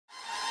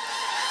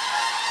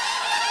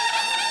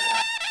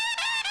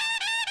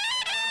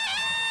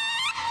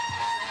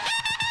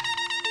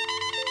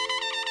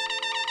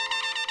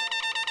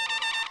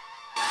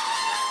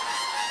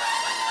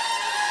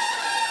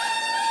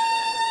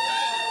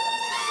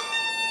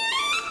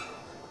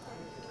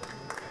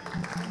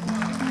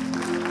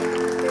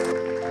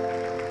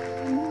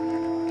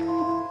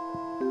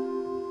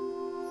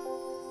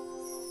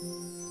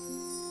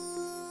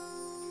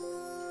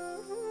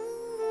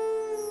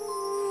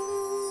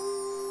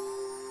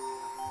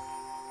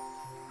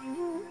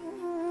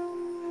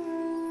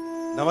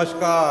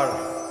नमस्कार,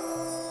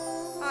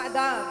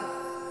 आदाब,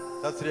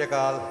 सत श्री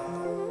अकाल,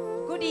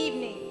 गुड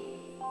इवनिंग।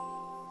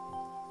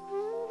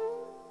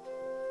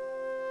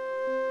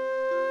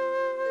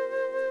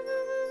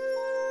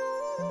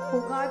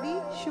 उगादी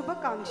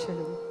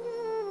शुभकांक्षलू।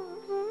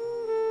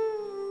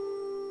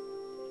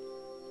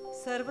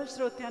 सर्व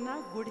श्रोत्यांना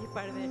गुढी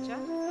पाडव्याच्या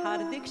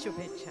हार्दिक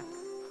शुभेच्छा.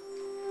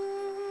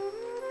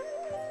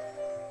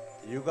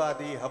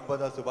 ಯುಗಾದಿ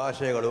ಹಬ್ಬದ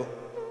ಶುಭಾಶಯಗಳು.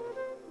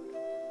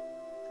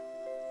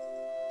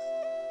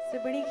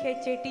 सिबड़ी खे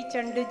चेटी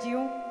चंड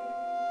जियूं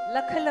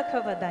लख लख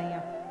वधाइयां.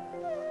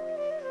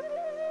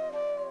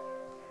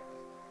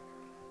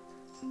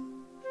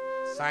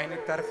 साइन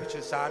तरफ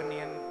च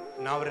सारनियन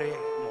नवरे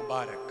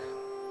मुबारक.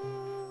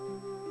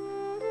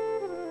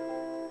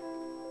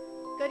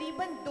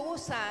 करीबन 2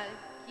 साल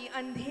की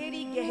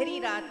अंधेरी गहरी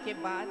रात के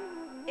बाद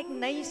एक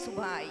नई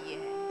सुबह आई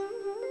है.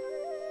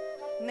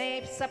 नए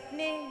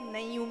सपने,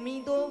 नई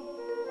उम्मीदों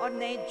और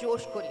नए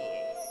जोश को लिए.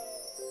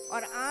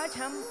 और आज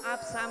हम आप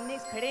सामने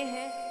खड़े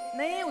हैं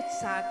नए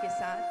उत्साह के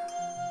साथ,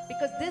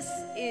 because this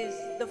is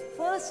the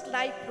first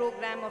live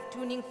program of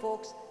Tuning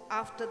Folks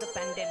after the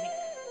pandemic.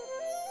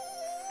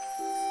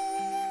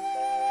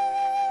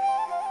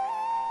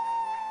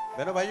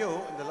 बहनों भाइयों,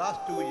 in the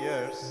last 2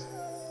 years,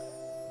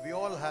 we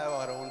all have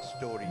our own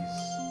stories.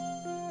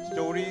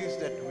 Stories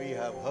that we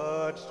have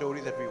heard,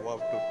 stories that we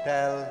want to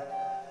tell.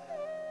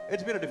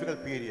 It's been a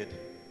difficult period.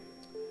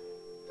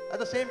 At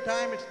the same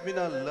time, it's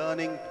been a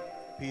learning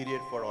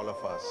period for all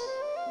of us.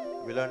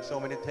 We learned so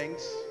many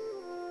things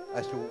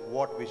as to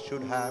what we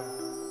should have,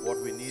 what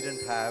we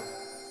needn't have,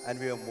 and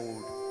we have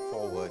moved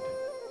forward.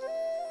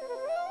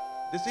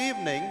 This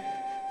evening,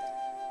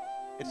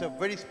 it's a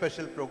very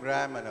special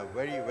program and a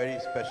very, very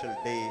special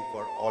day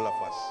for all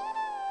of us.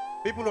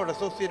 People who are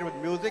associated with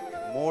music,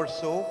 more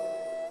so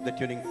the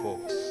Tuning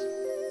Folks.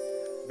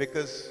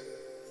 Because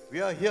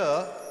we are here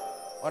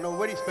on a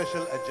very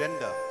special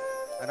agenda,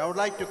 and I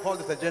would like to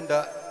call this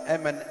agenda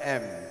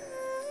M&M.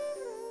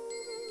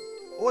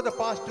 Over the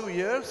past 2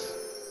 years,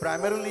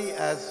 primarily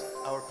as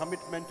our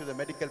commitment to the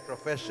medical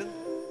profession,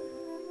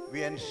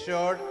 we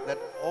ensured that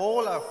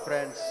all our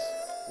friends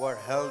were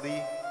healthy.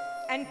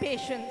 And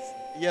patience.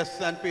 Yes,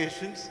 and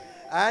patients.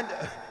 And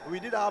we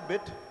did our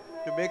bit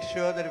to make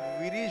sure that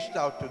we reached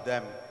out to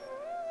them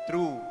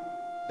through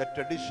the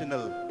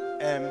traditional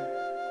M,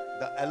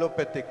 the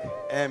allopathic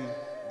M,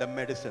 the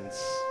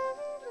medicines.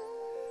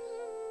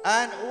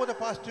 And over the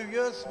past 2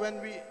 years,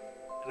 when we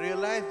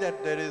realized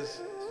that there is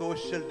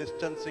social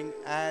distancing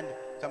and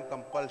some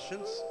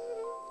compulsions,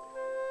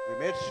 we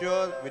made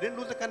sure we didn't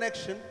lose the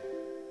connection.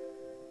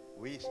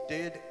 We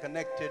stayed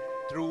connected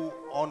through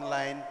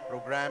online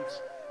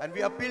programs, and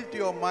we appealed to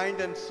your mind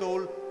and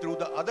soul through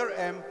the other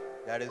M,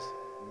 that is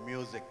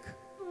music.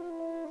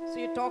 So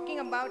you're talking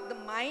about the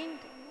mind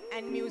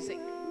and music.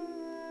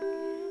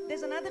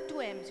 There's another 2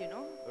 M's, you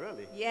know.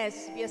 Really?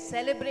 Yes, we are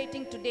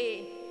celebrating today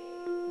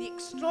the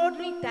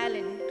extraordinary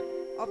talent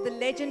of the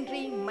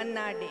legendary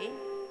Manna Dey,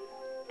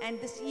 and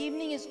this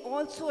evening is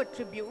also a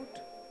tribute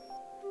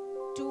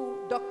to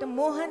Dr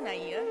Mohan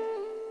Iyer,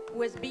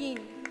 who has been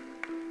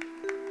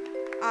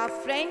our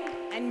friend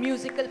and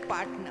musical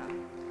partner.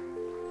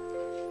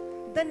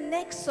 The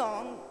next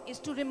song is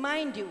to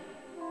remind you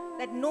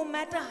that no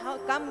matter how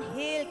come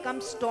hail,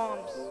 come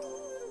storms,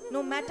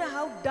 no matter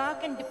how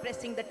dark and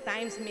depressing the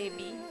times may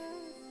be,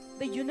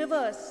 the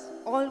universe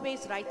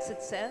always rights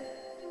itself,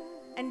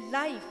 and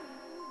life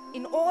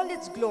in all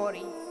its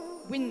glory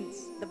wins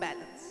the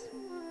balance.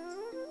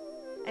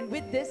 And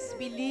with this,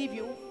 we leave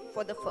you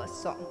for the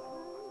first song.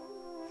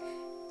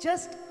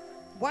 Just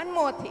one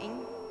more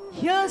thing.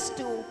 Here's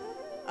to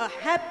a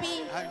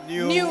happy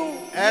new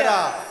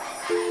era.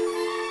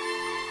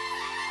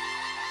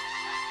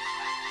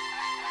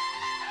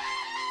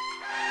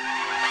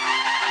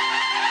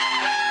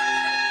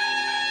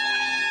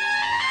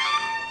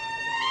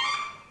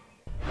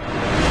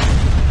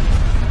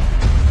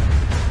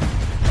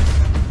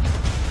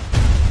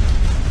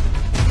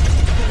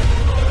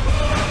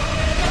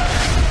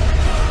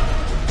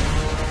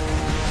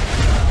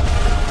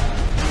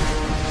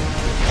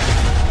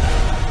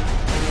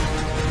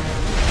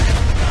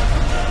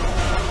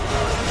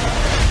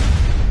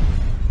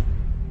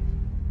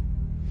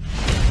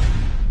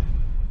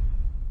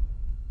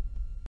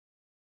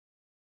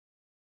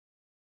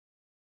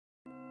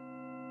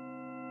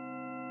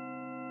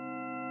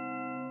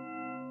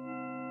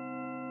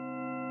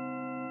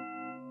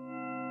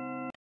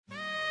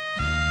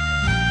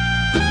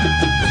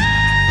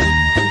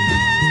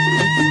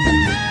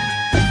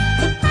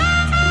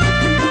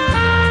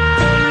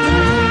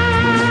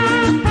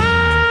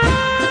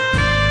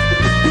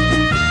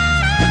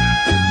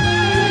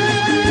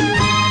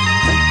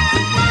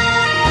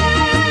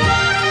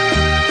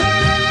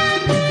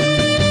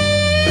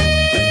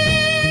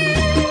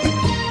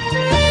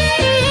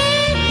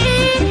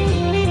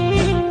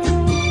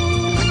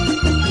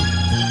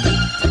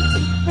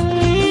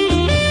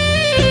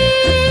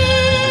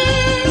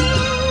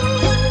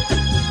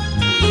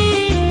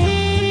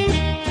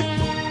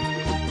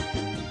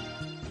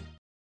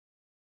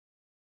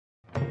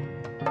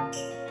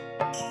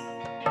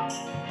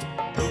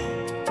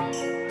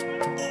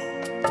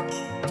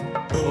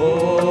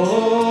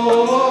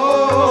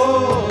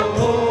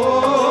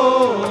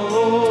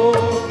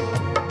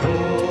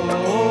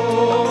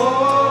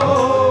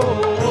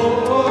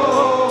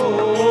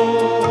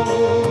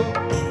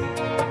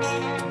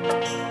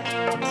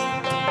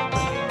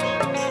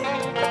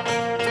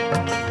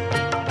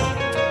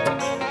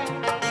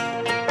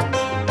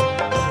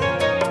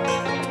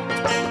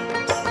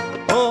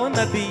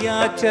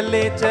 नदियाँ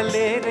चले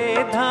चले रे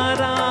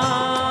धारा,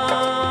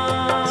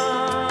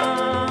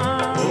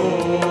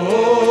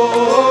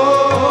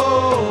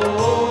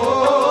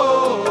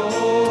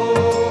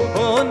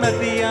 ओ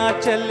नदियाँ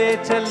चले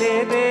चले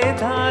रे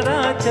धारा,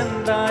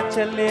 चंदा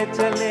चले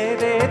चले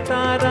रे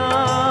तारा,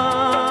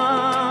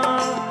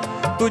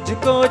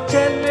 तुझको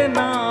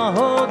चलना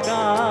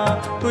होगा,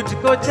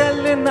 तुझको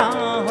चलना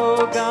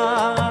होगा,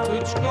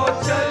 तुझको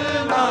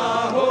चलना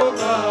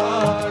होगा,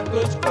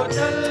 तुझको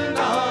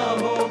चलना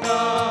होगा।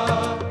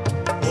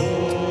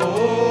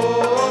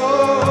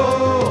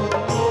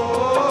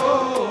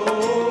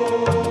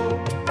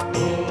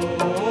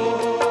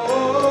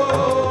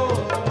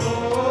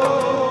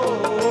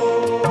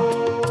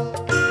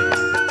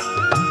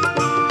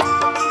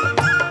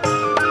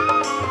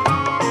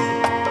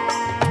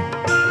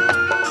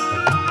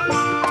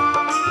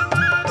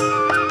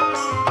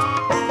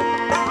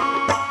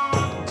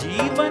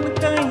 जीवन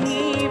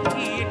कहीं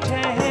भी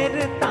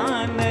ठहरता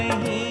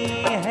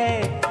नहीं है,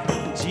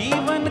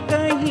 जीवन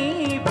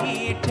कहीं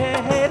भी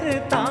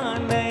ठहरता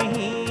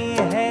नहीं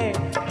है,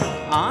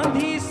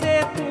 आंधी से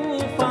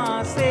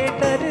तूफान से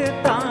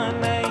डरता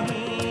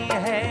नहीं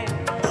है,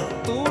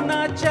 तू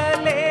न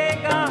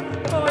चलेगा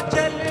तो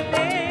चल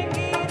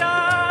लेंगी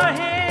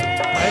राहें,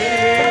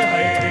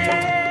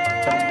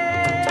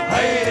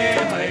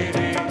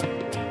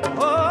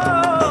 ओ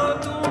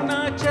तू न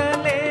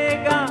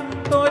चलेगा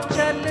तो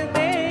चल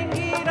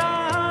देंगी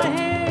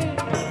राहें,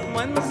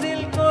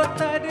 मंजिल को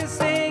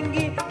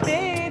तरसेंगी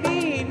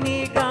तेरी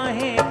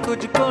निगाहें,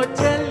 तुझको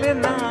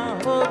चलना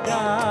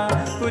होगा,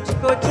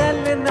 तुझको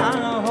चलना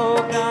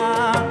होगा,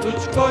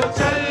 तुझको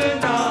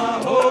चलना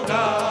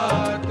होगा,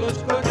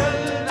 तुझको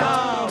चलना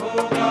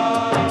होगा।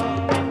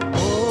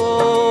 ओ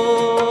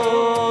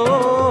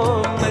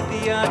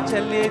नदियाँ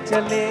चले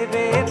चले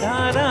रे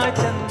धारा,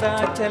 चंदा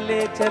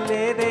चले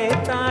चले रे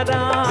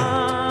तारा,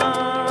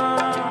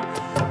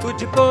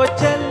 तुझको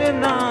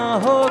चलना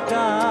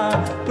होगा,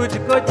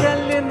 तुझको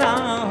चलना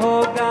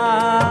होगा,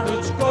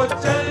 तुझको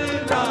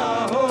चलना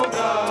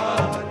होगा,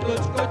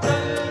 तुझको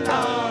चलना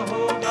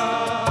होगा।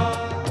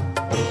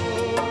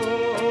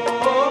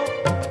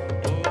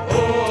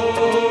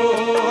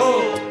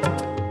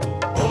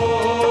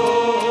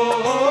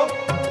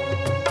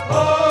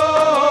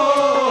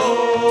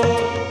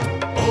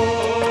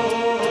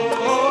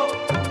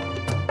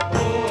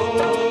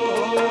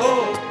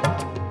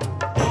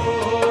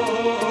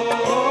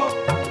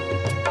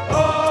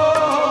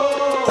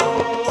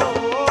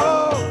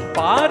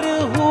 पार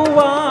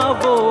हुआ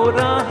वो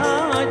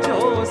रहा जो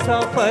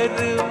सफर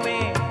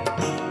में,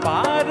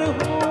 पार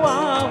हुआ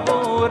वो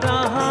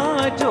रहा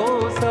जो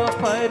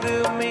सफर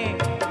में,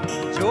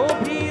 जो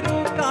भी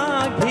रुका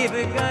घिर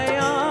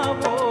गया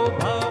वो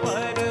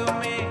भंवर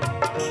में,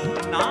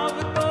 नाव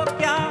तो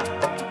क्या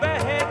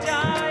बह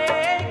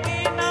जाए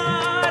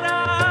किनारा,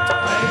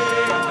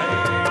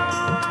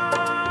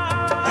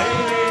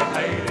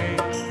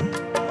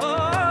 ओ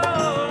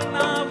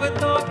नाव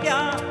तो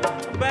क्या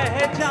बह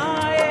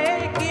जाए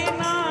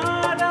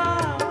किनारा,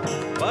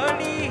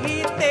 बड़ी ही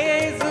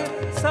तेज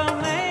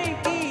समय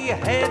की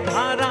है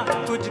धारा,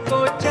 तुझको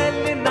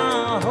चलना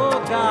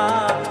होगा,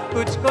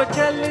 तुझको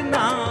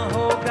चलना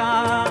होगा,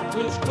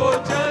 तुझको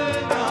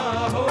चलना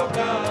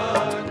होगा,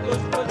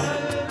 तुझको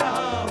चलना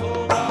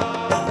होगा।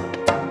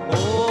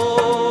 ओ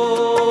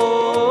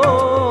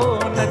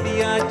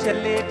नदियाँ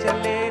चले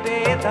चले रे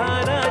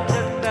धारा,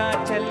 चंदा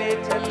चले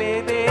चले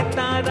रे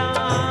तारा,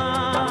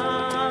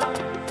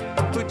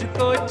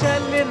 तुझको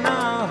चलना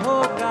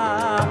होगा,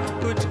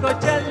 तुझको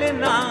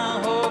चलना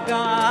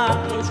होगा,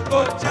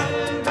 तुझको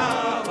चलना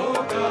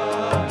होगा,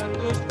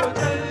 तुझको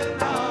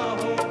चलना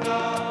होगा,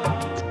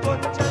 तुझको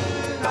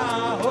चलना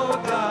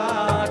होगा,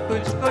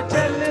 तुझको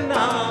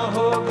चलना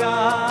होगा।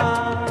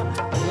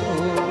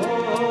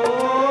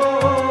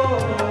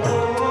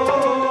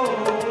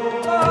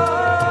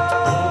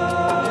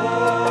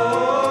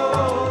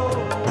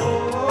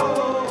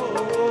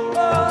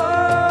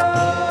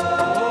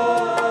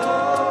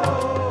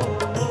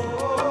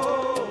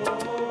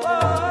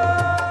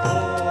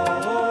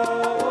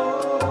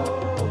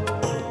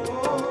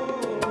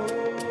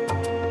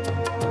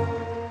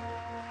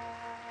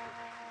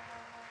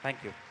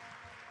 Thank you.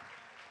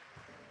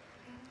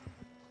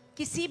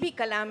 किसी भी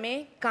कला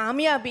में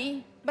कामयाबी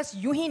बस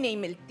यूं ही नहीं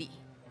मिलती,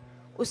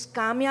 उस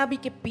कामयाबी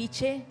के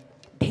पीछे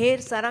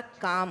ढेर सारा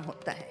काम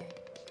होता है,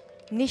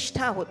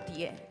 निष्ठा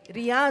होती है,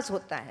 रियाज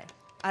होता है,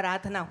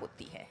 आराधना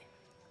होती है।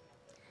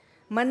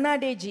 मन्ना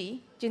डे जी,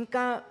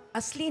 जिनका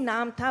असली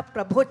नाम था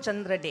प्रभो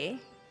चंद्र डे,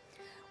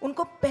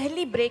 उनको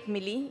पहली ब्रेक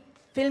मिली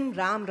फिल्म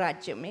राम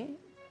राज्य में,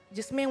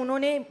 जिसमें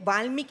उन्होंने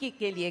वाल्मीकि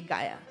के लिए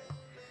गाया।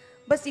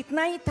 बस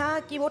इतना ही था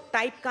कि वो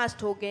टाइप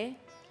कास्ट हो गए,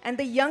 and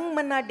the young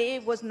Manna Dey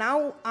was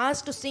now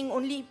asked to sing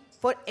only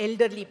for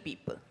elderly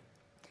people.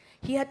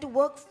 He had to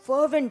work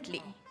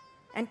fervently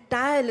and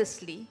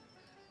tirelessly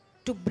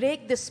to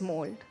break this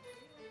mold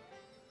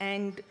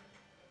and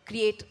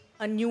create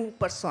a new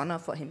persona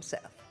for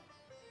himself.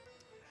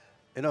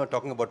 You know,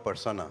 talking about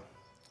persona,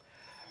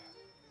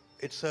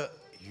 it's a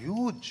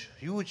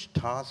huge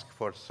task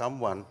for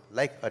someone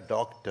like a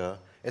doctor,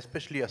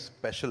 especially a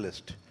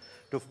specialist,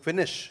 to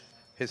finish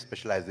his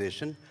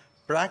specialization,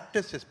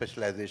 practice his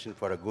specialization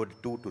for a good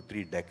 2 to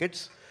 3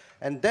 decades,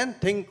 and then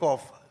think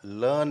of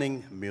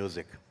learning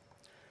music.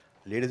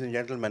 Ladies and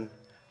gentlemen,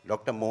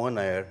 Dr. Mohan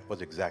Iyer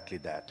was exactly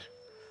that.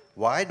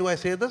 Why do I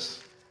say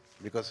this?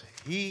 Because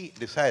he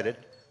decided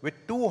with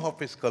 2 of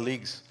his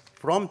colleagues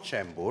from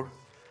Chembur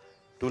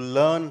to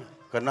learn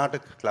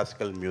Carnatic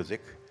classical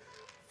music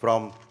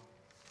from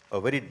a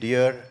very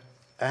dear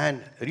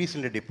and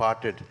recently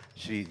departed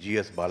Shri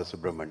G.S.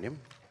 Balasubramaniam,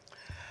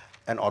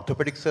 an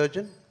orthopedic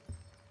surgeon,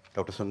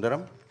 Dr.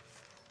 Sundaram,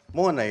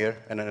 Mohan Iyer,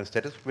 an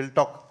anesthetist. We'll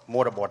talk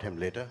more about him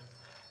later.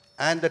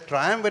 And the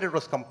triumvirate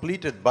was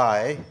completed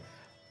by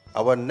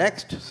our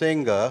next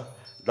singer,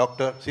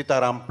 Dr.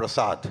 Sitaram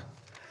Prasad.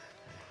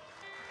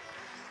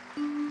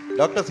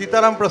 Dr.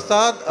 Sitaram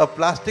Prasad, a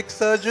plastic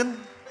surgeon.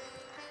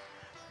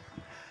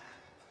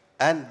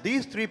 And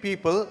these 3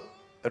 people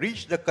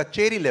reached the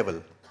Kacheri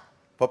level.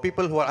 For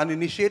people who are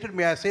uninitiated,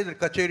 may I say that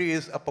Kacheri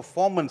is a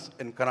performance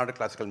in Carnatic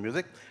classical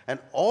music, and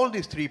all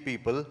these 3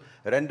 people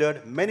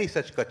rendered many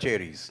such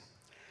Kacheris.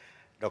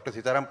 Dr.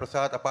 Sitaram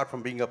Prasad, apart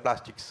from being a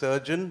plastic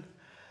surgeon,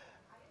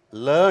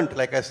 learned,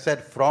 like I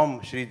said,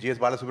 from Shri G.S.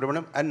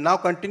 Balasubramaniam, and now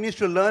continues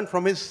to learn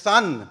from his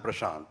son,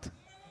 Prashant.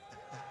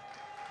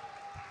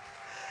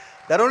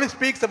 That only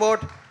speaks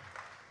about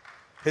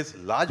his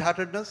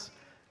large-heartedness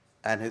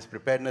and his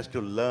preparedness to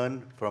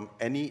learn from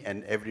any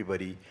and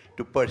everybody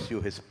to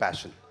pursue his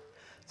passion.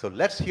 So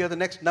let's hear the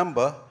next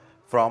number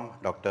from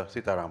Dr.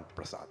 Sitaram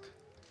Prasad.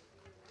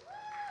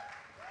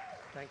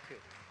 Thank you.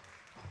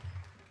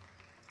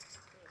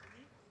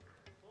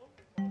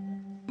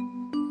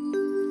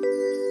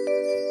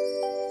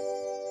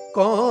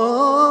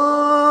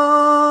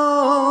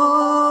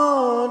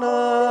 कौन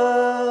आया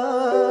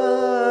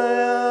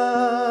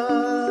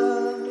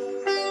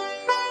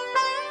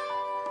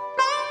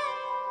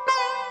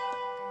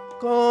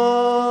कौन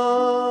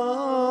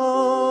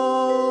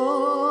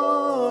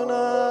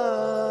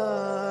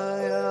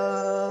आया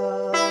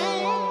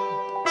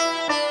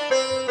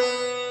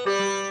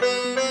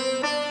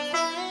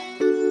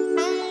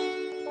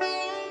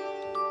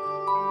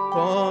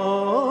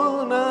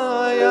कौन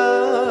आया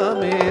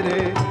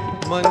मेरे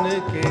मन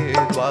के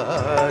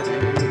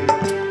द्वारे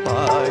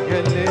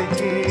पायल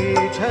की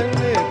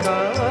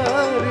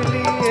झनकार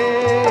लिए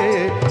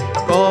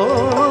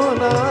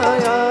कौन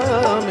आया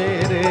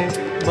मेरे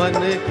मन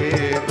के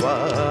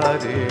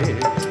द्वारे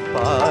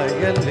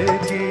पायल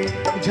की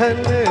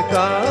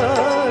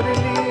झनकार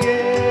लिए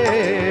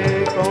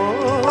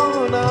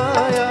कौन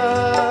आया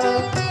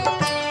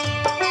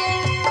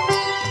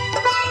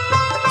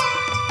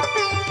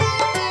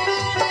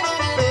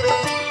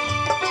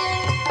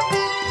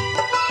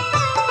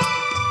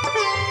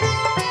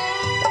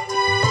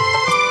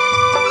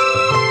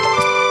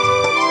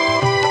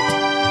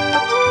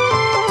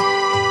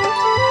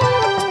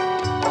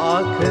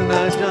न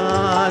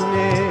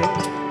जाने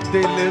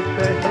दिल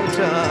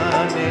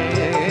पहचाने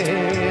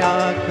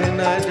आँख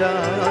न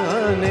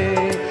जाने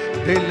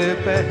दिल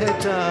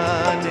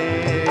पहचाने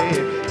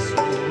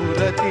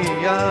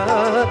सूरतिया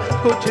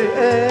कुछ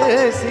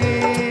ऐसी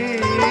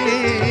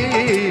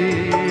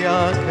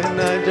आँख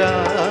न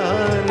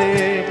जाने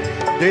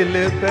दिल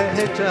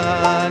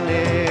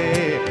पहचाने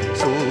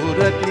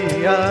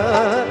सूरतिया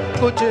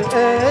कुछ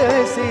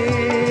ऐसी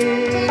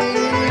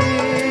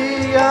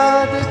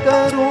याद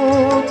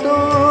करूं तो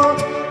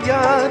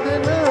याद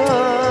न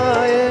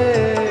आए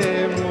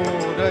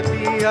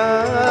मूर्तिया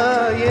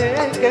ये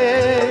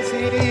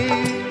कैसी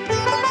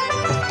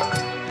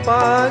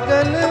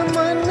पागल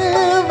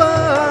मनवा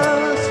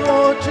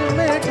सोच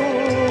में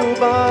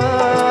डूबा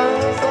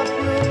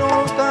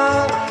सपनों का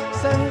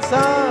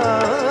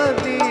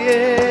संसार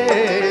लिए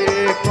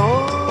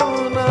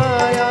कौन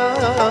आया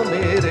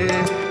मेरे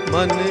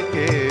मन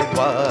के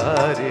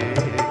द्वारे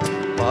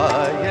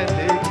पायल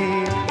की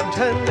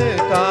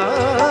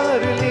झनकार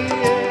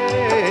लिए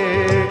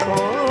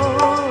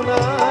कौन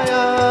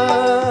आया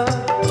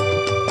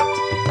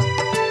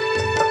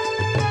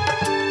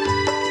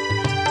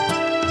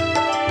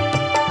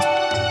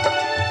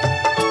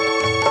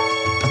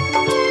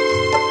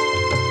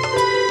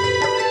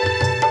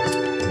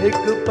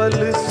एक पल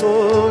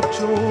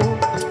सोचूं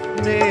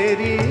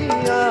मेरी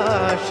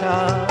आशा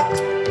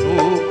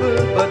रूप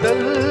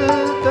बदल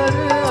कर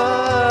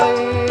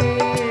आई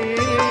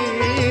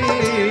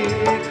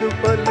एक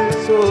पल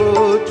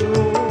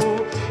सोचूं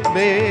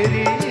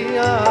मेरी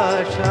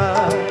आशा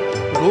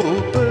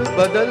रूप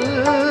बदल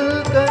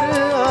कर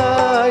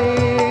आई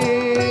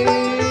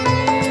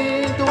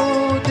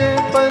दूजे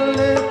पल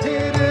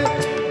फिर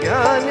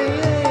ज्ञान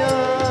ये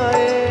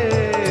आए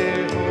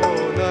हो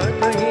न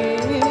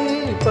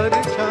कहीं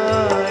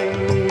परछाई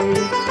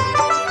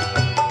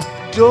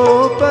जो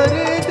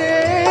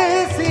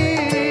परदेसी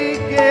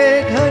के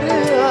घर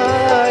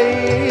आई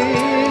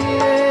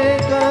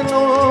एक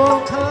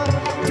अनोखा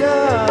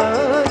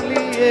प्यार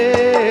लिए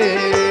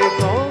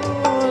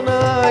कौन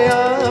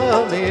आया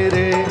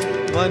मेरे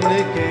मन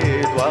के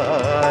द्वार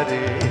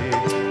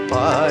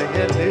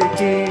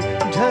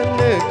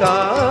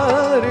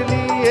झनकार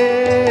लिए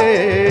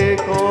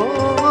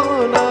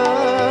कौन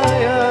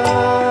आया।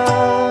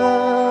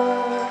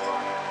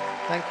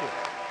 Thank you.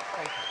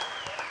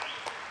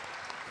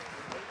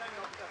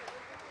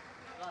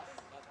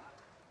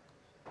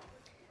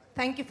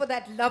 Thank you for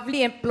that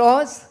lovely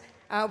applause.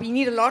 We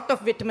need a lot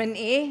of vitamin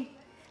A,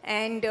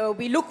 and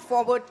we look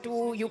forward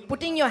to you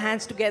putting your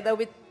hands together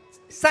with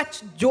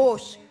such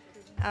josh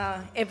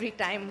every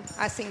time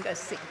our singers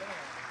sing.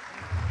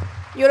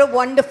 You're a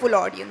wonderful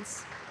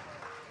audience.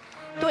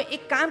 तो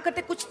एक काम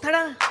करते, कुछ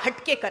थोड़ा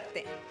हटके करते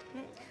हैं।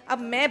 अब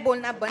मैं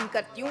बोलना बंद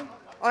करती हूँ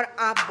और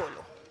आप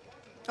बोलो,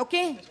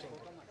 ओके?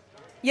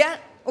 या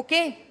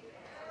ओके?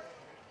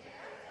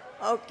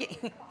 ओके।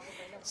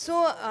 सो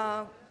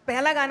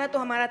पहला गाना तो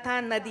हमारा था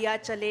नदिया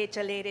चले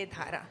चले रे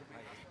धारा.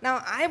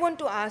 Now I want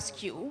to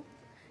ask you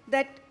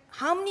that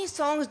how many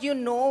songs do you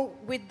know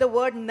with the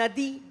word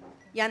nadi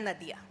या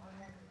नदिया?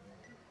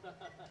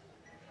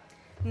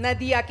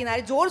 नदिया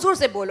किनारे, जोर जोर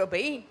से बोलो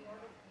भाई.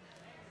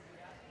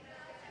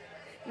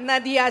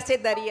 नदिया से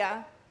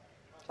दरिया,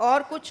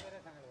 और कुछ?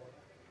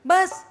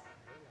 बस.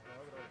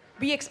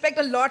 We expect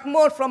a lot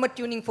more from a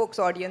Tuning Folks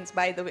audience,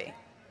 by the way.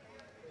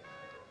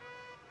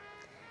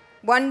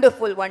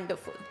 Wonderful,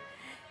 wonderful.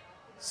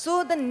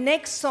 So the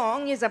next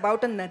song is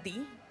about a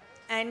nadi,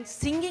 and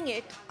singing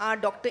it are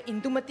Dr.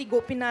 Indumati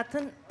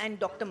Gopinathan and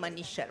Dr.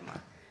 Manish Sharma.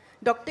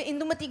 Dr.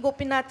 Indumati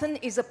Gopinathan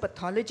is a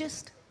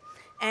pathologist,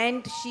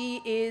 and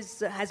she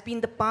has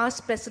been the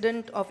past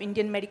president of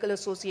Indian Medical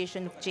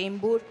Association of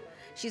Chembur.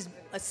 She's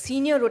a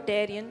senior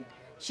Rotarian.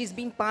 She's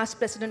been past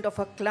president of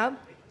her club.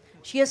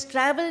 She has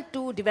traveled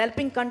to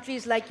developing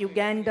countries like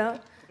Uganda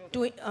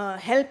to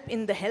help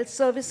in the health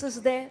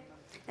services there.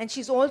 And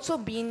she's also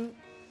been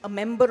a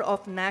member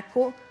of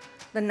NACO,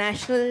 the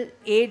National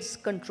AIDS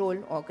Control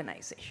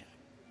Organization.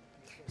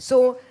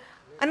 So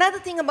another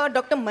thing about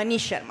Dr.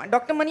 Manish Sharma.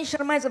 Dr. Manish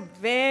Sharma is a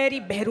very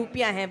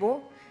behrupiya hai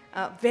wo,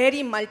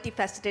 very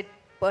multifaceted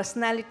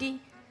personality.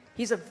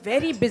 He's a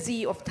very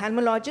busy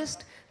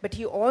ophthalmologist, but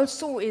he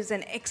also is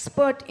an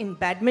expert in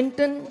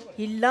badminton.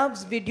 He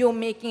loves video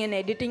making and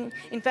editing.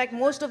 In fact,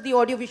 most of the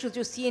audio visuals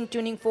you see in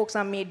Tuning Folks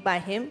are made by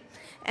him.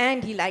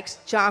 And he likes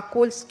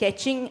charcoal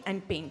sketching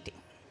and painting.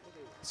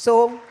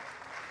 So,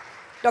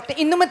 Dr.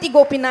 Indumati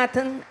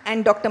Gopinathan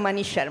and Dr.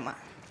 Manish Sharma.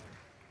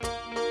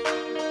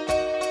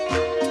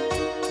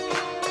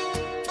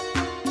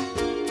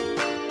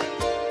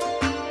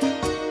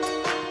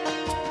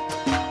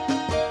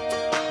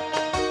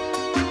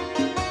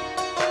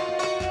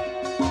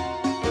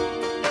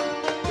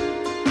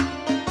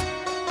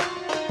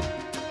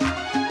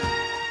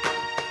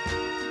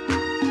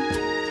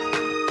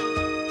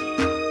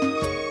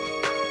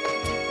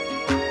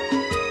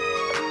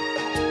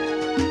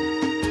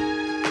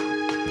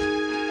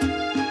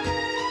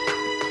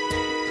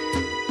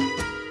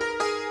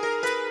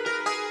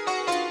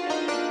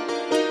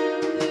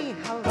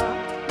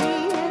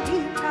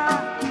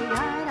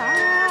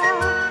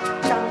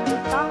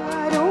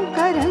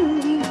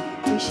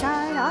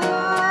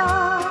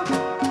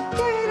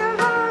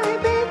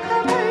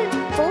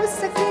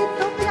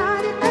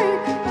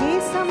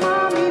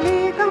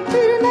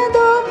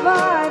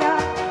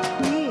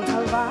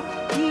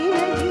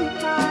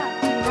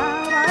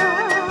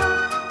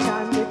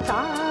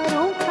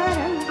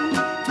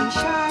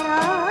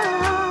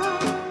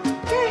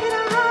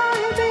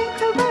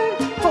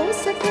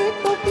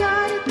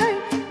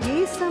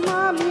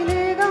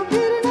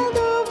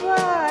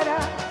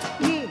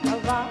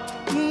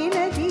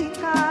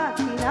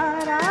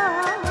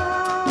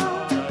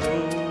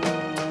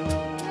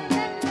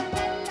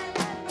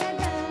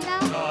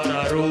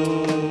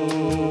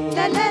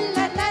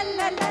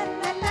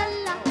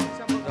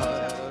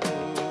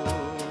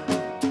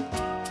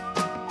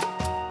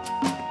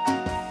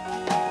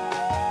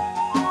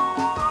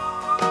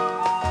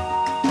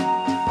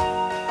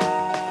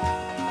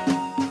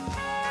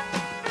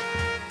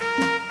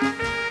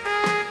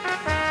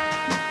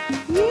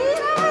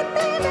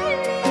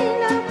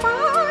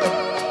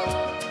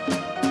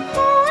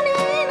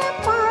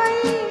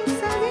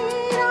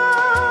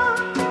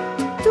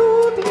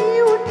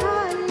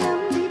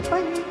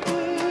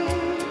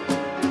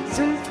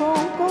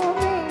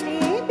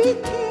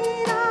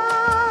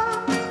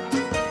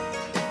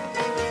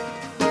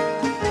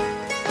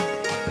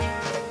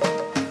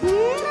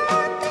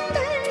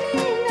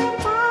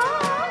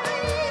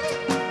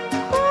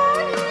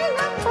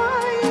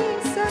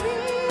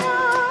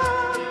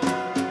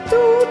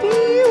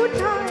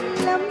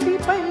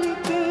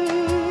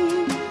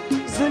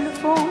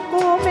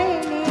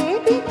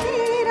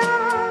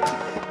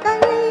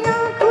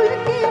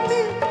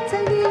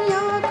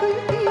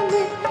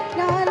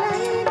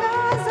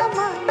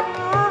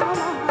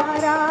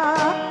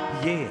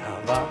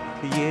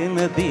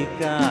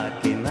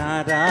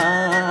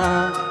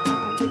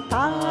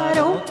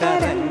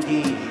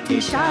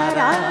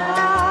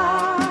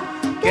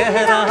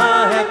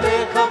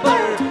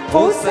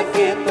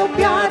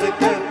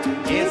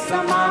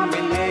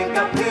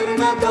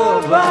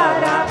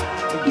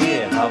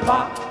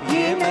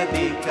 ये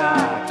नदी का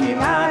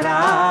किनारा।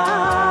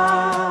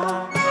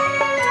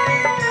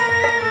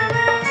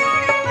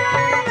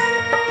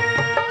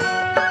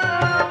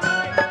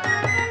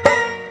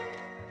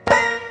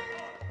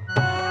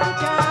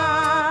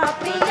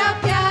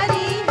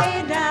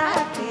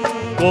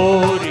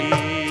 गोरी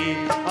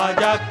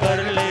आजा कर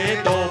ले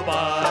दो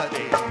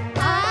बातें,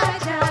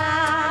 आजा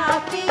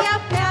पिया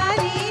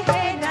प्यारी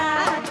है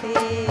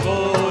रातें,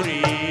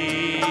 गोरी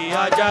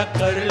आजा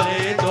कर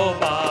ले दो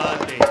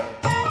बातें।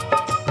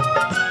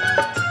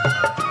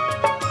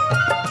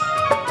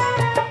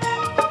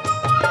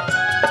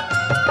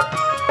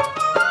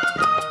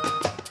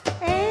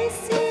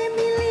 ऐसे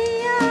मिली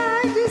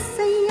आज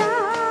सैया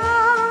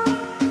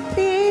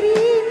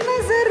तेरी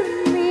नजर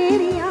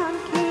मेरी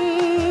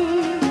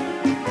आंखें,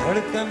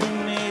 धड़कन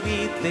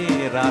मेरी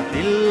तेरा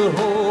दिल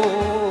हो,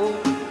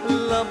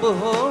 लब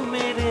हो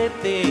मेरे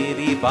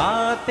तेरी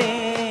बातें।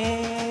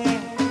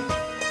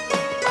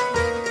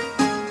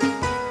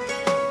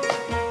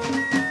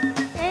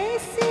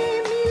 ऐसे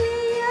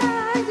मिली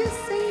आज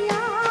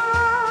सैया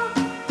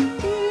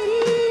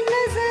तेरी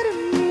नजर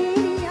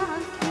मेरी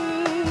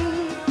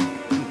आंखें,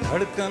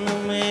 धड़कन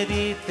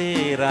मेरी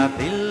तेरा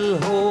दिल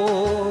हो,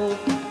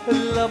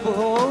 लब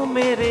हो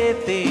मेरे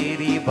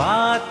तेरी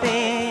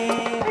बातें।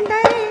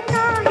 डरे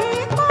काहे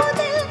को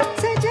दिल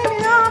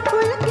सजन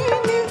आकुल के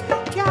मिल,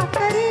 क्या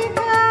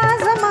करेगा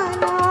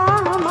जमाना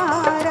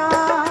हमारा।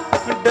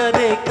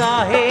 डरे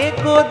काहे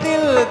को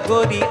दिल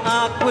गोरी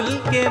आंखुल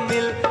के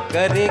मिल,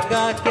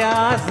 करेगा क्या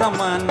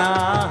जमाना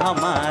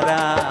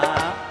हमारा।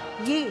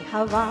 ये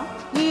हवा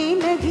ये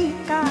नदी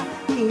का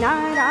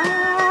किनारा,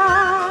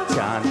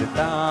 चांद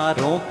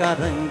तारों का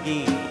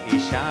रंगी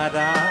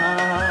इशारा,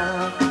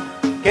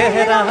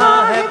 कह रहा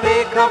है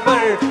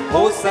बेखबर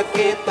हो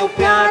सके तो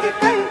प्यार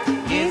कर,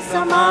 ये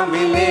समा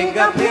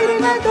मिलेगा फिर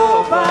न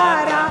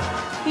दोबारा।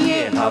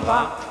 ये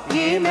हवा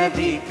ये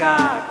नदी का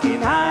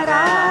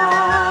किनारा।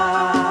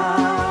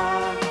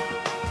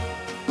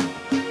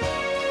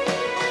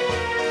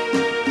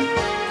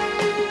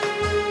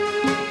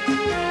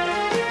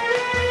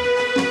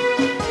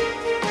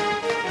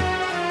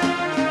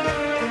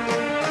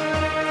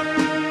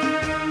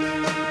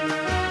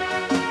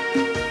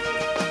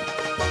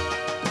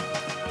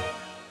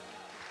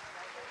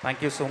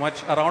 Thank you so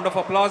much. A round of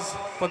applause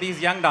for these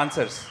young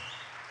dancers.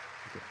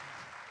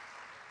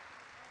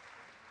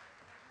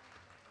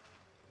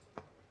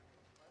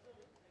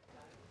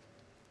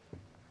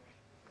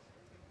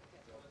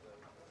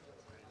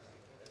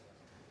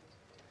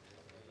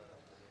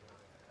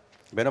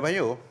 बहनों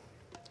भाइयों,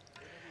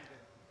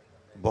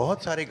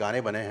 बहुत सारे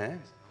गाने बने हैं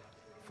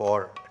for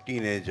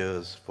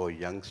teenagers, for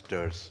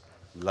youngsters,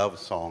 love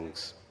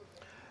songs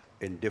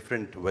in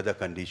different weather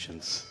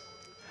conditions.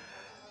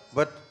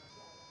 But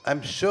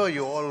I'm sure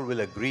you all will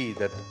agree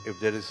that if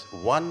there is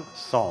one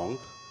song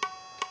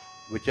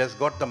which has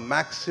got the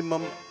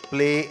maximum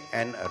play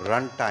and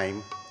run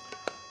time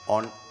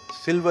on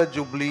Silver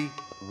Jubilee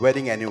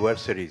wedding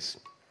anniversaries.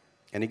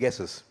 Any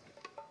guesses?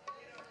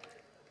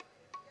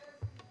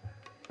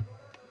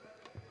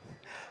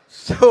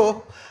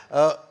 So,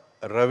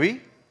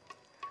 Ravi,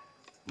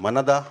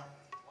 Manada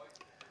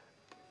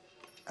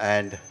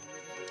and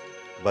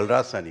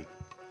Balrasani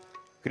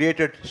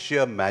created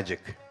sheer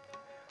magic.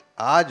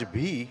 आज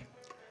भी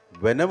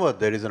whenever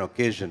there is an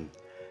occasion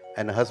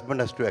and a husband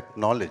has to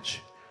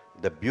acknowledge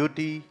the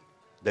beauty,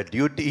 the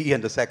duty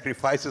and the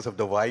sacrifices of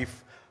the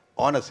wife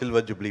on a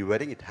Silver Jubilee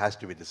wedding, it has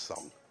to be this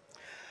song.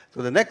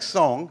 So the next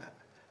song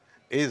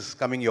is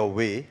coming your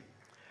way,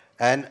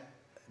 and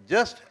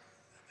just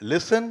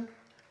listen,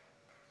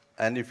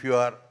 and if you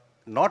are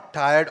not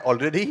tired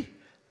already,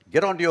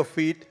 get onto your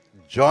feet,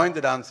 join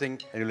the dancing,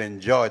 and you'll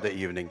enjoy the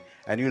evening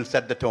and you'll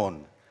set the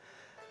tone.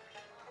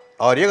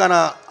 और ये गाना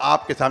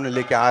आपके सामने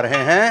लेके आ रहे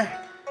हैं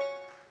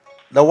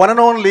the one and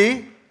only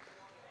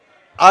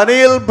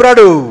Anil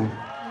ब्रडू।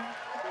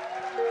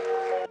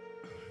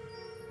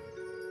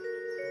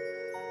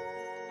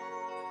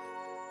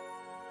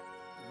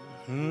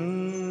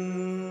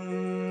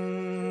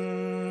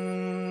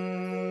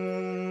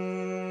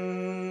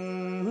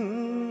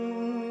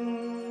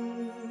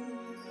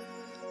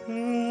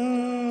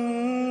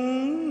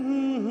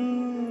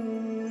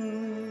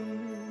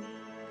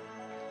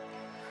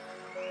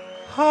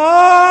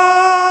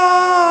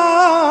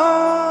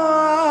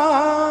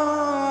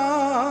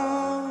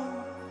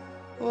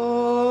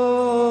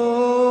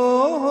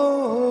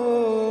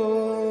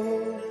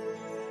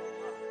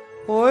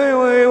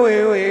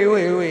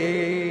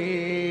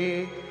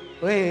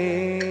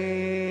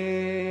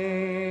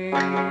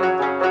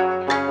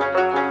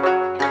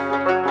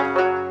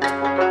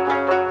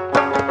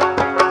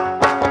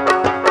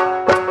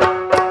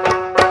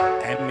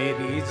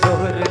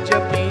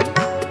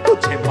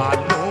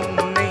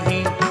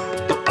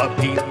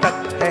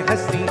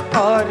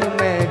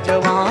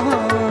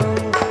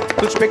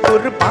 तुझ पे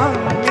कुर्बान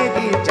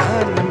मेरी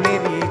जान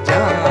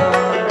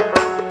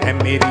है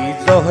मेरी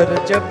जोहर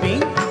जबी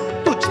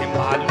तुझे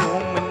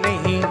मालूम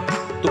नहीं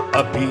तू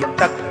अभी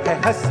तक है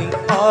हंसी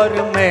और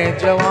मैं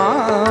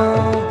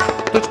जवान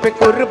तुझ पे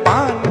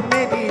कुर्बान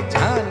मेरी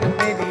जान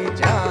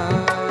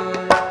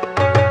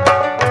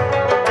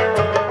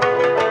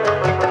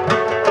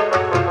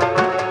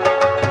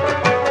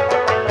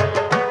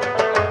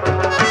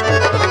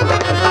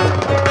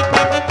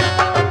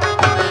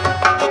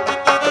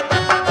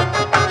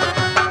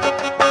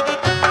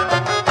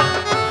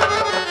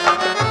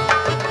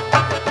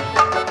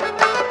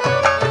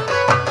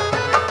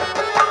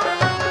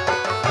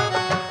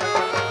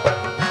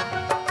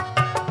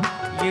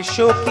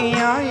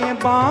शौकियाँ ये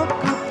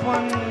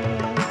बाकपन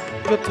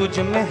जो तुझ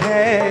में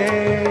है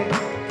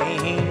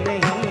कहीं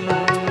नहीं,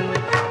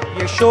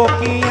 ये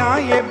शौकियाँ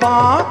ये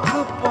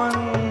बाकपन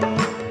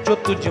जो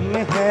तुझ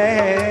में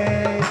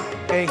है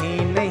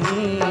कहीं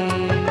नहीं,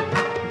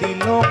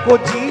 दिलों को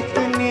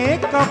जीतने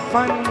का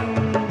फन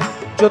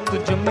जो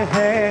तुझ में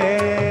है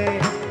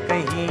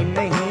कहीं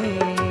नहीं।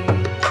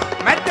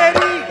 मैं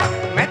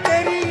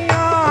तेरी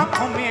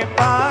आँखों में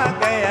पा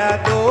गया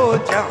दो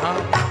जहां,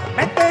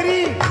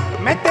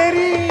 मैं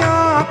तेरी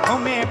आँखों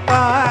में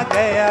पा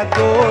गया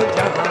दो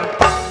जहां।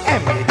 ऐ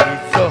मेरी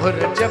जोहर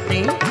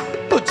जबी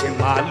तुझे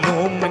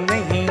मालूम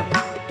नहीं,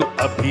 तू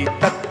अभी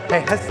तक है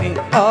हंसी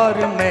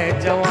और मैं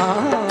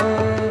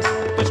जवान,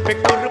 तुझ पे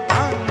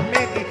कुर्बान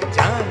मेरी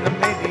जान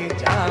मेरी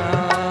जान।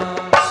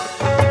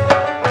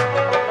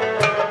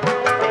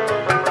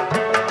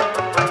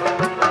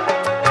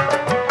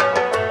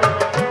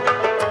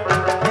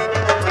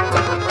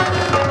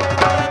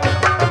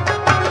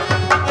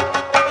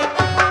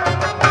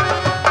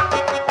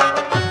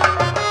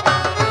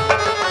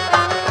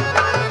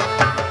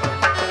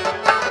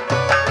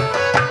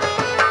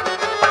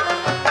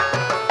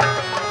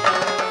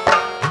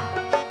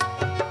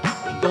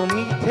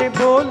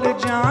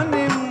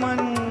 जाने मन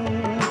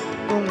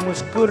तू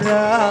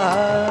मुस्कुरा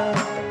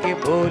के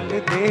बोल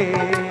दे,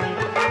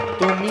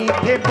 तू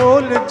मीठे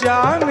बोल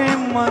जाने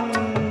मन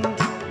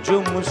जो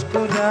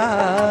मुस्कुरा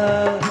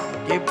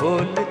के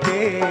बोल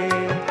दे,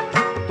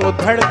 तो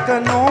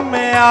धड़कनों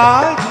में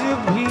आज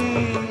भी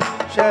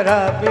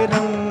शराब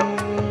रंग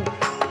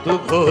तू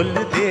घोल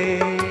दे।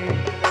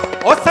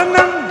 ओ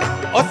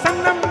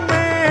सनम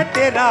मैं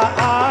तेरा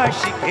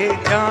आशिक़े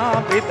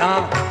जाबिदा,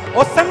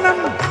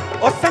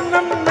 ओ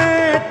सनम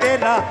मैं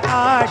तेरा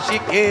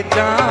आशिक़े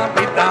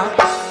जाबिदा।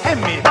 है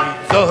मेरी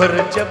जोहर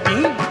जबी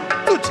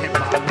तुझे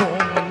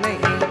मालूम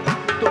नहीं,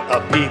 तू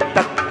अभी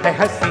तक है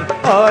हंसी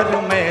और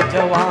मैं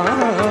जवान,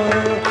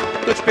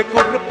 तुझ पे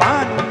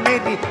कुर्बान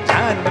मेरी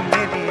जान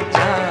मेरी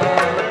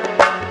जान।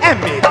 है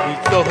मेरी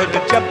जोहर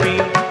जबी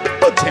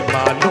तुझे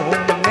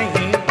मालूम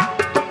नहीं,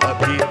 तू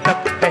अभी तक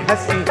है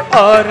हंसी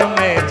और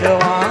मैं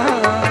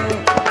जवान,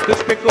 तुझ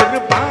पे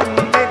कुर्बान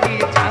मेरी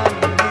जान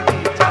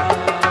मेरी जान,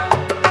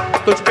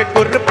 तुझ पे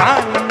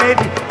कुर्बान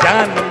मेरी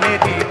जान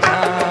मेरी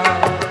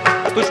जान,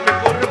 तुझ पे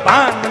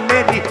कुर्बान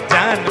मेरी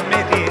जान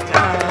मेरी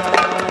जान।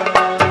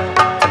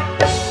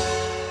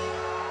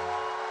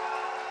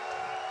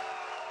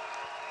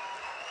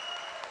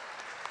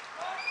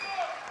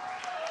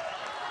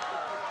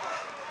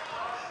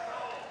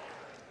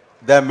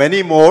 There are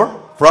many more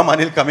from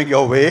Anil coming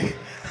your way.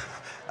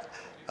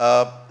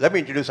 Let me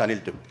introduce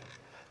Anil too.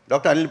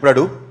 Dr. Anil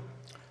Pradu,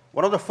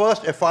 one of the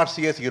first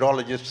FRCS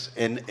urologists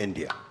in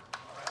India.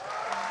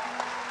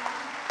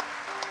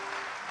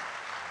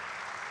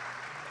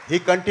 He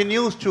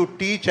continues to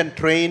teach and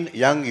train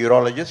young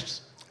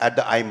urologists at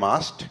the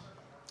IMAST.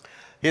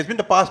 He has been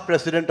the past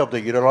president of the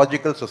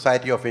Urological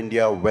Society of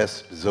India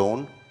West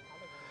Zone.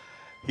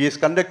 He has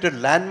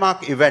conducted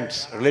landmark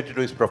events related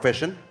to his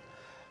profession,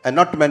 and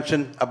not to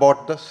mention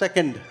about the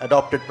second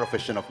adopted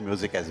profession of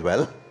music as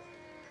well.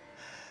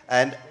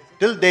 And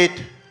till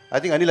date, I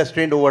think Anil has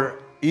trained over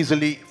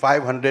easily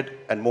 500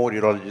 and more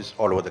urologists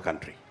all over the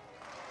country.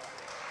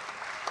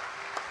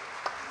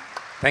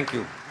 Thank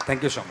you.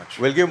 Thank you so much.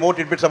 We'll give more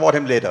tidbits about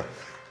him later.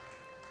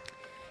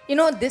 You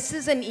know, this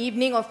is an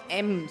evening of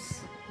M's,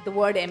 the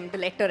word M, the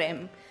letter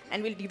M,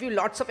 and we'll give you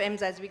lots of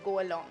M's as we go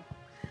along.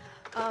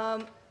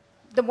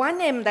 The one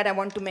M that I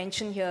want to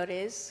mention here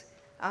is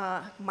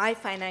my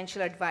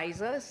financial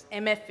advisors,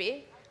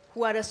 MFA,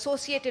 who are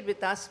associated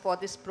with us for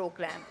this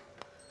program.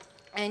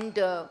 And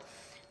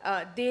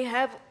they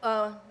have,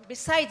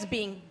 besides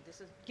being, this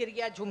is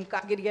Girya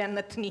Jhumka, Girya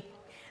Nathni,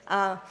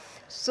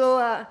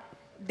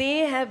 they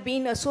have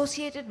been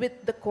associated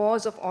with the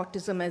cause of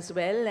autism as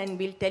well, and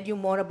we'll tell you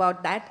more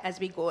about that as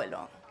we go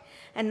along.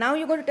 And now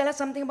you're going to tell us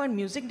something about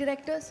music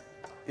directors?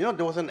 You know,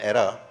 there was an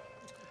era,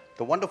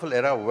 the wonderful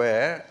era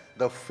where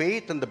the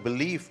faith and the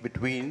belief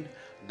between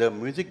the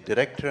music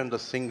director and the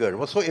singer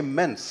was so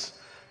immense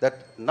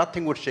that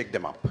nothing would shake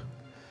them up.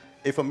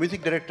 If a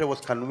music director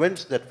was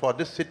convinced that for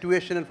this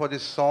situation and for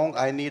this song,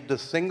 I need the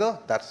singer,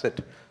 that's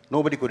it.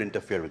 Nobody could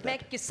interfere with that. मैं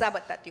एक किस्सा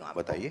बताती हूँ आपको.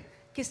 बताइए.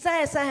 किस्सा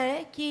ऐसा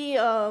है कि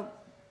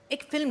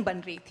एक फिल्म बन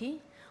रही थी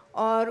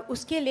और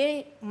उसके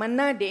लिए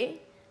मन्ना day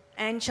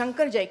and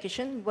Shankar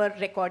Jaikishan were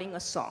recording a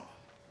song.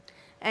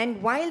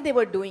 And while they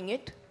were doing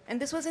it,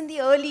 and this was in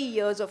the early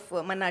years of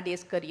Manna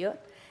Dey's career,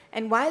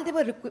 and while they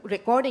were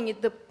recording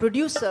it, the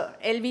producer,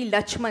 L.V.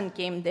 Lachman,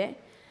 came there,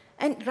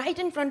 and right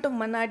in front of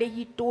Manna Dey,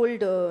 he told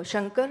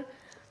Shankar,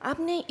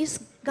 "Aapne is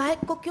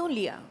गायक को क्यों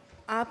लिया?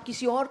 आप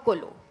किसी और को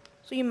लो."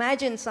 So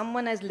imagine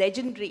someone as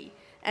legendary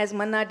as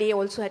Manna Dey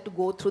also had to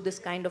go through this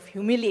kind of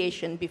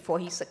humiliation before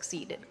he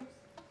succeeded.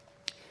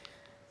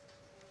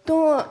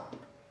 तो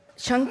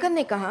शंकर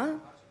ने कहा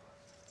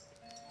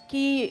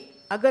कि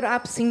अगर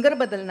आप सिंगर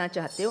बदलना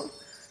चाहते हो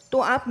तो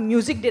आप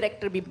म्यूजिक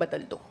डायरेक्टर भी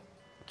बदल दो,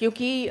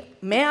 क्योंकि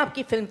मैं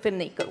आपकी फिल्म फिर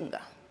नहीं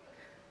करूँगा.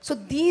 So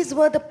these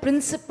were the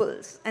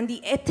principles and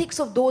the ethics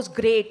of those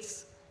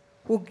greats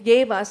who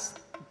gave us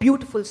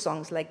beautiful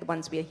songs like the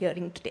ones we are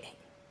hearing today.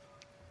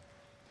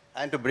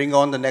 And to bring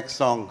on the next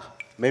song,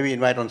 may we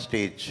invite on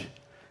stage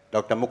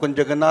Dr. Mukund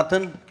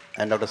Jagannathan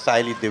and Dr.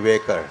 Saili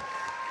Divekar.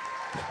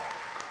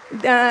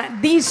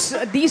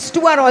 These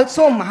two are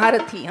also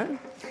Maharathi. Huh?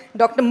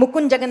 Dr.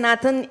 Mukund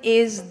Jagannathan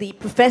is the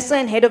professor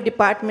and head of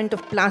Department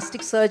of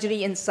Plastic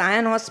Surgery in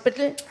Sion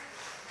Hospital.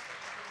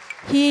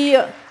 He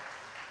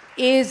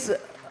is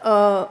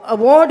an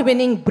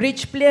award-winning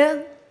bridge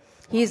player.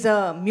 He's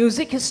a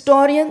music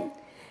historian,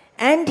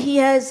 and he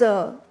has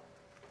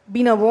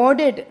been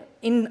awarded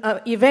in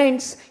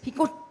events.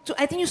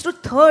 I think he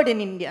stood third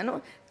in India,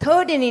 no?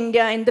 Third in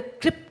India in the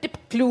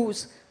cryptic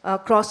clues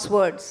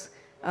crosswords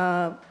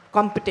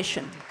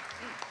competition.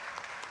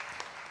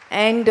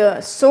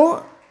 And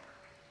so,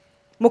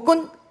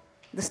 Mukund,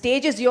 the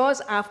stage is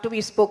yours after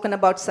we've spoken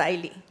about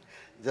Saili.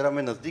 जरा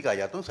मैं नजदीक आ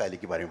जाता हूँ साइली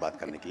के बारे में बात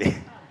करने के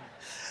लिए.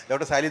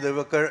 Dr. Saili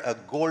Divekar, a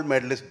gold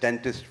medalist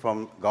dentist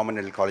from Government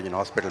Medical College and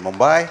Hospital,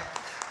 Mumbai.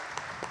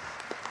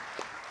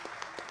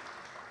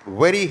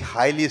 Very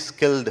highly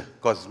skilled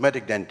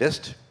cosmetic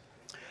dentist.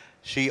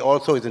 She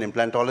also is an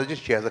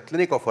implantologist. She has a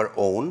clinic of her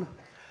own.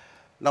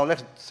 Now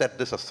let's set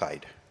this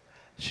aside.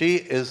 She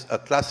is a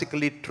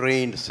classically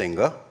trained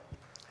singer.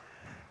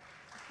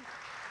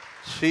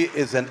 She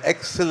is an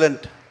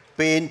excellent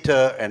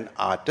painter and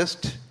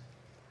artist.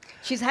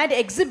 She's had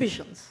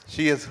exhibitions.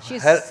 She has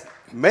had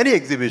many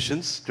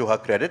exhibitions to her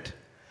credit.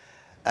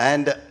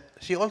 And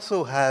she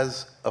also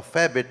has a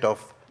fair bit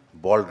of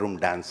ballroom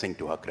dancing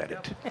to her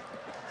credit.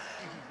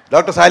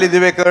 Dr. Saili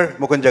Divekar,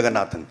 Mukund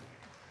Jagannathan.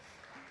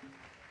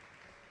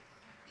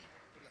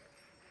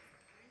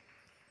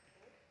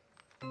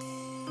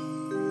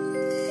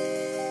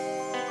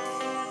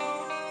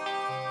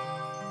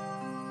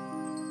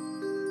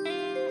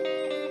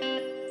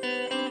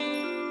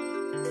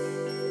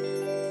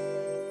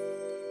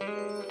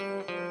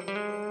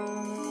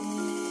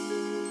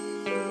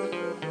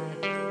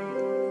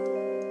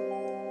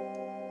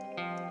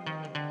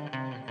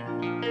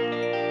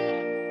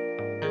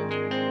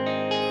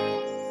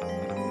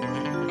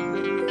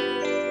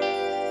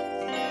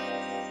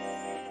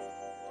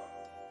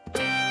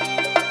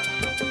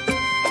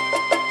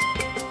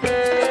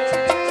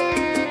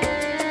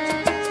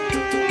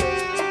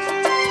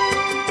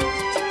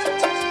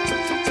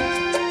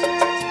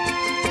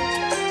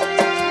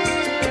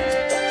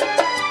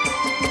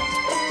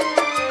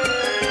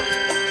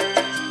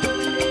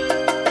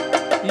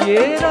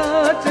 ये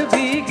रात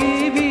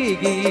भीगी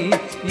भीगी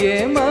ये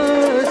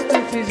मस्त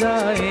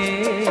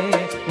फिजाएं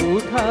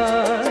उठा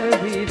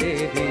धीरे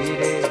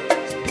धीरे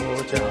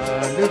वो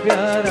चांद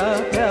प्यारा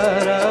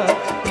प्यारा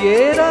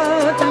ये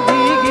रात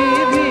भीगी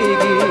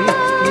भीगी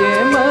ये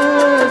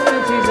मस्त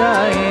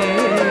फिजाएं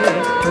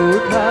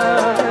उठा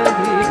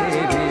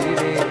धीरे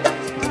धीरे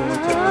वो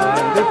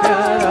चांद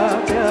प्यारा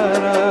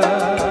प्यारा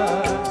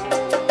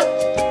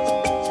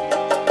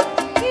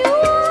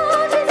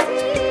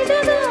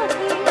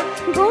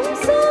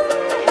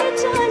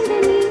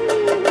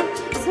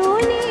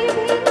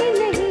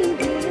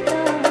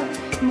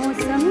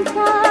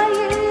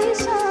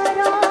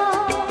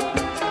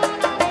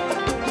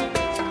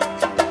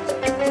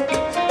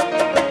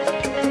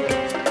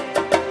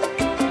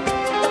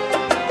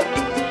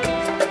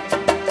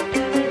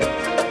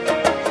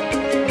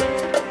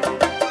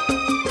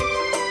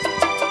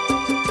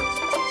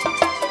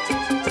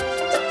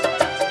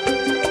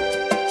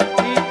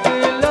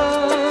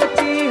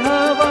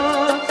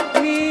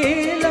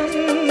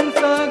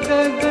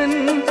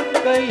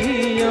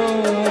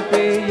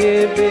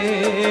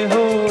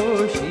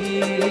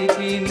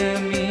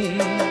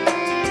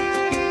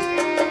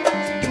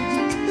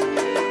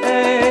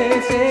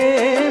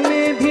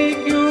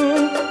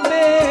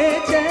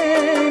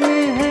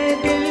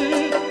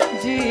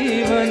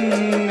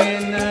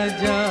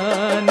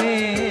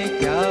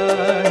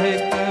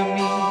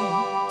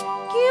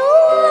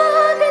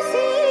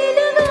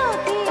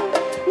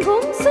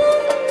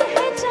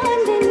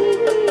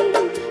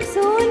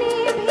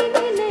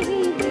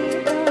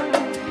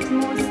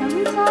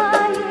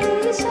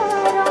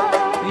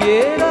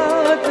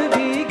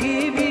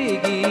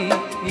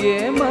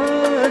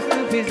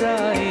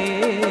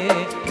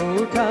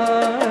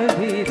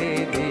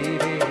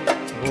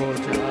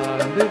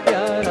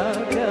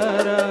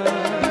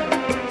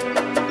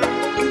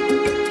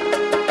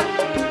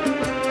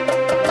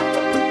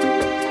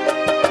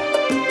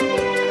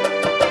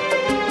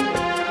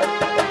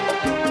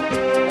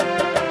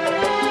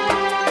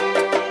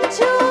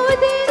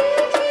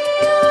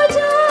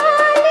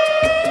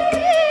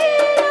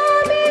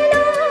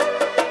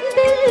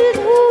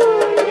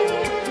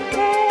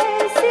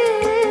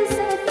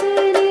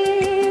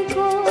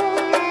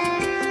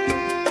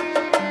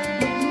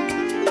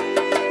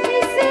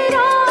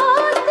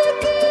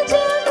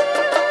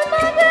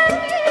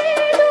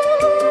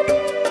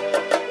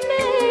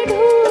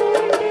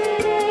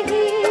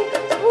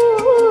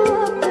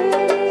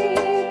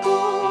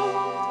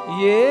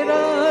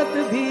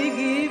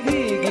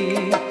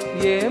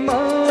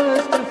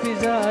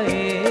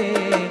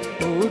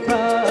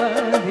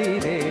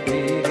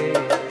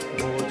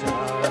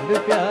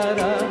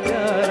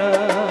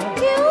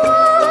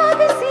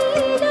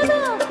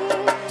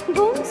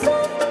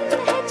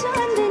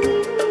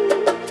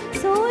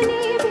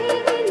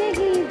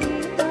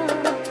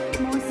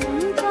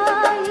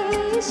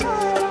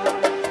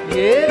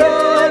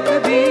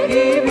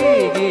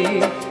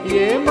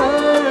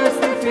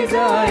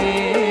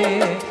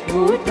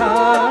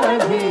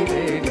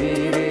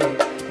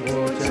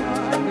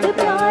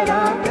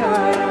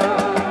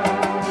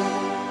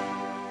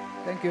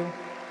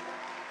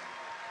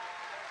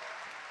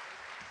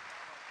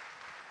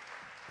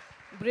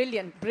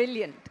Brilliant,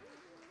 brilliant.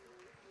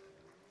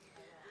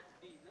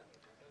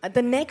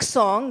 The next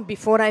song,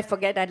 before I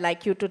forget, I'd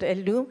like you to tell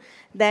you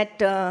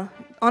that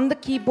on the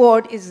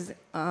keyboard is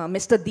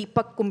Mr.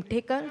 Deepak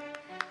Kumtekar.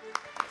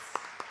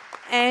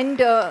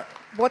 And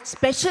what's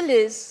special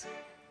is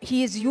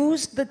he has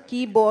used the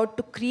keyboard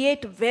to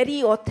create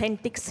very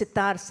authentic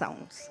sitar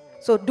sounds.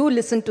 So do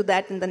listen to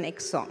that in the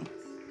next song.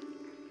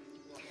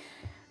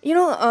 You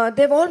know,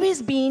 there have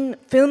always been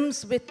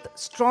films with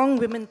strong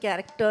women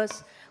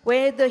characters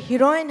where the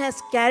heroine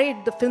has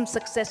carried the film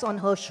success on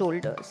her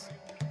shoulders.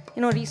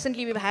 You know,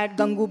 recently we've had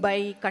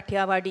Gangubai,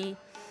 Kathiawadi,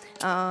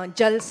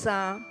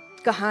 Jalsa,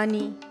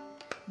 Kahani.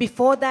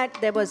 Before that,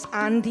 there was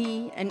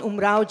Andhi and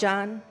Umrao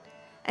Jan.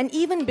 And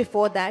even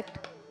before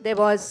that, there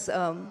was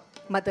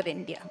Mother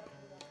India.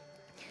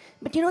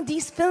 But you know,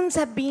 these films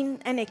have been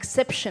an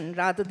exception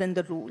rather than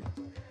the rule.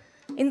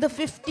 In the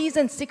 50s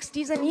and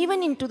 60s and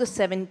even into the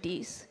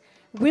 70s,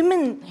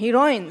 women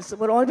heroines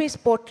were always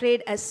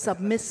portrayed as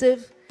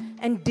submissive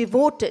and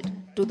devoted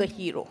to the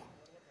hero.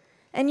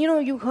 And you know,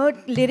 you heard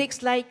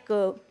lyrics like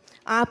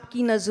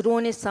 "Aapki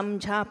nazron ne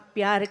samjha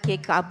pyar ke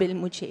kabil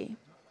mujhe,"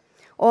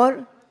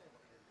 or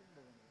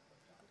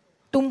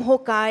 "Tum ho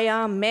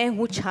kaya, main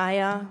hu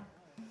chhaya,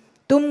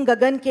 tum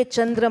gagan ke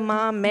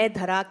chandrama, main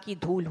dhara ki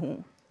dhool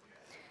hu."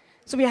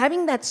 So we're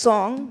having that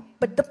song,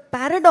 but the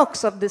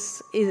paradox of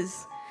this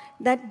is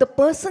that the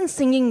person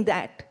singing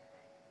that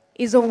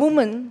is a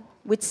woman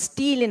with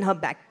steel in her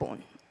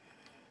backbone.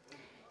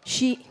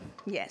 She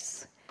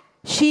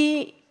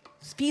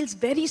feels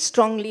very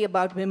strongly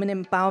about women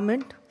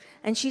empowerment,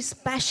 and she's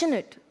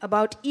passionate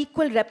about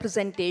equal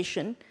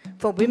representation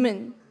for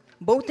women,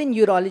 both in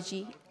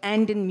urology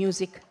and in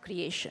music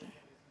creation.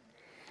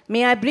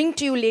 May I bring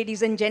to you,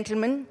 ladies and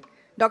gentlemen,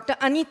 Dr.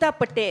 Anita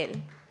Patel.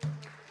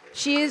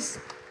 She is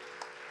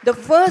the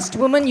first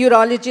woman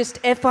urologist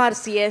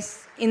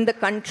FRCS in the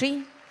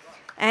country,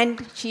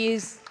 and she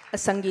is a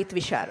Sangeet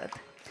Visharad.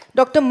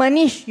 Dr.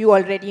 Manish, you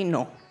already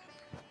know.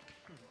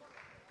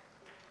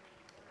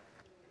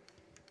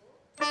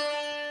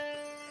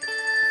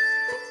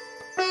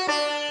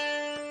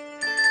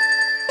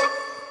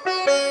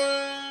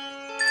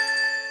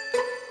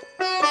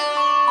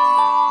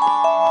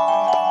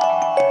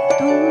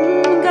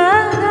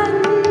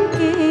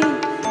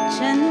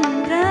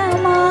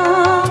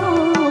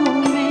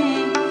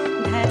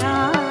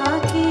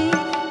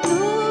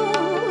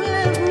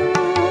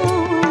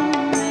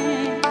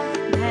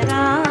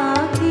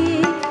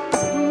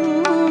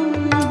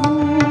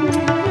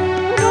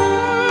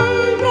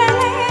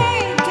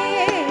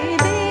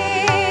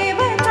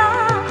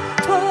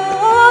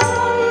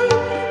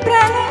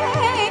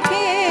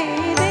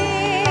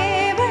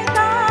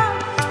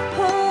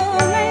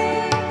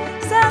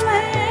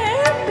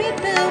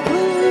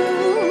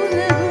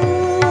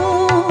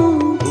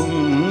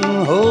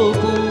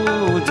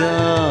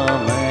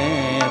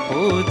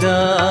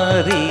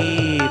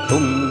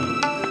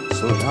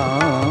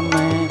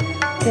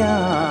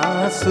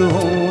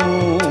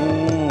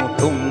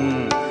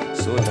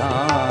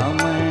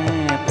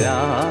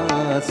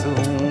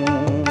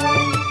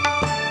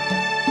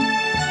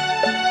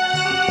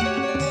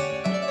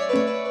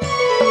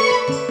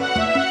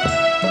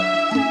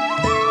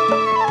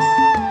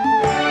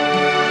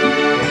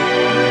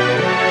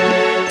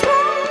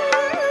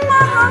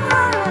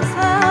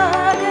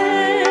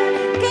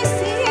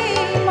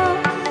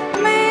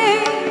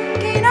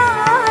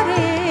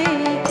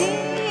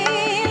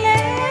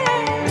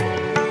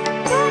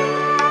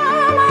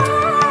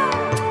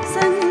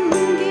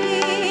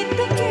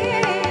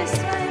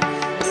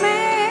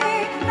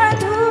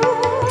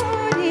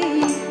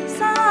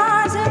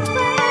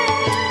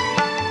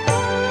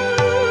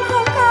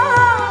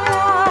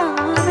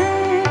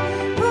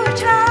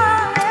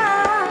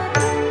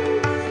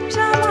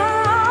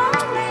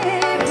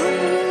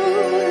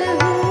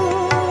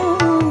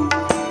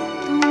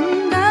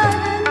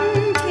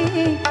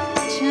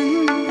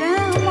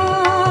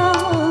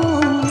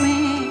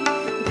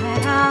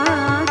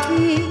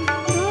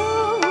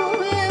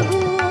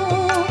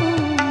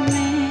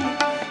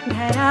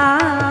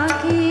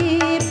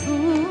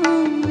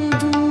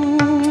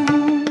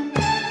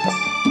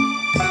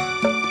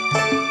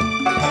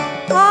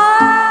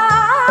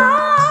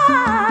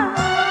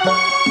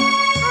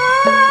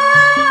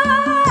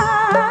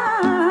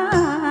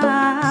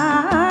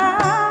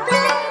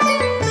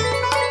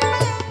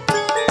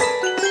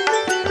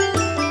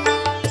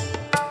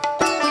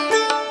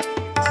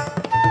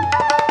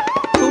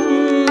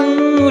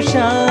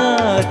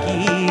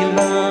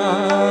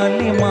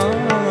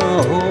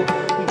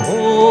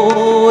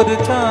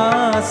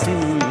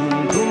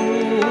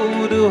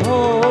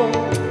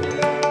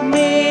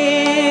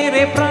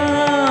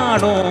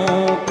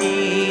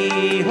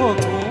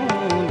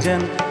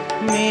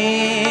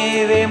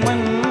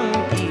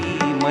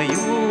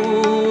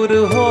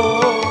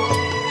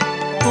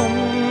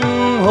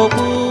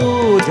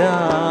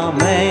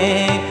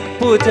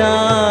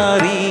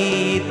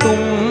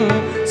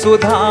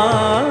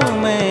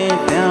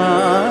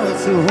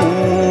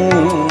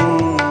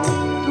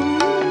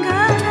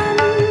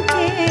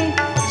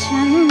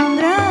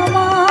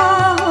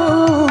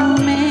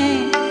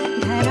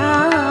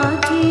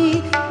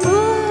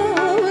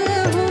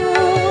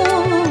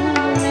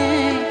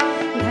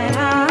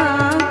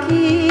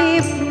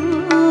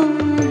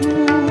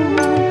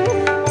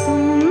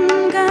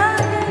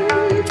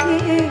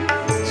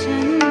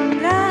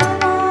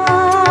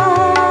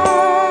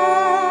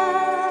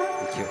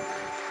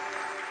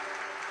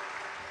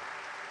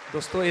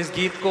 दोस्तों, इस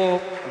गीत को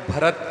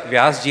भरत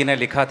व्यास जी ने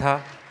लिखा था.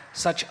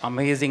 Such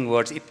amazing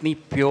words, इतनी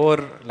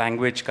pure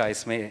language का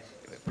इसमें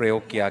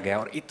प्रयोग किया गया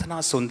और इतना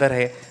सुंदर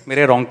है.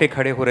 मेरे रोंगटे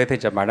खड़े हो रहे थे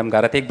जब मैडम गा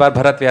रहे थे. एक बार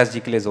भरत व्यास जी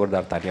के लिए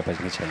जोरदार तालियां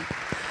बजनी चाहिए.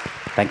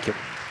 Thank you.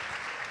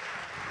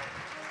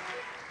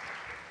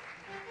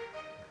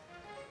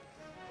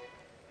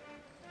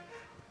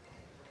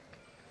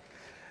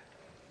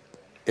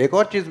 एक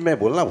और चीज़ मैं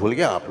बोलना भूल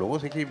गया आप लोगों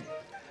से कि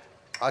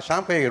आज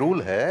शाम का एक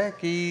रूल है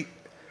कि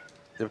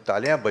जब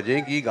तालियां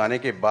बजेगी गाने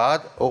के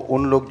बाद, और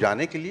उन लोग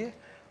जाने के लिए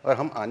और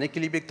हम आने के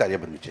लिए भी एक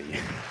तालियां बजनी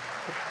चाहिए.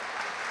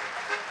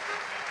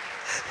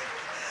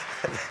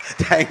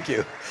 Thank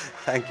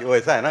you.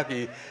 ऐसा है ना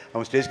कि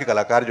हम स्टेज के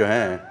कलाकार जो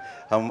हैं,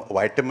 हम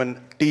विटामिन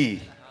टी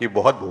की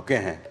बहुत भूखे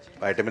हैं,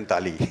 विटामिन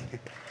ताली.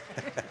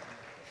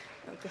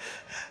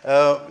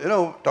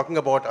 Talking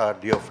about our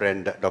dear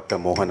friend doctor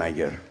Mohan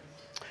आयर.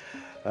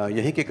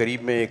 यहीं के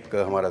करीब में एक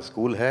हमारा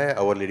स्कूल है,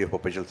 our lady of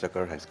perpetual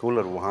sucker high school,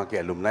 और वहाँ के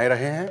एलुमनाई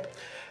रहे हैं.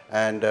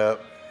 And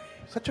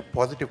such a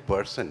positive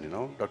person,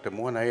 doctor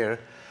Mohan Eyre,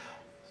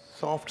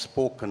 soft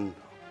spoken,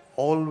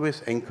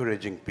 always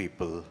encouraging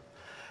people.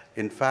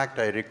 In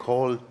fact, I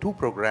recall 2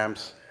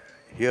 programs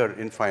here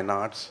in Fine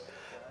Arts,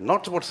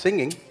 not about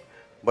singing,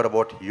 but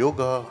about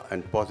yoga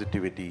and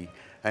positivity.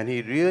 And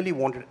he really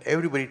wanted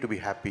everybody to be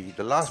happy.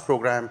 The last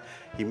program,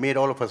 he made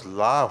all of us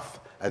laugh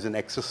as an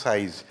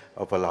exercise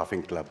of a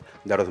laughing club.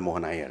 That was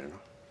Mohan Iyer.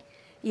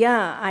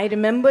 Yeah, I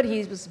remember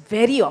he was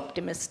very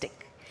optimistic.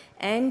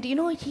 And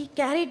he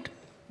carried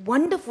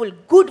wonderful,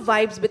 good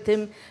vibes with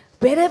him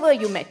wherever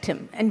you met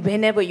him and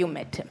whenever you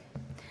met him.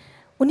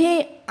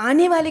 उन्हें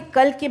आने वाले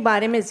कल के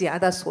बारे में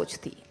ज़्यादा सोच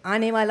थी.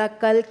 आने वाला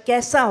कल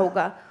कैसा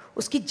होगा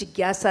उसकी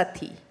जिज्ञासा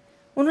थी.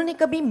 उन्होंने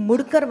कभी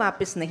मुड़कर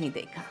वापस नहीं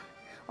देखा.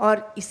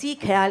 और इसी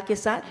ख्याल के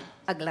साथ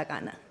अगला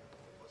गाना.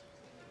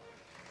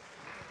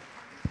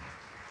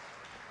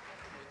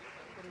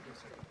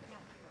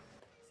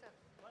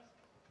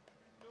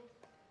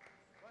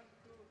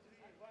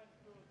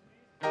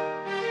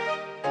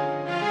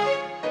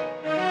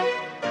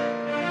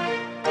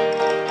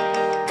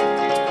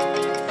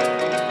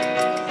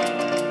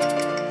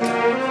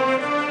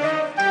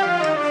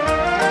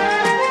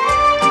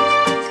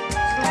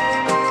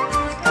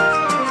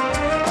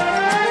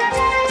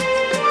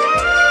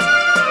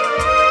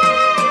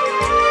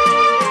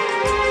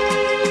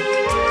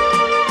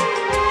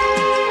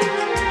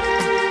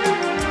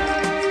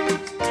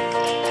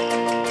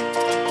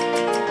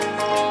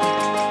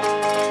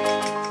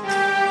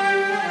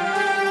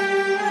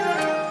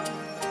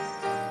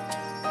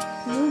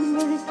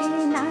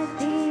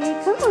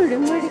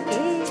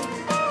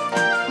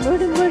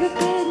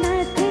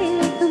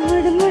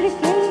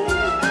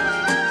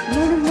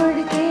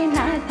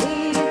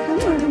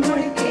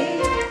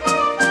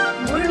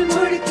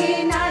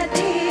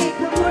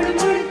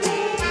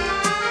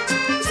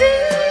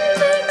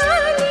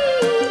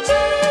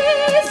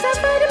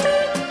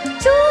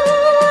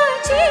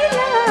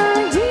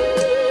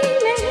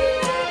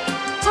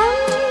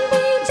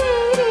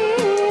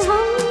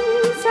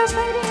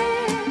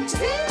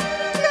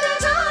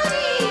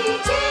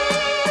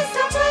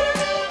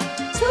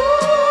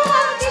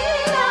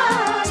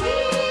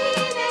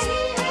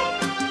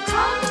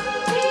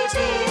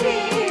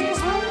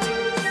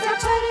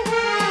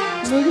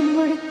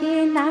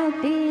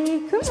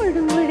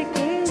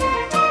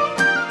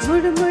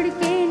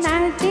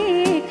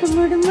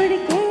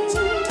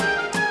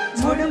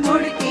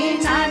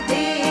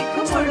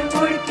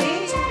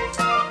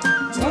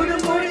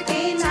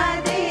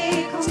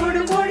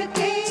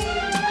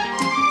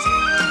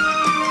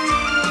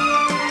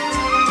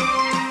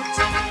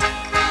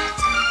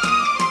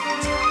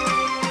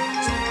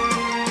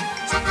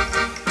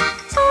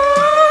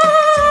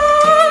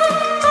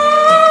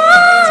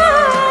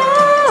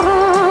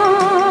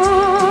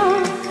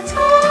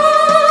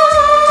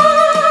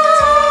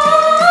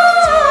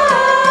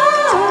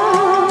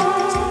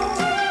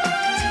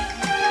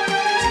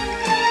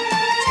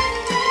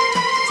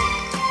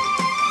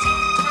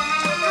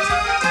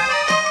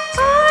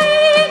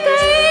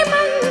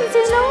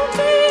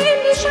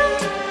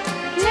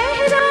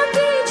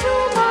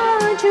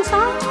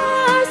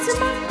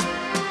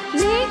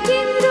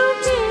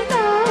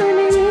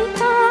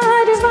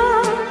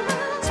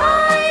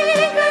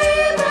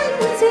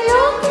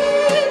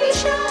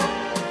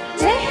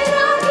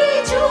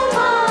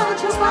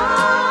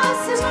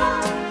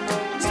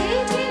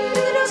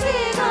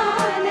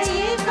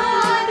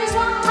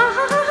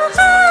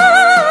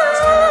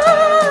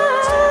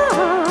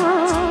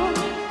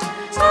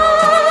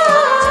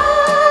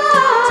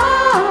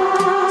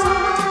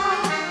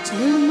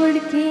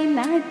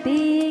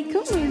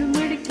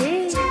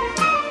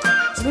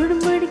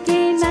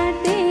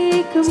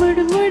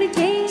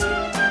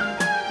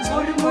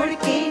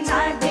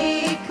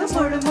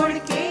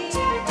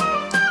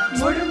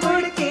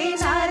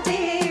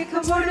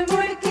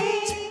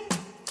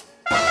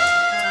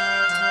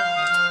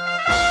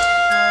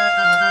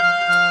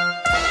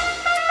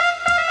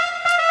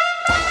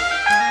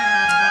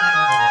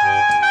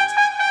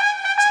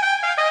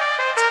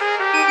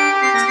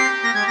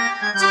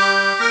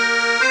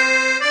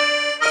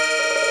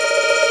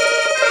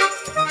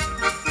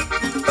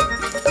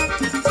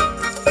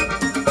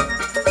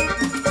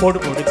 मुड़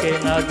मुड़ के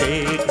ना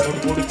देख मुड़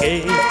मुड़ के,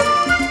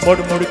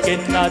 मुड़ मुड़ के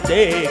ना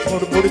देख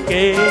मुड़ मुड़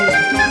के,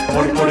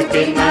 मुड़ मुड़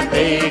के ना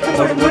देख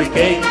मुड़ मुड़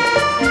के,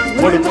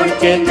 मुड़ मुड़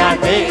के ना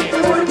देख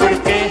मुड़ मुड़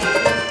के।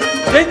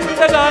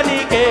 जिंदगानी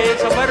के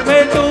सफर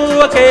में तू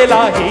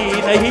अकेला ही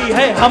नहीं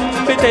है, हम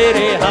भी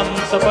तेरे हम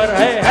सफर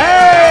है।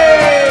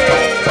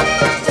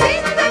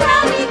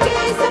 जिंदगानी के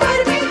सफर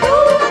में तू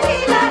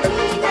अकेला ही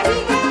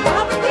नहीं है,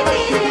 हम भी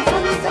तेरे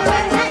हम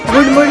सफर है।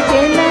 मुड़ मुड़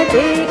के ना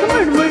देख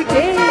मुड़ मुड़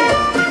के,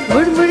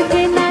 मुड़ मुड़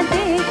के ना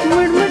देख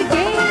मुड़ मुड़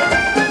के,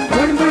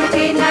 मुड़ मुड़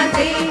के ना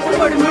देख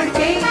मुड़ मुड़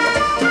के,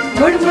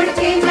 मुड़ मुड़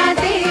के ना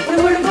देख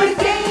मुड़ मुड़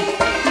के।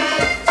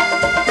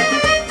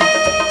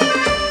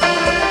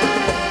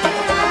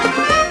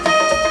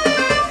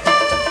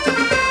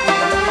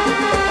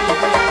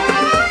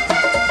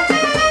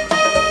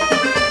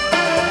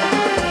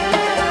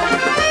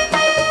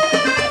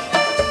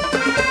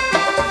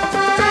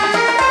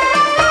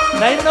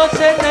 नैनों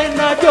से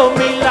नैना जो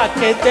मिला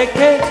के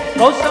देखे,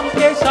 मौसम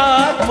के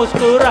साथ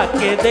मुस्कुरा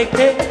के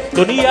देखे,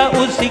 दुनिया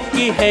उसी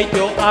की है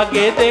जो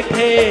आगे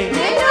देखे।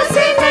 नैनों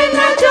से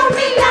नैना जो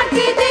मिला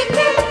के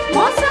देखे,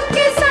 मौसम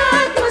के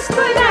साथ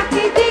मुस्कुरा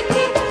के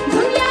देखे,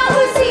 दुनिया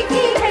उसी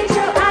की है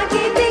जो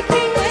आगे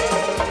देखे।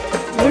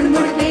 मुड़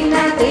मुड़ के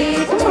ना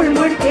देख मुड़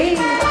मुड़ के,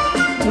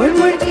 मुड़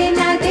मुड़ के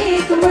ना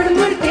देख मुड़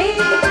मुड़ के,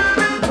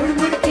 मुड़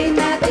मुड़ के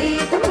ना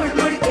देख मुड़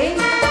मुड़ के,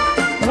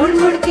 मुड़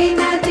मुड़ के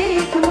ना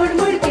देख मुड़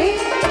मुड़ के।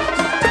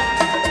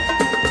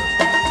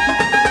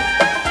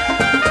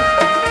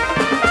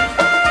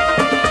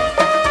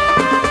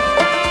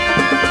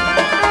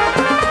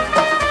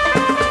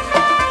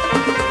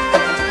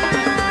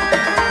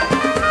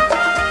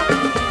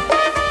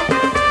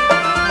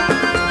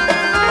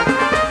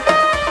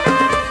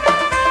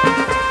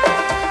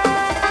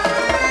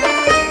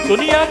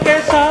 दुनिया के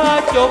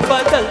साथ जो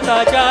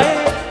बदलता जाए,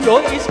 जो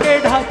इसके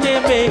ढांचे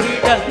में ही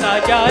ढलता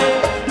जाए,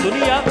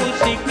 दुनिया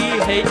उसी की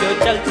है जो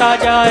चलता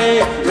जाए।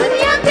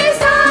 दुनिया के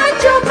साथ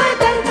जो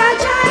बदलता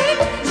जाए,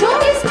 जो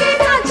इसके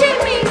ढांचे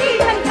में ही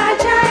ढलता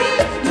जाए,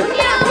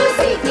 दुनिया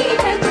उसी की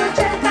है जो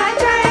चलता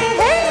जाए।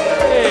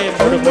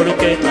 मुड़ मुड़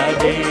के ना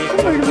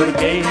देख मुड़ मुड़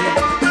के,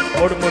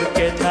 मुड़ मुड़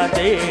के ना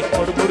देख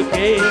मुड़ मुड़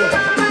के,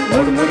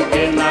 मुड़ मुड़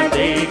के ना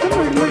देख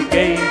मुड़ मुड़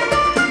के,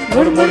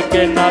 मुड़ मुड़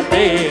के ना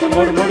देख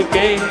मुड़ मुड़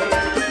के।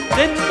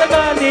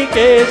 जिंदगानी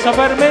के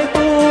सफर में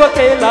तू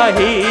अकेला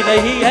ही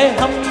नहीं है,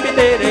 हम भी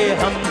तेरे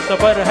हम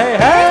सफर है।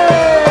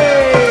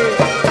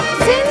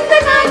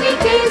 जिंदगानी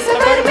के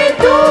सफर में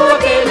तू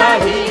अकेला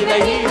ही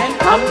नहीं है,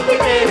 हम भी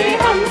तेरे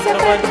हम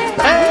सफर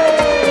है।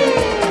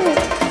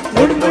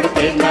 मुड़ मुड़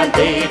के ना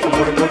देख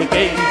मुड़ मुड़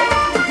के,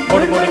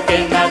 मुड़ मुड़ के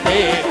ना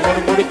देख मुड़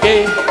मुड़ के,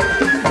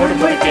 मुड़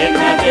मुड़ के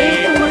ना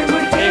देख मुड़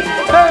मुड़ के,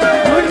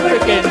 मुड़ मुड़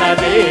के ना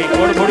देख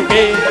मुड़ मुड़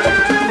के,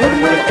 मुड़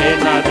मुड़ के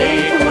ना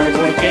देख मुड़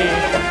मुड़ के,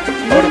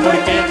 मुड़ मुड़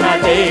के ना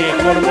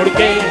देख मुड़ मुड़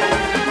के,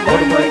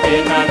 मुड़ मुड़ के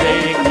ना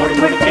देख मुड़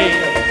मुड़ के,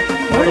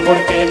 मुड़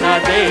मुड़ के ना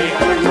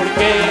देख मुड़ मुड़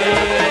के।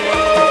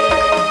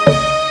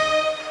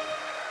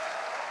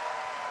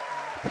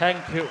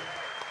 Thank you.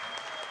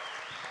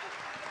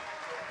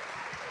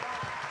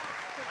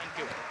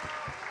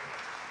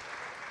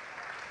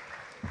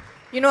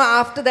 You know,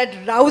 after that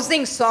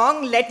rousing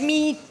song, let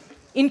me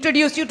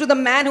introduce you to the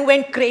man who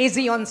went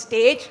crazy on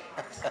stage.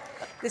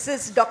 This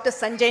is Dr.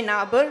 Sanjay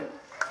Nabar.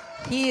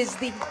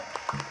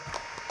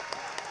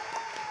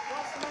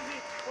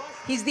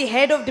 He's the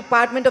head of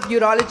Department of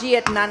Urology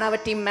at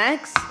Nanavati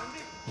Max.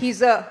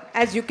 He's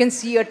as you can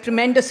see, a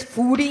tremendous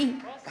foodie.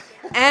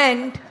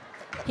 And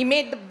he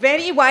made the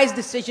very wise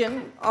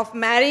decision of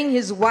marrying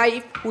his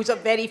wife, who's a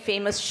very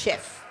famous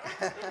chef.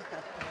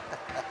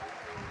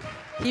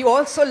 He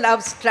also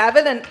loves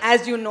travel and,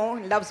 as you know,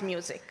 loves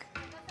music.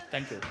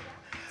 Thank you.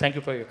 Thank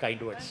you for your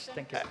kind words.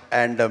 Thank you.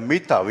 And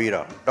Meeta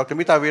Veera, Dr.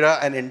 Meeta Veera,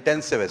 an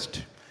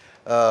intensivist.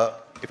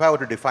 If I were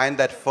to define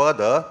that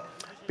further,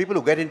 people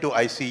who get into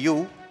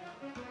ICU,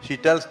 she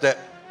tells the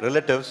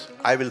relatives,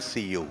 I will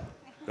see you.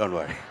 Don't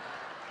worry.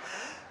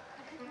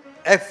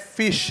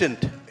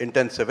 Efficient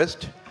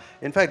intensivist.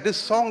 In fact, this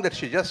song that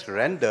she just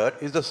rendered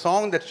is the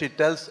song that she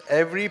tells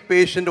every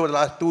patient over the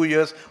last 2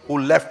 years who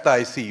left the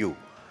ICU.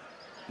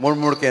 Mud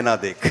mud ke na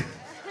dekh.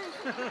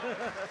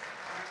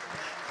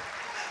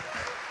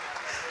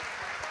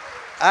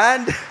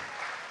 And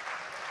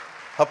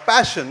her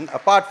passion,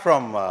 apart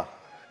from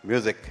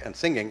music and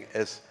singing,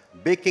 is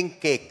baking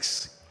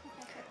cakes.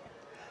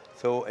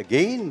 So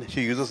again,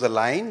 she uses a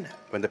line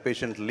when the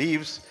patient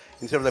leaves.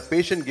 Instead of the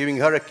patient giving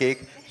her a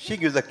cake, she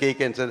gives the cake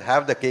and says,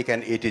 have the cake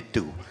and eat it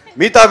too.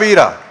 Meeta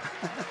Veera.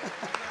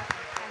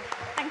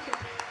 Thank you.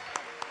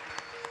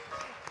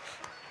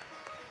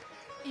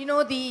 You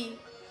know, the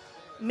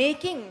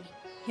making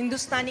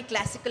Hindustani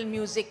classical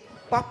music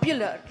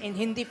popular in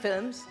Hindi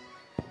films,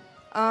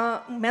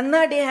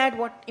 Manna Dey had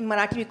what in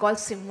Marathi we call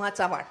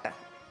Simhacha Vata.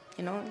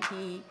 You know,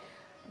 he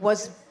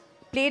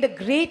played a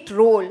great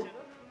role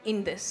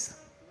in this.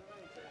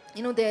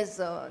 You know, there's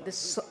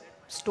this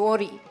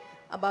story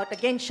about,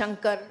 again,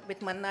 Shankar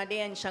with Manna Dey,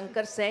 and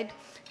Shankar said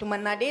to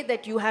Manna Dey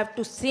that you have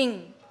to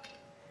sing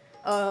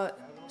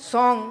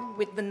song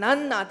with the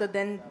none other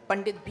than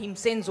Pandit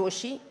Bhimsen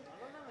Joshi.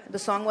 The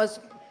song was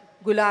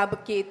Gulab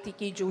Ke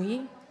Tiki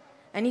Juhi.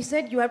 And he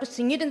said, you have to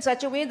sing it in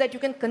such a way that you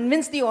can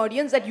convince the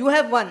audience that you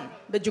have won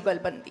the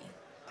Jugalbandi.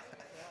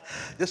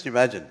 Just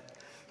imagine,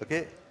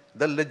 okay,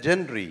 the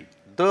legendary,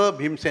 the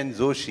Bhimsen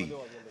Joshi,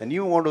 and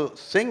you want to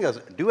sing a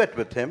duet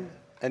with him,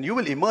 and you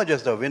will emerge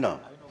as the winner.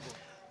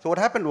 So what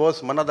happened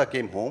was, Manada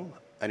came home,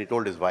 and he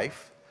told his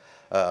wife,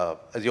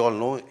 as you all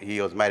know,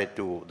 he was married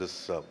to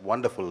this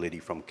wonderful lady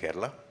from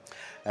Kerala,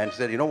 and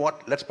said, you know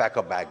what, let's pack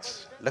our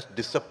bags. Let's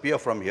disappear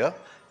from here.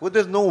 Well,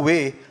 there's no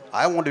way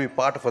I want to be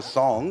part of a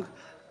song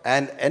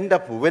and end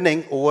up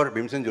winning over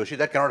Bhimsen Joshi.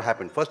 That cannot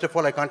happen. First of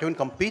all, I can't even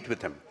compete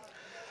with him.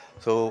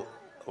 So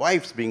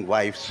wives being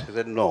wives,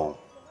 said, no,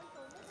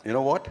 you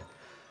know what?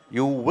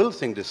 You will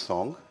sing this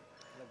song,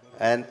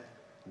 and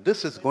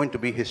this is going to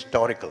be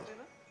historical.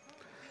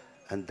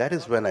 And that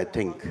is when I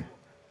think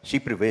she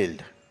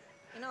prevailed.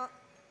 You know,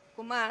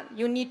 Kumar,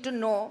 you need to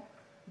know,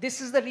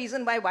 this is the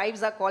reason why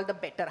wives are called the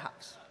better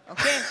house.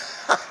 Okay?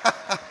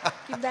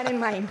 Keep that in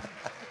mind.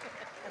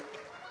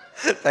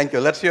 Thank you.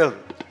 Let's hear.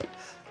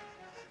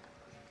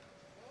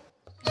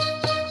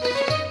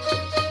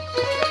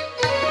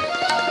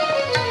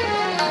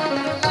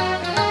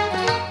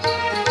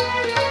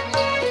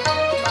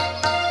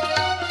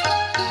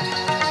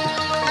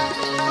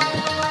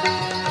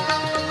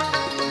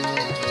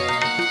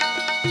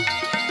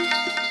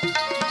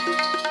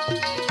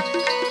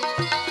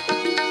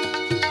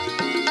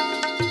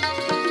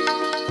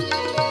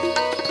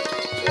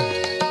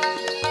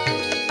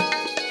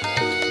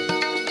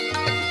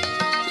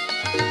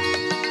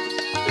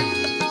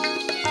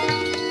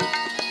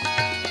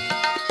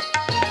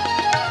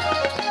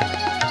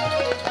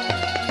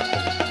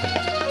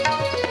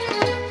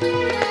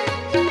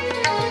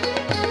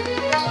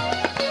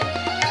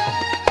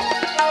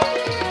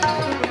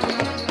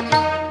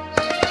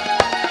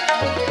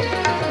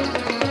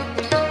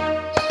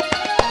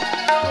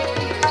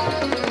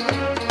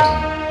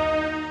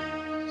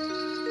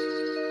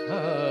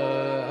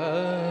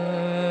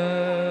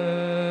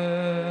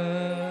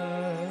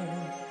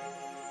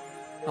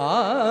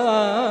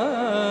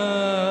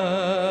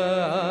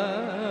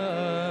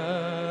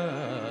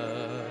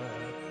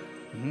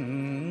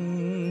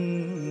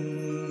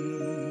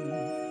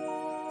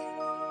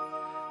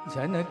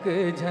 झनक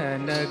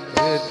झनक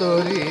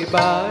तोरी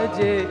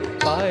बाजे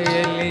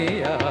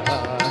पायलिया,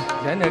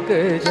 झनक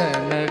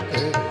झनक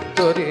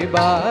तोरी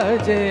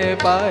बाजे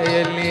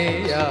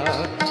पायलिया,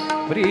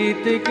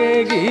 प्रीत के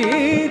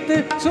गीत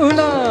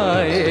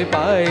सुनाए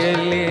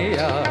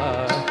पायलिया,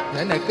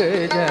 झनक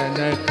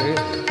झनक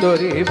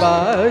तोरी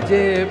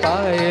बाजे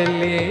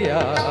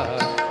पायलिया,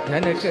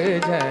 झनक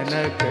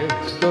झनक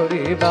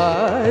तोरी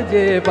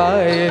बाजे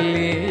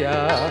पायलिया,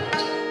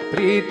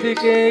 प्रीत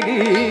के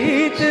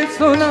गीत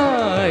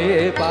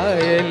सुनाए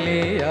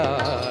पायलिया,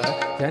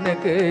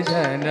 झनक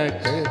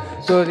झनक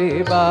तोरी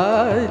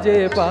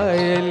बाजे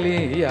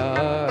पायलिया।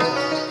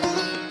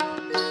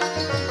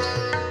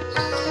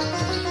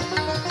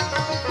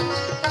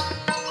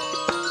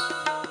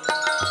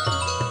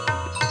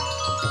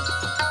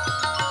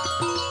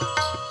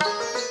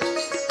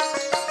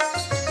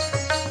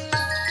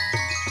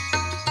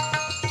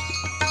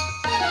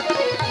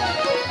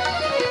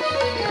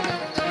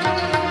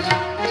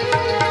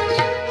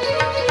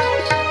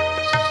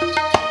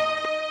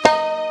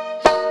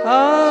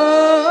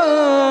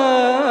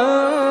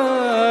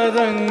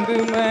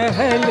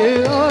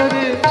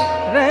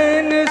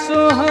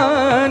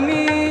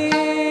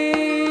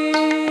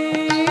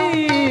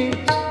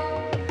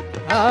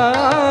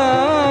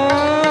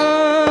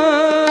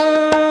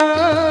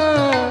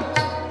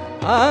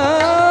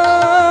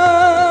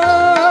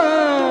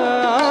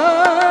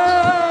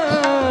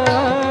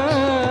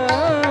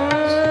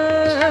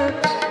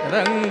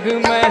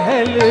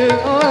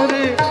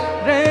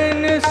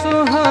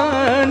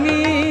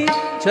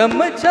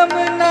 चम चम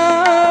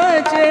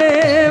नाचे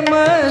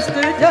मस्त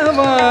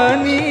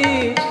जवानी,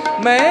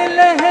 मैं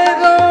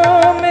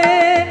लहरों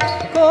में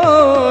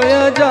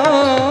खोया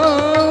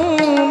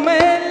जाऊं,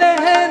 मैं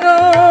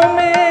लहरों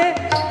में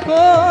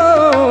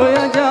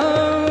खोया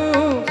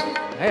जाऊं,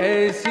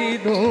 ऐसी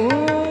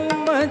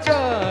धूम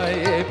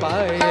मचाए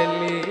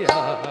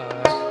पायलिया,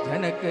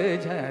 झनक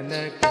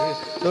झनक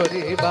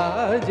तोरी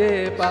बाजे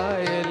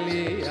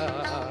पायलिया,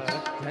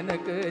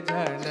 झनक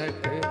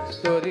झनक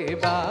तोरी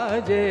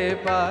बाजे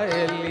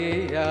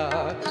पायलिया,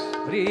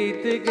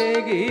 प्रीत के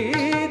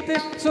गीत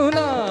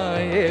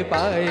सुनाए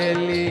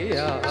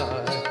पायलिया,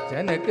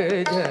 झनक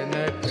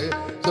झनक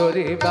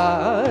तोरी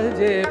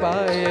बाजे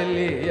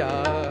पायलिया।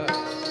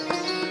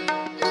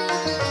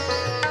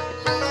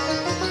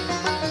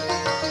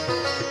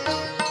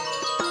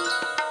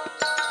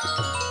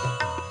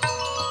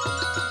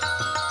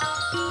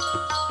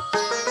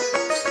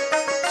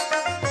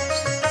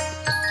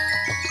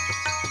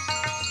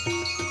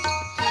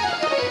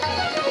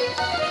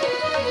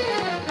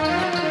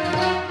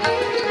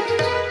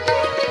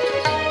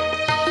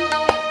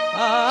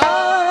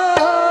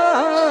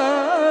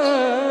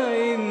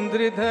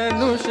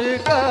 धनुष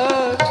का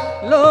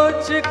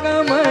लोच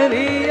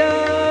कमरी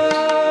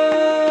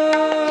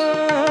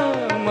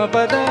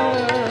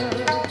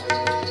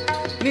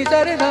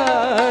सा रे गा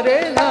रे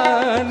गा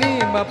नी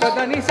म प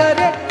दा नि सा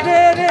रे रे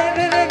रे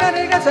रे रे गा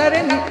रे गा सा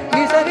रे नि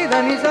सा रे धा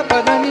नि सा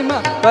प दा नि म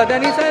प दा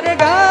नि सा रे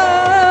गा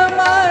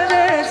मा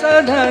रे सा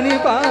धा नि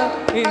पा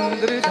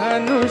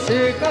इंद्रधनुष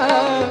का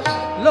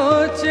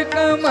लोच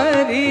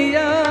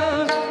कमरिया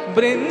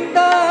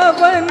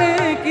वृंदावन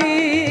की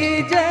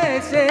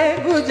जैसे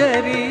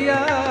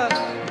गुजरिया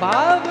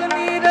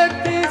भावनी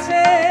रथ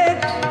से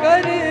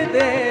कर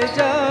दे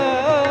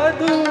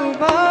जादू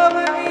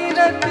भावनी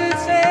रथ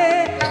से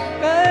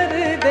कर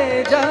दे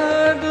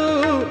जादू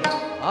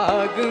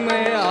आग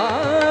में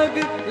आग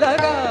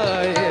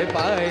लगाए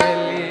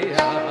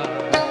पायलिया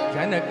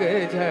झनक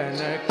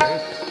झनक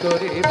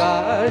तोरी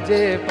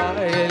बाजे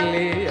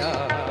पायलिया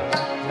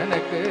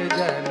झनक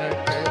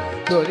झनक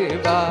तोरी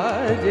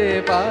बाजे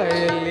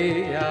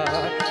पायलिया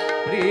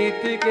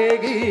प्रीत के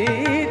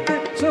गीत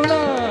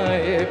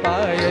सुनाए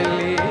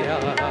पायलिया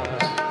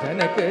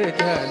झनक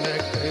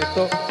झनक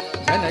तो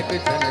झनक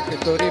झनक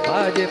तोरी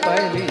बाजे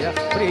पायलिया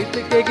प्रीत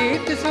के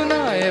गीत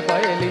सुनाए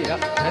पायलिया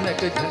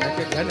झनक झनक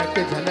झनक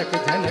झनक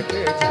झनक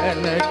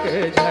झनक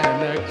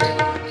झनक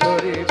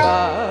तोरी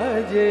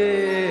बाजे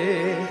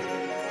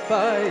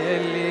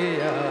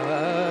पायलिया.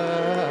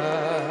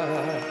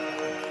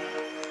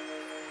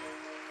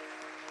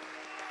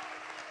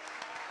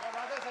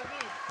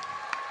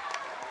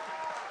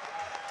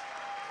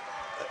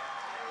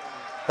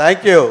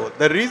 Thank you.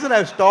 The reason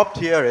I've stopped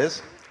here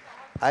is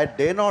I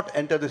dare not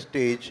enter the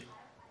stage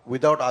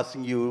without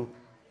asking you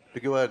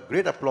to give a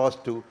great applause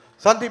to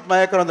Sandeep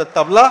Mayakar on the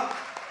tabla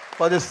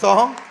for this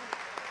song.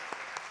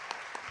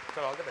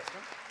 So all the best.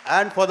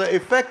 And for the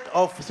effect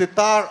of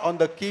sitar on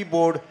the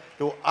keyboard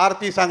to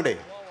Aarti Sangde.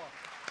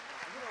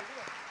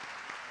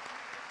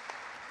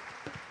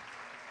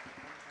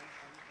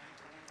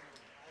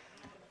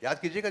 याद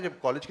कीजिएगा जब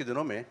college के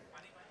दिनों में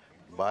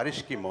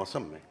बारिश की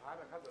मौसम में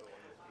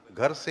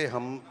घर से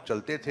हम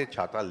चलते थे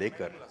छाता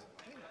लेकर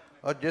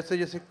और जैसे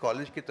जैसे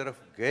कॉलेज की तरफ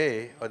गए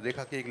और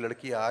देखा कि एक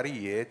लड़की आ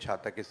रही है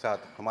छाता के साथ,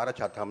 हमारा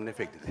छाता हमने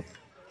फेंक दिया.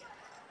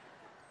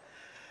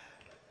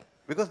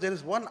 Because there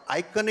is one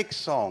iconic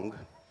song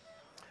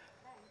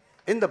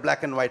in the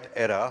black and white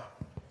era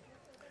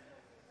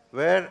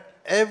where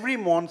every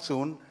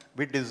monsoon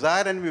we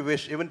desire and we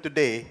wish, even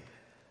today,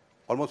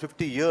 almost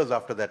 50 years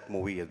after that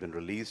movie has been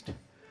released,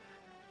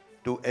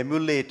 to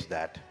emulate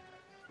that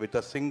with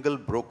a single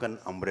broken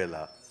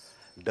umbrella.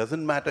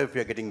 Doesn't matter if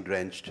you're getting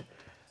drenched,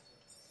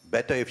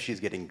 better if she's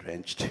getting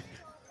drenched,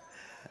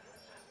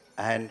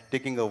 and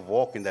taking a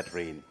walk in that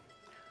rain.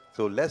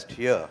 So let's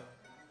hear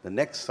the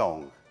next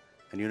song,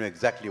 and you know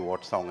exactly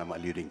what song I'm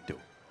alluding to.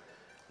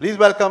 Please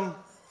welcome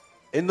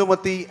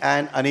Indumati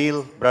and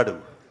Anil Bradu.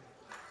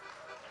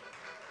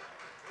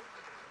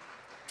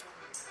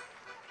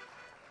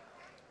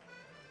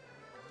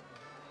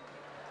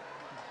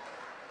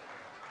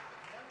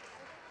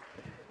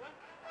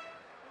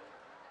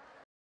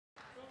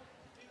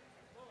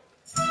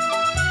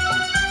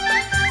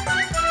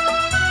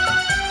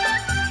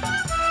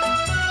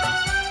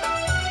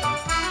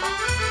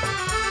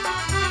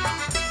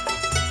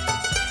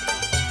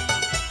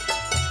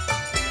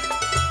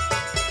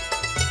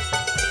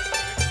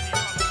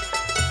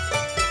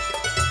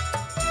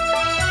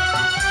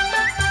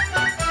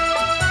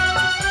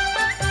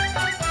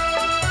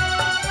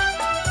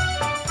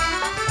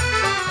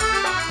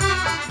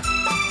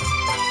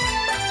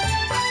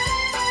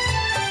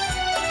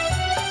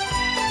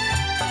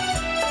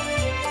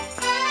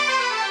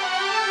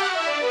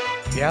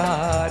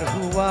 प्यार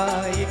हुआ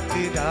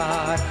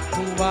इकरार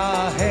हुआ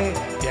है,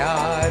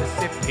 प्यार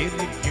से फिर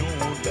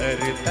क्यों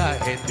डरता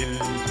है दिल.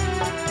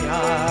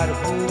 प्यार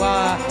हुआ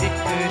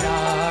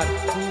इकरार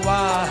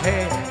हुआ है,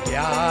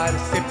 प्यार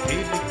से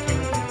फिर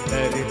क्यों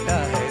डरता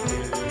है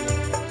दिल.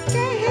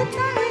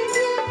 कहता है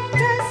दिल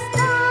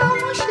रास्ता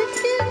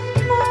मुश्किल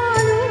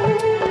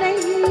मालूम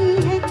नहीं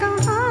है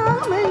कहाँ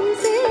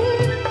मंजिल.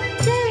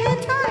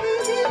 कहता है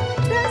दिल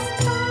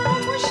रास्ता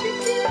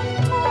मुश्किल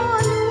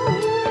मालूम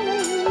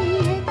नहीं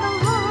है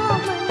कहाँ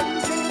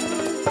मंजिल.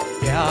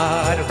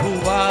 प्यार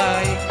हुआ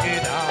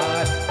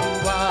इकरार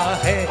हुआ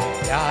है,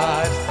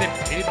 प्यार से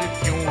फिर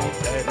क्यों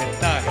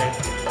डरता है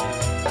दिल.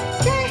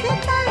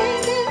 कहता है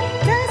दिल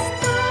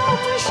रास्ता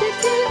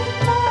मुश्किल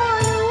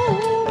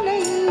मालूम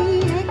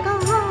नहीं है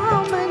कहाँ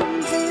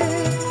मंजिल.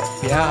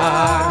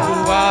 प्यार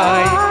हुआ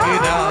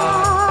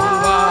इकरार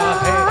हुआ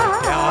है,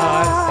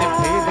 प्यार से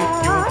फिर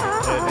क्यों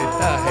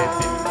डरता है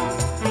दिल.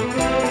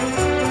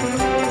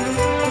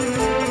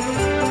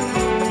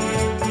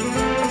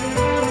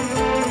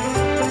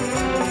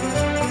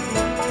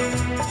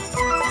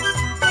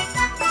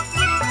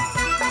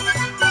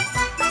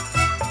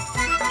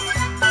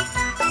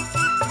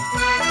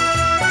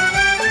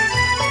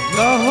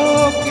 कहो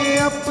कि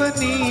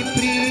अपनी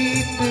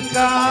प्रीत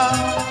का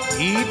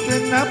गीत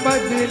न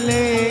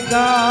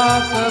बदलेगा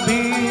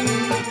कभी.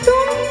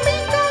 तुम भी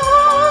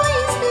कहो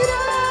इस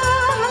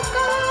राह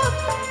का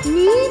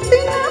नीत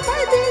न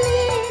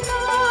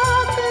बदलेगा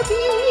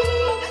कभी.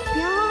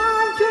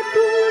 प्यार जो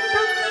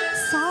टूटा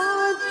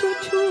साथ जो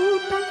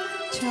छूटा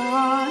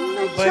चांद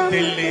न बदलेगा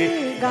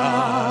चमकेगा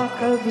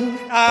कभी.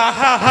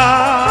 आहा हा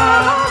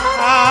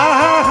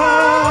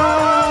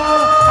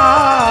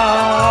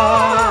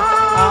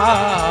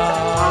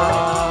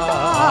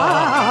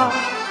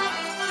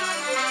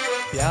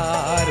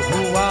प्यार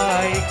हुआ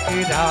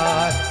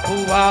इकरार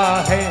हुआ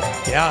है,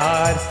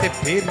 प्यार से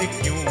फिर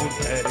क्यों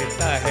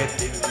डरता है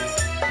दिल।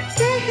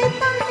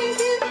 कहता है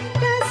दिल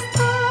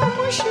रास्ता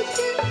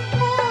मुश्किल,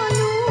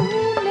 मालूम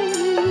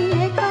नहीं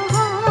है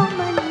कहाँ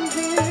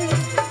मंजिल।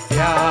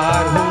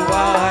 प्यार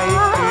हुआ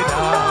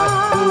इकरार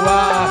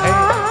हुआ है,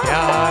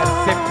 प्यार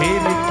से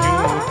फिर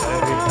क्यों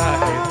डरता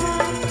है दिल।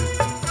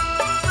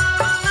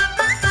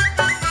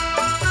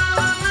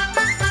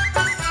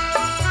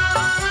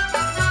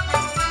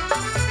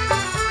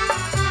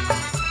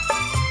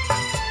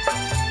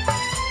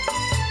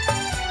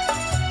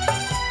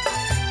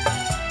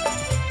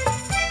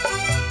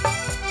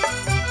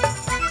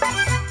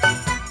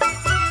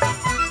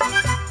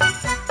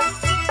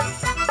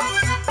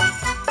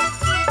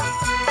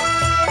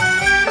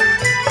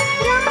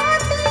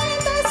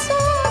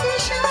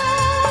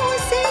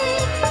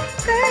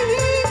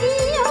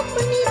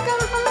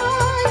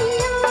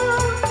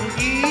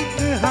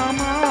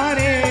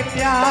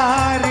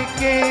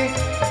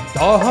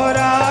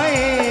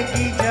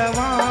 दोहराएगी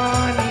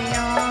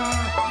जवानियाँ।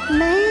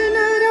 मैं न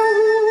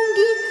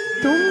रहूंगी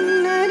तुम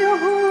न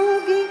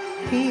रहोगे,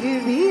 फिर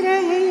भी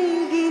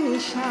रहेंगी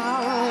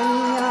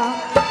निशानियाँ।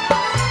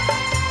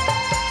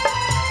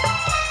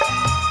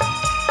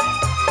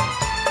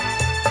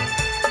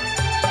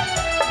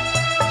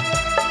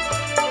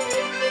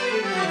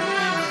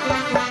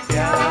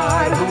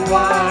 प्यार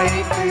हुआ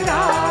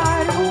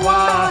इकरार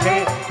हुआ है,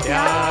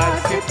 प्यार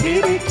से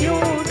फिर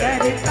क्यों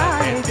डरता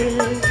है दिल।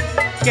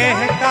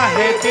 कहता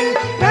है दिल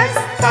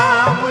रास्ता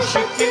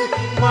मुश्किल,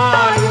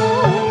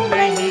 मालूम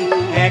नहीं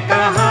है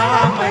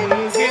कहाँ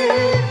मंजिल।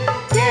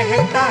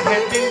 कहता है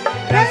दिल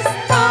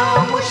रास्ता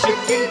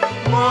मुश्किल,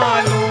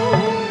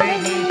 मालूम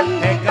नहीं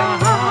है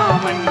कहाँ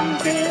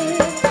मंजिल।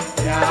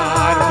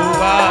 प्यार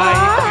हुआ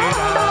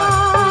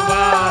इकरार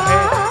हुआ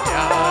है,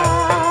 प्यार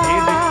से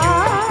फिर क्यों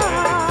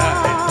डरता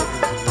है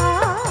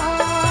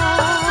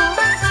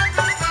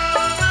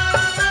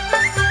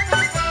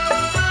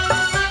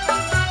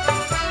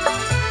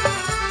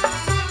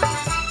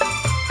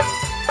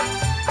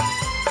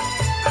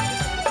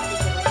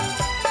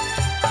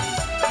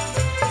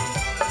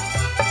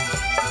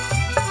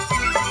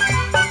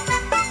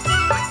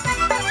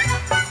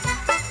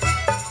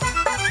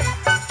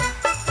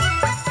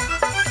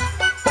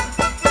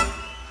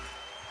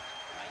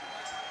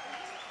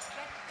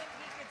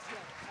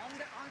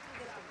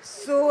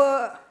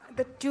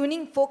The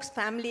Tuning Folks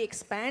family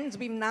expands.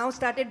 We've now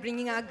started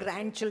bringing our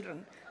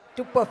grandchildren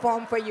to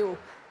perform for you.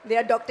 They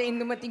are Dr.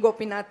 Indumati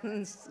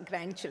Gopinathan's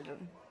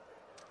grandchildren.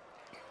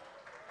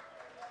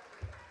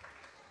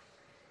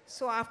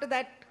 So after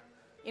that,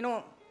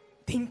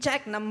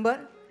 Dhinchak number,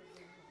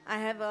 I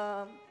have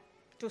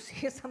to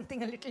say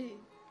something a little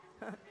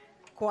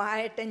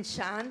quiet and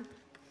shant.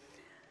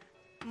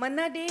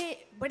 Manna day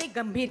बड़े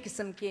गंभीर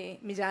किस्म के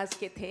मिजाज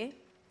के थे।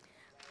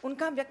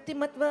 उनका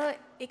व्यक्तिमत्व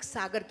एक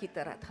सागर की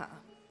तरह था,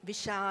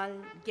 विशाल,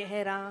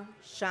 गहरा,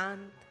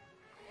 शांत।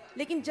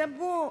 लेकिन जब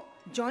वो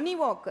जॉनी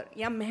वॉकर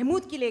या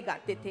महमूद के लिए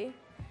गाते थे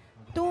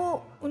तो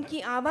उनकी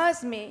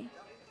आवाज़ में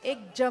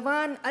एक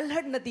जवान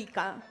अल्हड़ नदी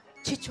का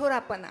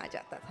छिछोरापन आ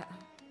जाता था।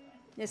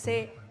 जैसे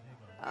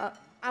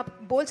आप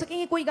बोल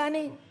सकेंगे कोई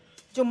गाने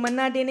जो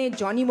मन्ना डे ने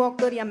जॉनी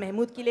वॉकर या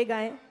महमूद के लिए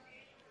गाए?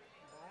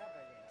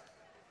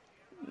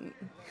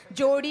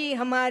 जोड़ी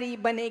हमारी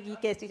बनेगी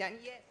कैसी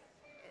जानिए।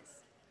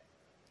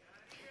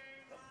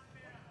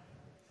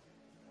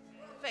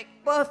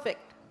 Perfect.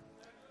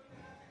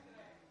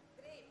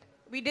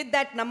 We did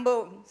that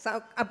number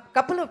a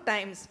couple of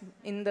times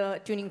in the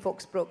Tuning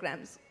Folks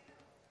programs.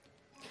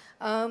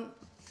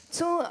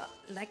 So,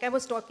 like I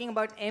was talking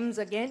about M's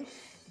again,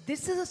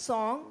 this is a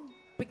song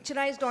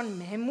picturized on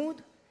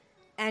Mahmood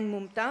and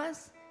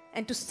Mumtaz.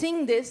 And to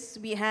sing this,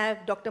 we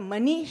have Dr.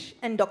 Manish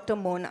and Dr.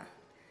 Mona.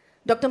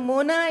 Dr.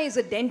 Mona is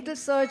a dental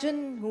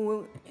surgeon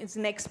who is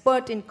an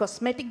expert in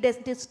cosmetic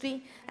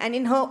dentistry, and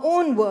in her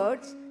own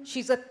words,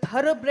 she's a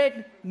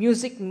thoroughbred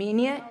music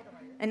maniac,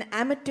 an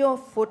amateur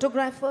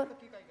photographer,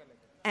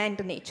 and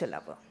a nature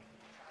lover.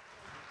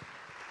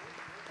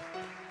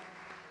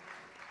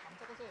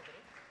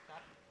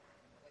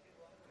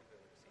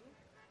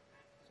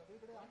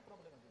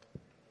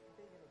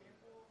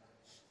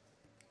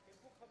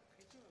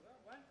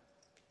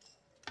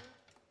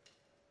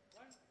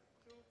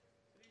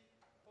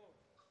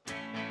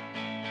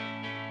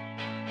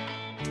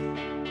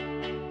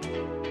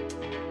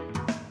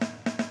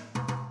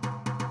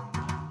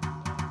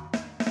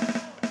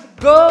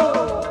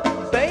 Go,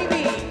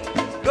 baby,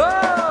 go!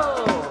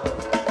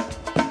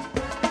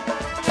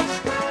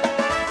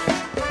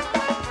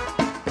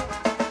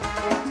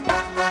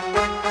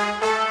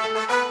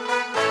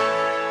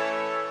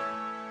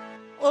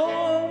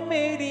 ओ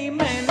मेरी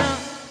मैना,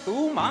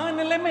 तू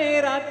मान ले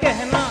मेरा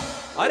कहना,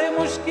 अरे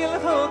मुश्किल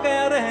हो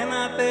गया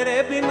रहना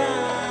तेरे बिना।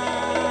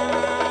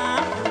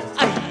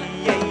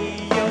 अय्यो,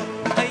 अय्यो,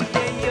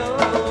 अय्यो,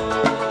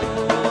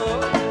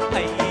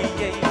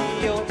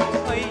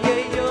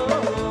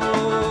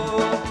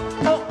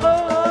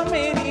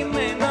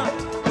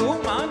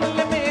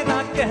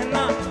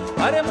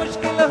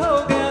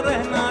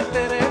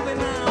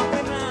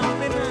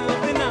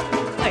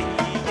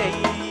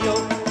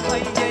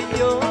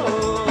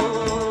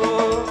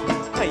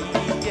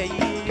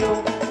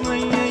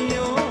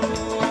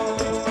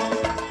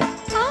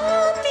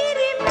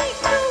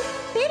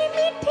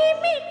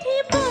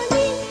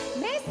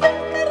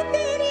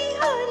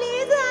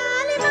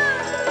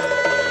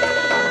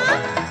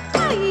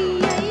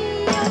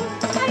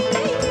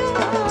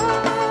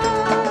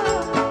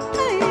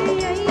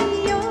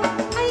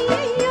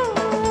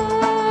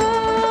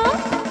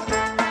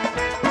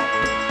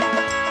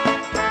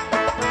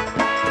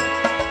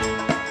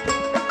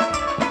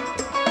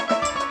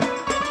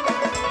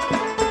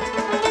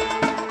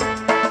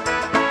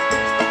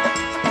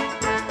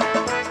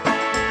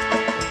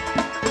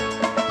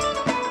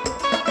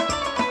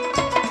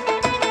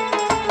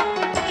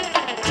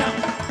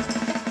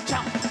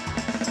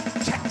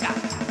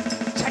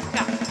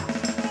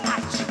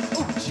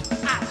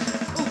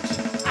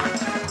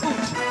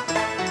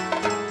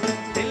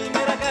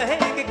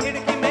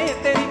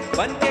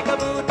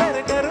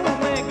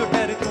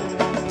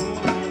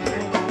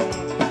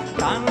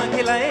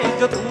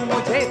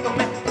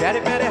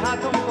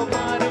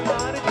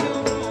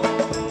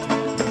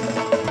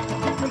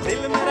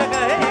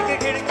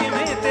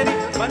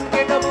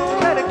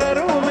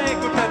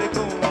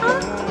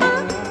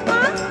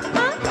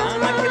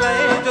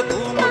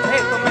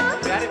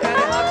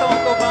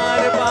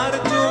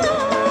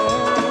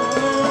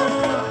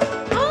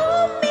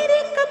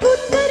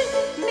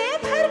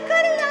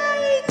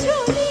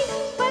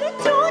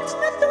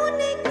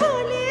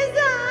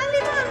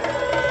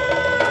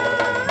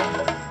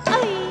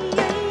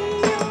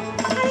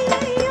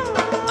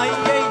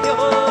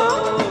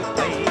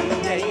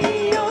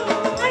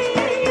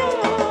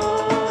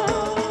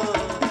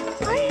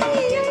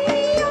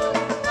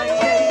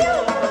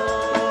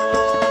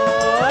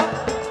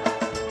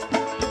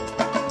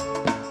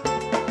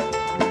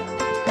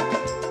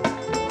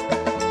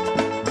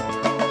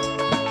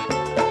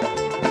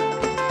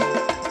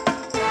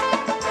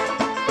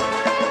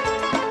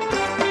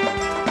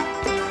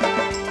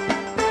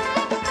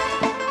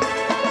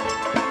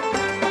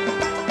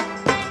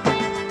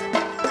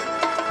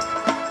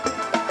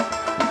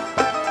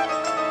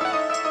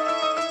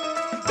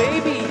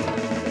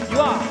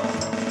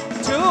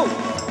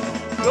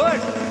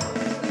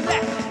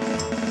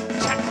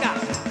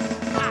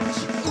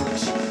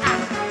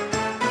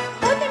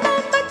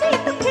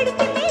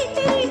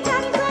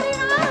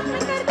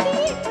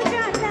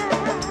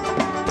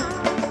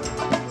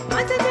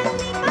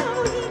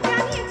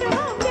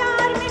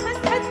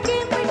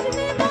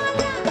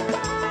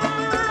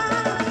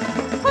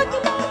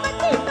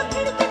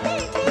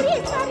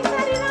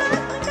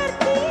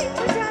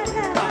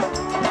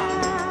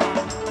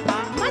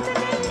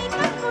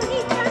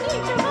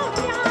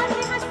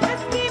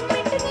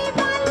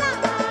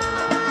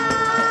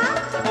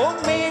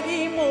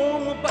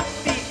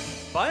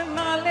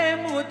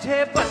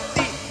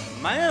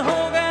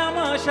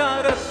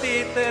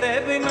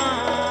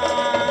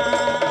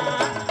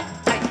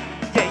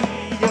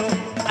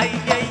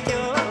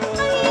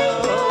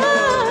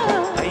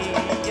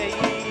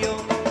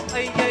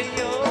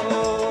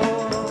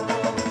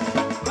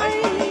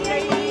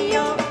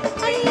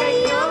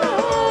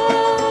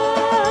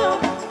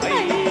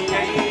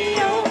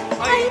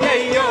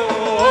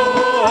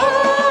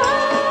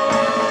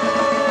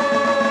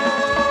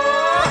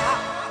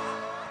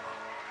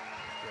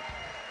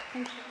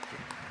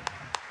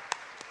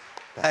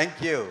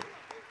 Thank you.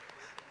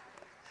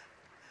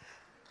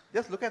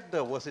 Just look at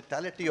the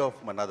versatility of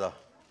Manada.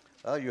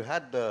 You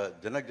had the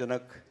Janak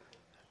Janak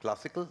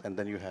classical, and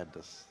then you had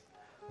this.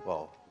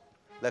 Wow.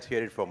 Let's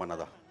hear it from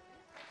Manada.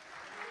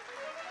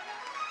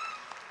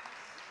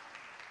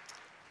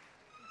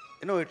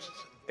 You know, it's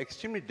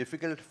extremely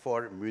difficult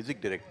for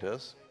music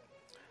directors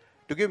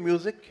to give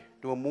music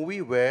to a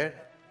movie where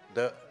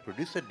the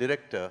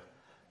producer-director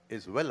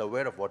is well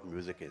aware of what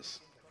music is.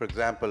 For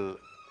example,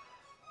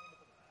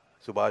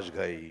 Subhash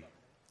Ghai,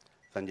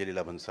 Sanjay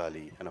Leela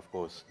Bhansali, and of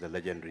course, the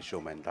legendary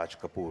showman, Raj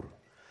Kapoor.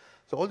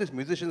 So all these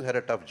musicians had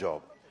a tough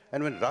job.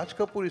 And when Raj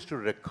Kapoor used to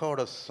record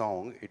a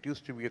song, it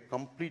used to be a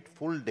complete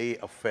full-day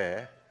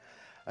affair,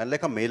 and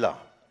like a mela.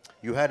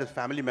 You had his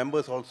family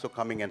members also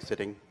coming and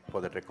sitting for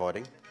that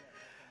recording.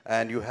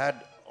 And you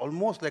had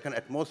almost like an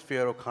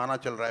atmosphere of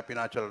Khana Chal Raha Hai,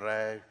 Pina Chal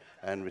Raha Hai,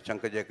 and with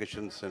Shankar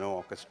Jaikishan's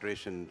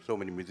orchestration, so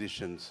many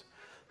musicians.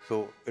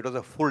 So it was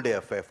a full-day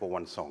affair for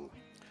one song.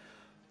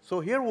 So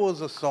here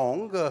was a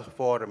song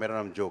for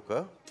Mera Naam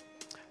Joker,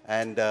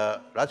 and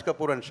Raj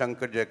Kapoor and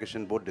Shankar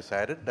Jaikishan both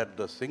decided that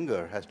the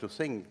singer has to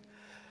sing,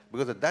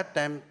 because at that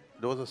time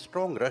there was a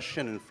strong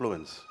Russian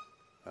influence.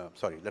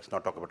 Sorry, let's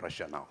not talk about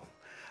Russia now.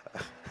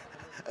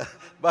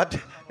 But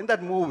in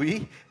that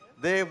movie,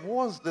 there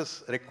was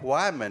this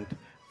requirement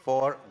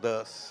for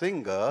the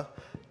singer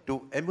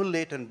to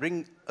emulate and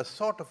bring a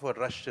sort of a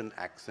Russian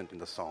accent in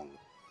the song.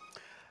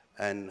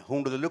 And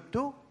whom do they look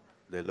to?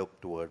 They look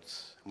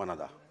towards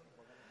Manada.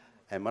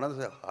 And Manada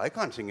said, I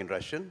can't sing in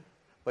Russian,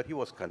 but he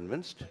was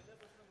convinced.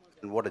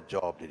 And what a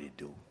job did he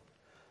do?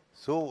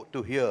 So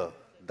to hear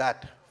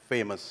that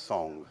famous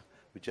song,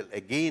 which will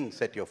again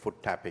set your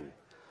foot tapping,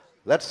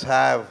 let's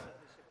have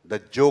the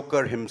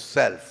Joker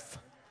himself.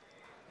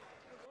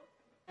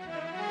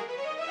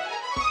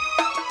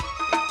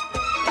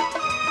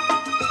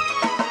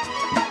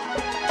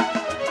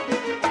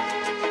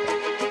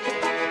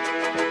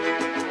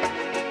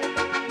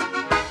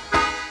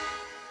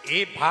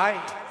 ए भाई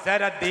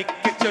जरा देख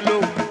के चलो,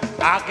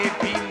 आगे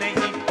भी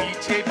नहीं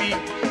पीछे भी,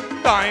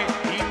 दाएं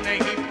भी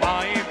नहीं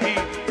बाएं भी,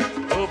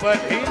 ऊपर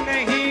भी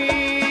नहीं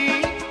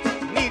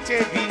नीचे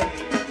भी।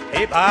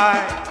 ए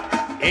भाई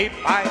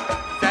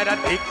जरा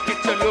देख के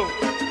चलो,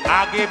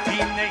 आगे भी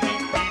नहीं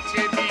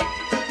पीछे भी,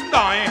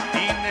 दाएं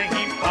भी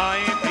नहीं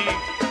बाएं भी,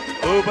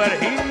 ऊपर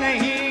ही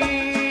नहीं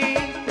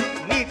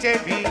नीचे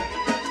भी।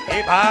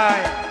 ए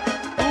भाई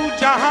तू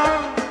जहां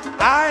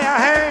आया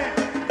है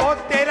वो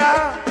तेरा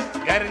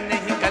घर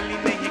नहीं, गली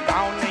नहीं,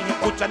 गांव नहीं,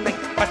 कुछ नहीं,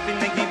 बस्ती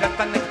नहीं,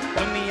 रतन नहीं,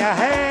 दुनिया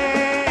है।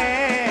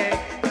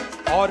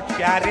 और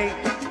प्यारे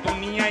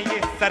दुनिया ये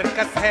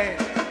सर्कस है,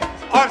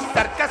 और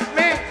सर्कस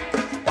में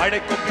बड़े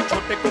को भी,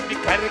 छोटे को भी,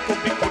 खरे को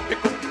भी, खोटे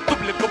को भी,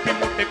 दुबले को भी,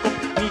 मोटे को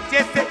भी, नीचे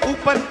से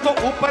ऊपर तो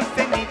ऊपर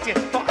से नीचे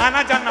तो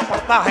आना जाना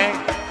पड़ता है।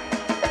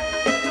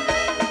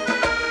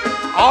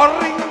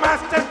 और रिंग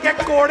मास्टर के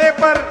कोड़े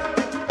पर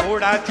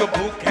कोड़ा जो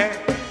भूख है,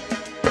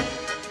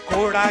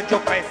 कोड़ा जो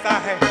पैसा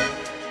है,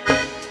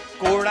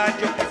 कोड़ा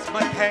जो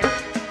किस्मत है,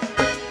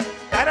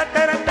 तेरा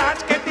तेरा नाच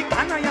के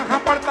दिखाना यहाँ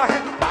पड़ता है,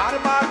 बार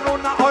बार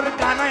रोना और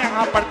गाना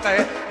यहाँ पड़ता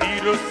है।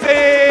 हीरो से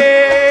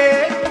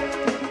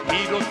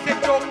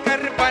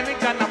जोकर बन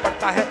जाना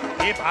पड़ता है।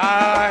 ए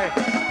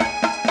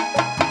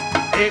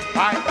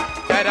भाई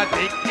जरा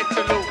देख के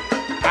चलो,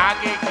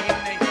 आगे ही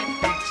नहीं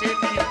पीछे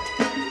भी,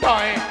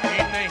 बाएं ही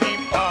नहीं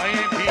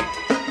बाएं भी,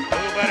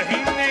 ऊपर ही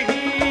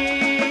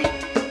नहीं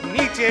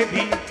नीचे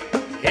भी।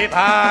 ए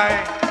भाई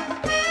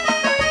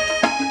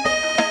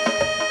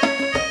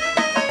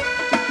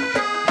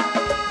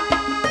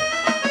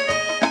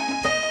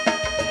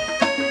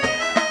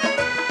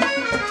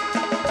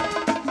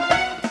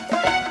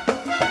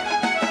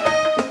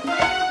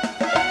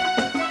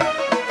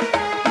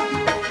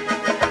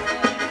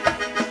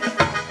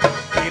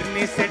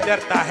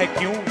डरता है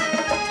क्यों,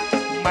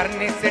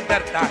 मरने से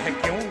डरता है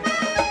क्यों,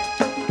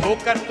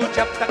 ठोकर तू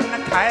जब तक न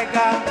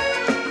खाएगा,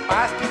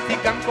 पास किसी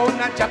गम को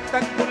न जब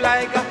तक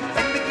बुलाएगा,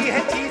 जिंदगी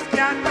है चीज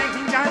क्या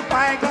नहीं जान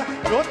पाएगा,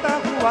 रोता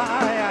हुआ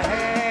आया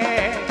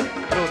है,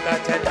 रोता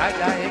चला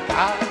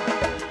जाएगा।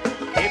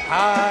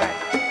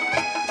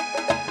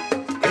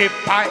 ए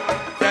भाई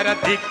जरा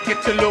देख के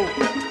चलो,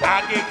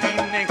 आगे ही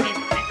नहीं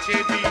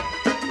पीछे भी,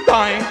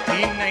 दाएं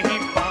ही नहीं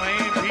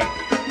बाएं भी,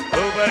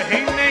 ऊपर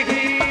ही नहीं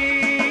भी।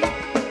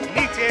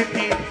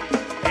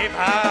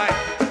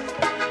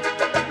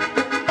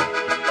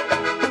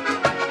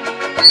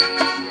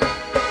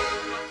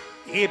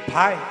 ए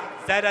भाई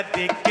जरा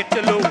देख के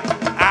चलो,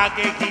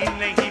 आगे ही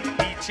नहीं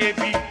पीछे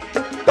भी,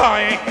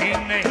 दाएं ही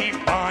नहीं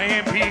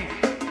बाएं भी,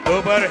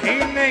 ऊपर ही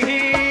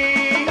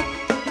नहीं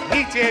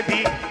नीचे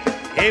भी।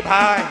 ए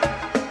भाई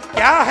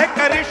क्या है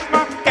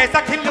करिश्मा,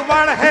 कैसा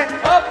खिलवाड़ है,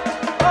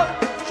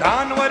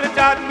 जानवर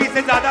आदमी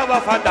से ज्यादा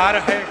वफादार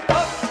है,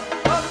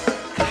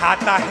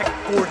 खाता है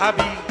कोढ़ा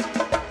भी,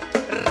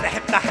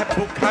 रहता है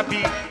भूखा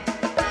भी,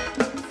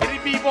 फिर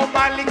भी वो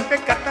मालिक पे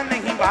कतई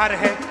नहीं वार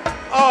है।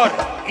 और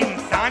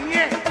इंसान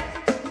ये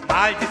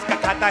माल जिसका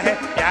खाता है,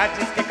 प्यार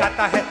जिसके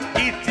खाता है,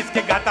 गीत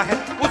जिसके गाता है,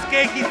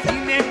 उसके ही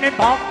सीने में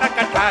भौंकता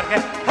कटार है।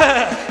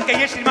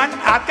 कहिए श्रीमान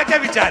आपका क्या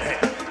विचार है?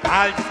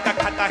 माल जिसका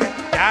खाता है,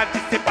 प्यार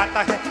जिससे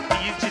पाता है,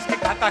 गीत जिसके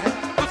गाता है,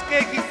 उसके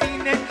ही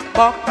सीने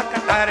भौंकता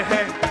कटार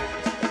है।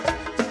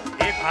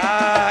 ए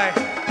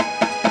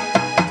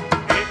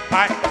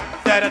भाई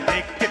जरा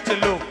देख के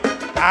चलो,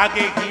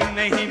 आगे ही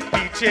नहीं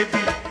पीछे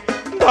भी,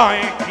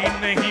 दाएं ही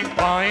नहीं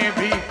बाएं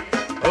भी,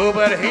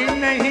 ऊपर ही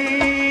नहीं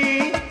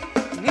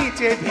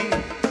नीचे भी।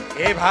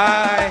 ए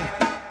भाई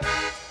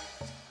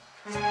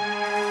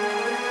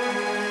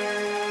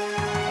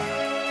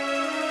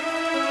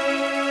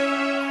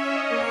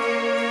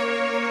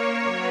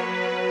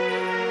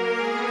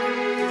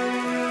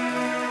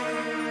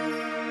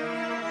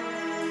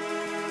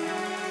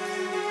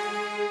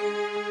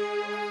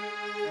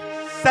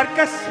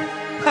सर्कस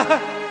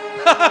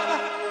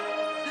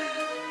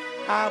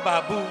हाँ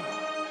बाबू,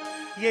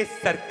 ये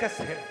सर्कस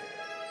है,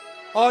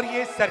 और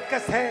ये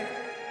सर्कस है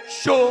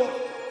शो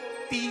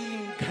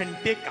 3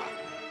 घंटे का।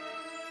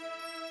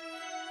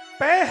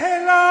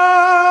 पहला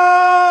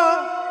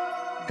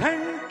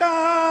घंटा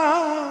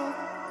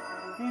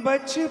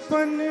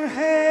बचपन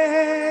है,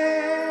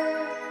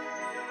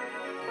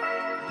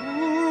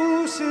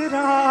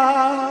 दूसरा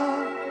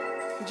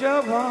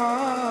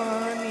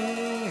जवानी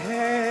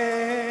है,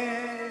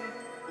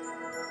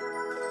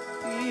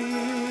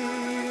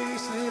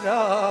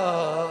 तीसरा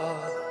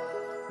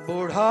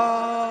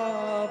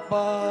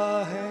बुढ़ापा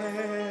है।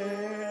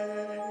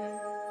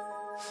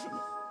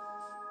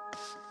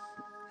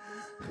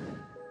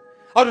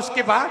 और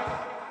उसके बाद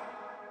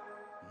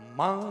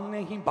माँ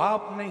नहीं,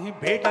 बाप नहीं,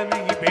 बेटा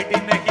नहीं, बेटी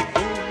नहीं,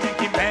 तू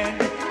नहीं, मैं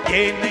नहीं,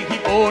 ये नहीं,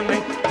 वो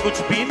नहीं,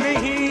 कुछ भी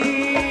नहीं,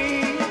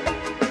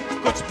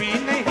 कुछ भी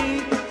नहीं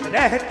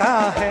रहता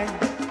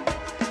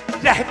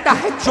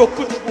है जो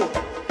कुछ वो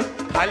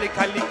खाली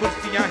खाली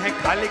कुर्सियां हैं,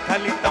 खाली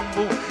खाली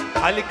तंबू,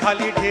 खाली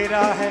खाली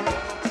ढेरा है।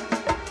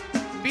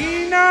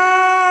 बिना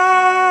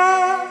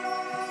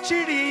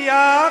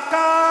चिड़िया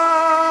का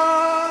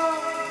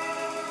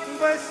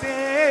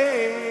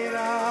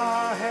बसेरा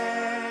है,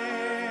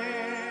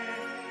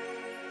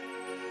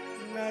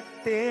 न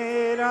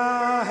तेरा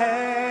है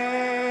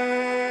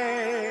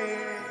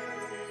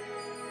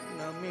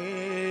न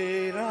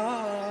मेरा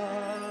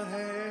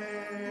है।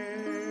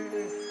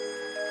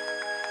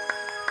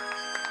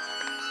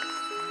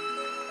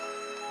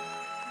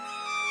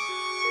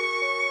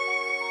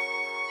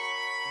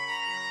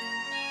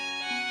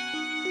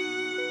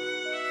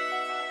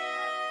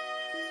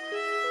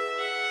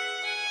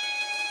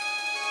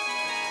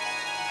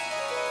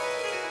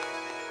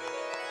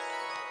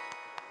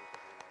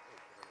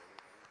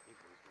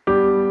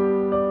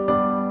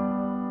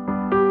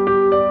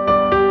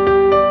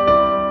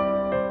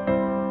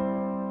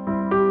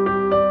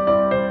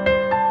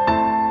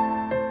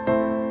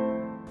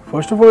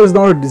 First of all, it's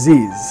not a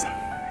disease,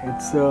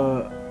 it's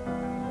a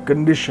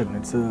condition,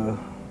 it's a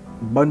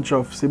bunch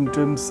of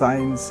symptoms,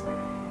 signs,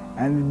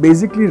 and it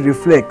basically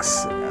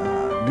reflects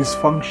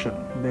dysfunction.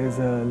 There's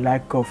a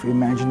lack of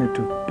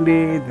imaginative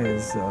play,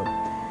 there's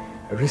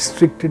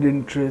restricted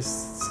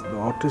interests. The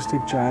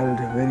autistic child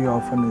very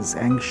often is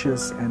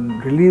anxious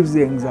and relieves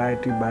the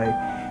anxiety by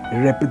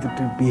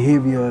repetitive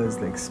behaviors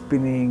like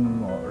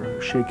spinning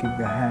or shaking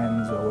the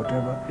hands or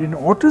whatever. In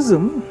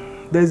autism,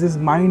 there's this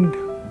mind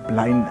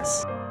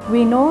blindness.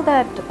 We know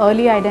that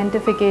early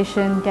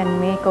identification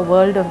can make a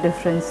world of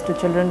difference to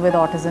children with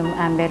autism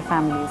and their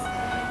families.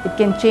 It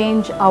can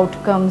change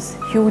outcomes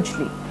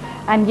hugely,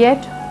 and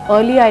yet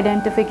early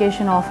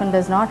identification often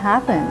does not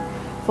happen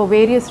for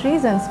various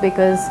reasons,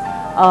 because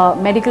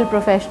medical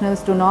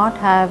professionals do not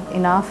have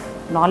enough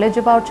knowledge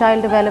about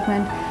child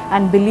development,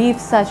 and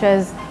beliefs such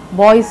as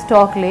boys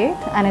talk late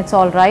and it's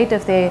all right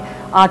if they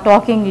are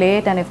talking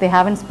late and if they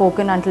haven't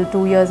spoken until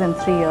 2 years and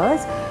 3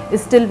 years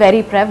is still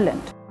very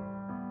prevalent.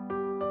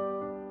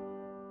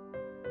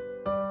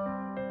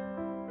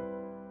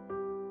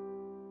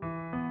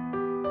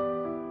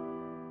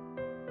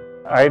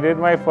 I did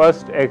my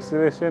first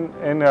exhibition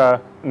in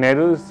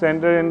Nehru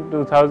Center in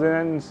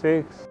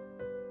 2006.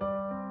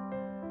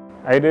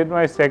 I did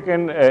my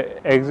second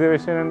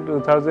exhibition in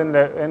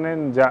 2011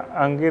 in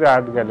Jahangir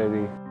Art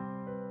Gallery.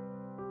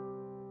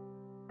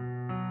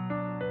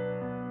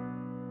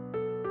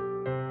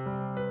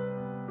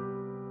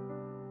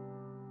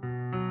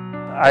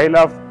 I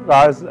love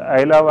cars,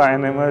 I love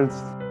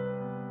animals.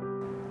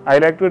 I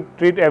like to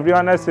treat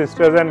everyone as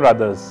sisters and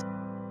brothers.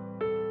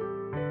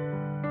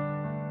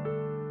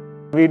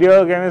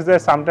 Video game is there.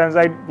 Sometimes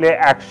I play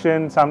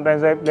action,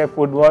 sometimes I play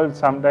football,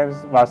 sometimes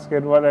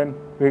basketball and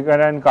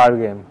cricket and card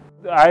game.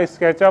 I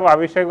sketch up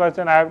Abhishek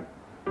Bachchan. I have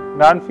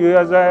done few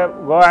years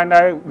ago and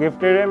I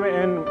gifted him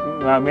in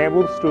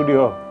Mehboob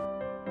studio.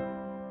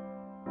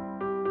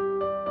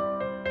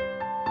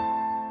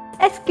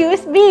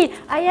 Excuse me,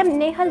 I am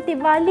Nehal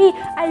Tiwari.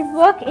 I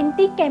work in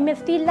the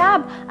chemistry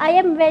lab. I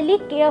am very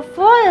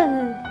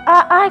careful.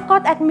 I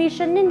got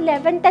admission in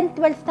 11th and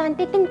 12th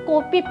standard in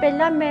Kopi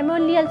Pilla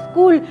Memorial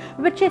School,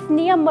 which is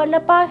near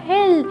Malabar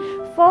Hill.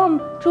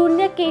 From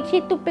junior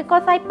KG to,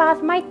 because I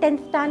passed my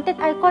 10th standard,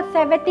 I got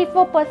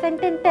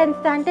 74% in 10th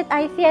standard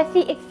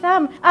ICSE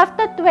exam.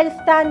 After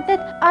 12th standard,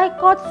 I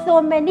got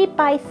so many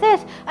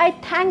prizes. I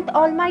thanked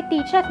all my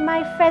teachers,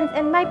 my friends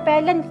and my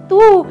parents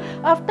too.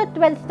 After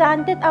 12th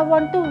standard, I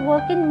want to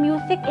work in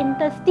music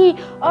industry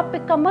or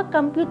become a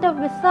computer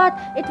wizard.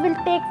 It will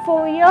take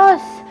 4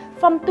 years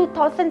from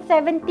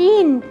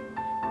 2017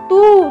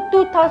 to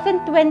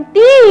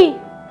 2020.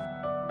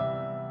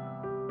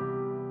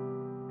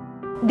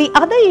 The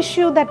other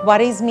issue that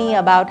worries me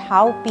about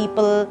how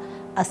people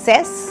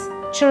assess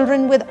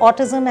children with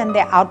autism and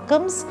their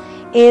outcomes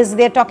is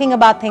they're talking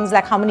about things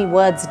like how many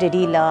words did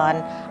he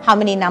learn, how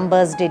many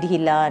numbers did he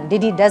learn,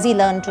 does he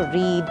learn to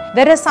read.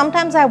 Whereas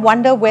sometimes I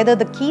wonder whether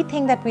the key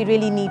thing that we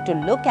really need to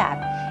look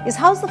at is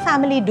how's the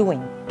family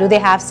doing? Do they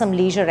have some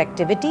leisure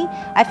activity?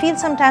 I feel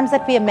sometimes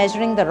that we are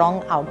measuring the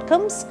wrong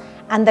outcomes,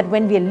 and that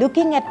when we are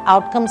looking at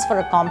outcomes for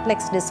a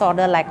complex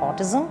disorder like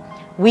autism,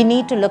 we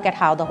need to look at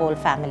how the whole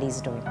family is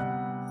doing.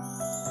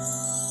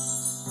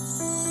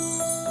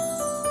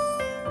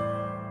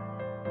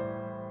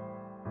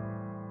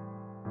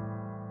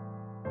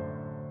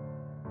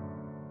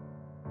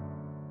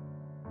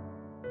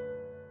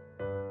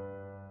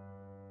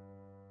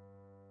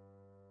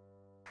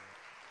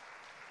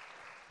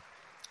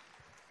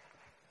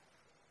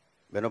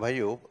 बहनों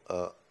भाइयों,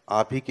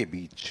 आप ही के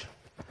बीच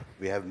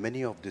we have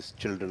many of these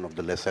children of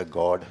the lesser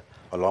God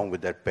along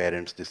with their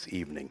parents this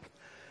evening,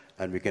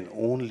 and we can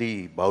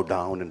only bow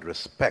down in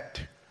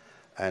respect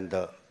and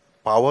the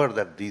power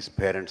that these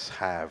parents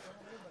have.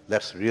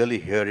 Let's really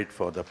hear it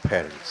for the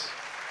parents.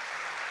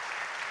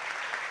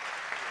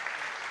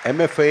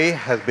 MFA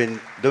has been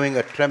doing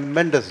a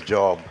tremendous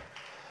job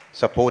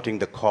supporting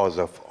the cause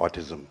of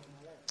autism.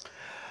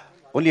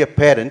 Only a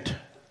parent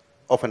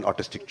of an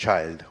autistic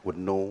child would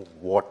know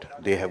what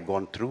they have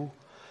gone through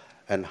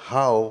and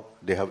how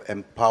they have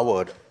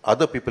empowered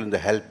other people in the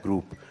help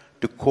group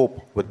to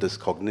cope with these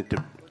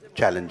cognitive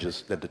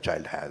challenges that the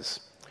child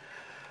has.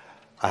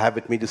 I have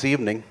with me this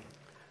evening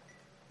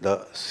the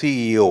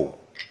CEO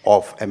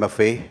of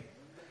MFA,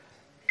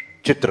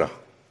 Chitra,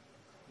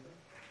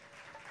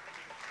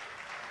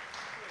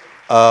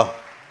 a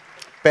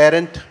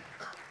parent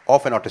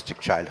of an autistic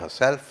child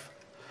herself.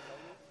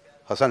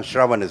 Her son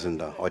Shravan is in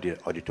the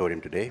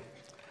auditorium today.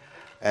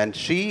 And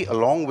she,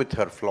 along with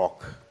her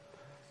flock,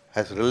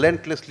 has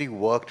relentlessly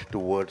worked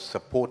towards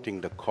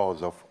supporting the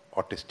cause of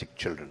autistic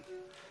children.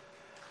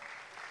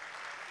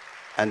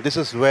 And this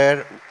is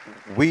where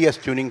we as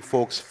tuning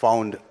folks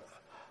found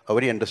a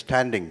very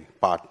understanding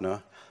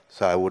partner.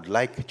 So I would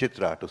like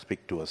Chitra to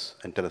speak to us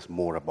and tell us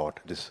more about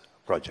this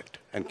project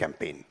and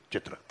campaign.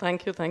 Chitra.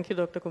 Thank you,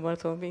 Dr.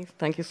 Kumaraswamy.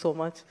 Thank you so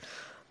much.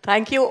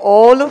 Thank you,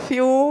 all of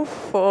you,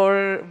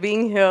 for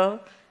being here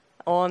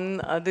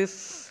on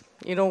this,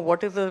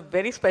 what is a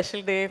very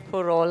special day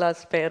for all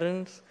us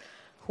parents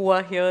who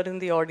are here in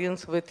the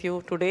audience with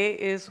you. Today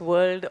is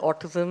World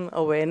Autism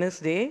Awareness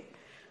Day.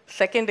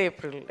 2nd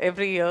April,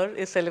 every year,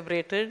 is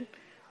celebrated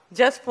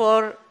just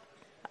for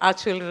our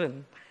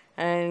children.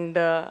 And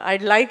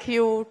I'd like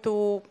you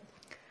to,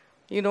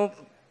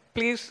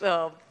 please,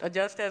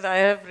 just as I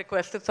have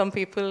requested some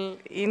people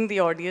in the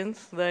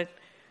audience, that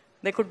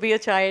there could be a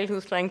child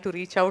who's trying to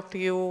reach out to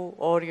you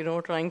or,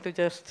 trying to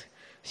just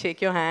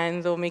shake your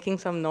hands or making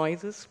some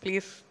noises.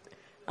 Please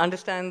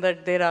understand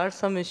that there are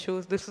some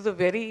issues. This is a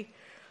very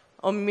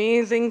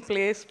amazing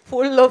place,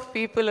 full of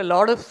people, a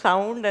lot of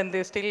sound, and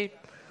they're still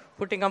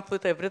putting up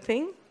with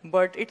everything.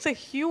 But it's a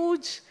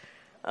huge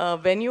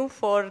venue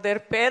for their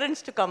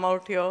parents to come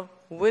out here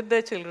with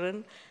their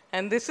children.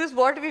 And this is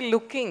what we're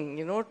looking,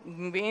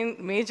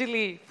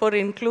 majorly for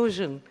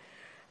inclusion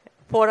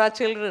for our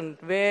children,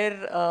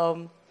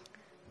 where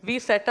we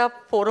set up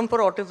Forum for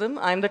Autism.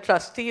 I'm the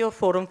trustee of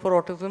Forum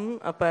for Autism,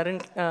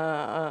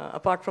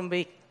 apart from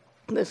being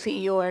the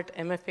CEO at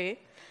MFA.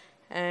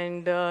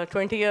 And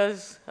 20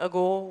 years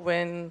ago,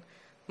 when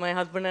my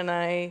husband and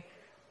I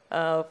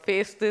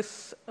faced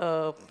this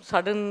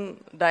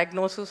sudden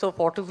diagnosis of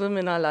autism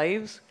in our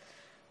lives,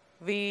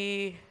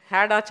 we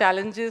had our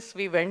challenges.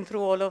 We went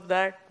through all of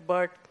that.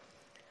 But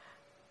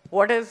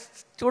what has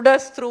stood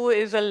us through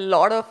is a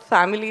lot of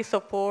family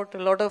support, a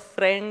lot of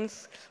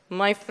friends.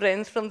 My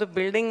friends from the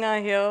building are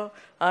here,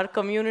 our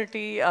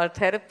community, our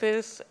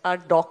therapists, our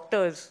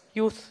doctors.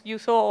 You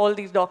saw all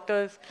these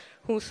doctors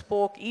who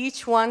spoke.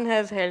 Each one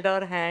has held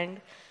our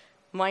hand.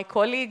 My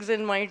colleagues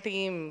in my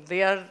team,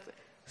 they are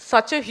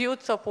such a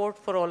huge support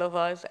for all of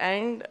us.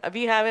 And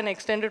we have an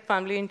extended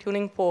family in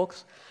Tuning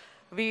Folks.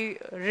 We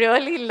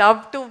really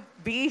love to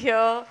be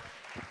here.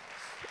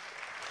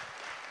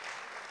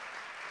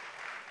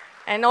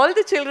 And all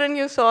the children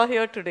you saw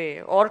here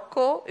today,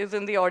 Orko is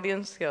in the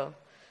audience here.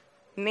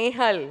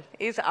 Nehal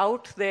is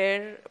out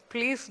there.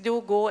 Please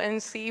do go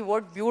and see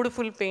what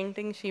beautiful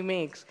painting she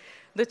makes.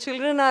 The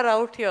children are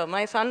out here.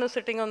 My son is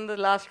sitting on the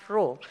last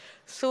row.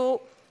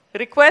 So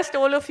request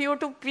all of you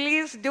to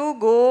please do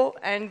go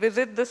and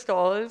visit the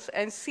stalls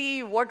and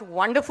see what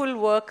wonderful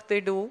work they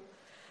do.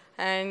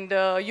 And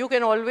you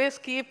can always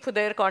keep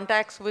their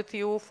contacts with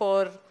you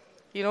for,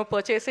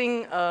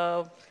 purchasing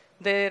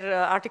their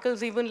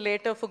articles even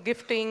later for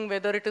gifting,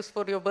 whether it is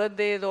for your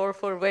birthdays or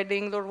for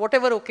weddings or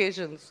whatever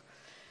occasions.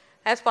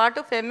 As part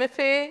of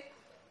MFA,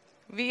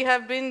 we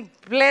have been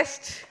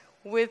blessed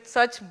with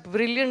such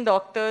brilliant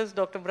doctors,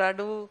 Dr.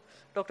 Bradu,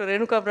 Dr.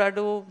 Renuka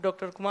Bradu,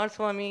 Dr.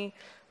 Kumaraswamy.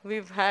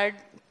 We've had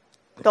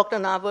Dr.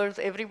 Nabars,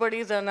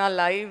 everybody's in our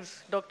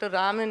lives, Dr.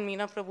 Ram and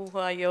Meena Prabhu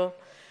are here,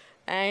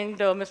 and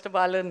Mr.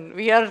 Balan.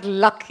 We are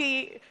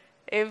lucky.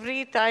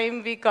 Every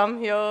time we come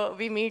here,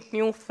 we meet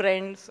new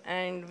friends,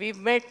 and we've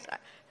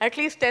met at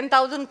least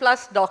 10,000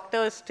 plus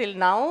doctors till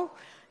now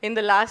in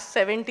the last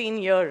 17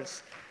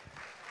 years.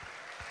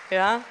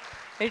 Yeah,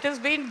 it has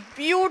been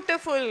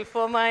beautiful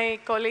for my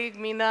colleague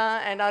Meena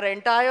and our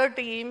entire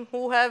team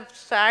who have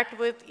sat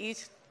with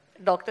each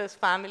doctor's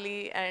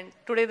family. And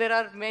today there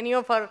are many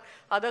of our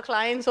other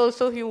clients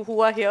also who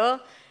are here,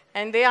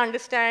 and they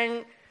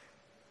understand.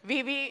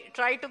 We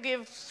try to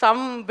give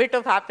some bit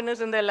of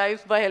happiness in their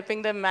lives by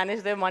helping them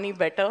manage their money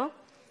better.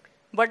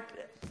 But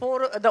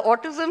for the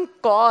autism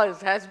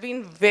cause has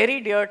been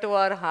very dear to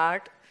our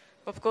heart.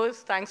 Of course,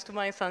 thanks to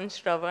my son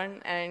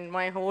Shravan, and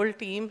my whole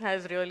team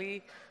has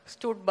really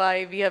stood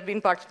by. We have been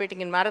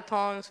participating in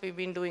marathons, we've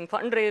been doing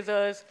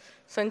fundraisers.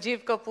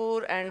 Sanjeev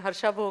Kapoor and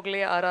Harsha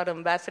Bhogle are our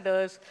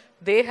ambassadors.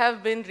 They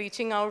have been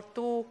reaching out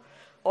to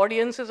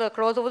audiences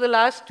across over the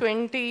last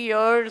 20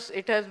 years.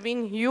 It has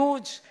been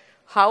huge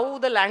how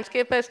the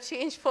landscape has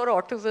changed for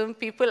autism.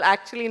 People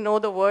actually know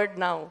the word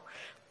now.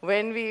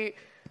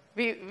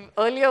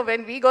 Earlier,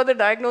 when we got the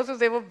diagnosis,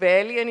 there were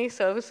barely any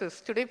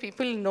services. Today,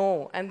 people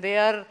know, and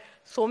there are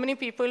so many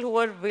people who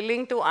are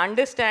willing to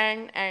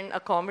understand and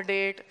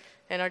accommodate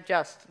and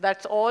adjust.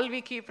 That's all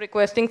we keep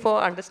requesting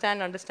for: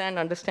 understand, understand,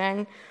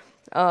 understand.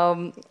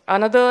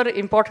 Another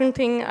important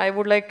thing I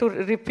would like to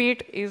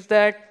repeat is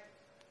that,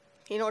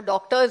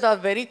 doctors are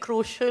very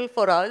crucial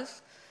for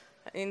us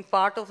in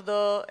part of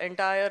the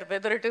entire,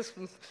 whether it is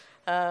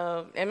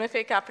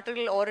MFA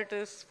Capital or it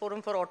is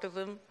Forum for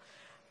Autism.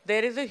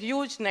 There is a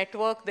huge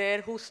network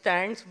there who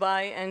stands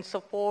by and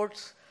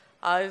supports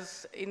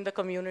us in the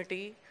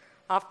community.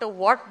 After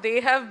what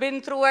they have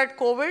been through at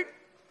COVID,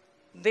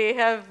 they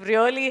have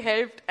really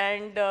helped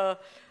and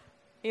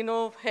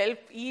help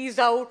ease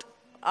out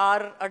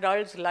our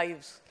adults'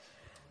 lives.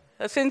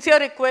 A sincere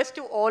request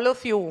to all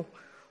of you,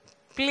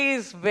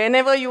 please,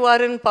 whenever you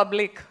are in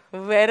public,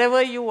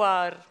 wherever you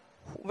are,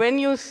 when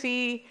you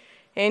see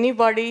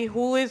anybody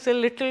who is a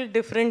little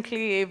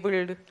differently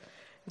abled,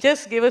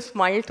 just give a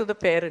smile to the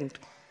parent.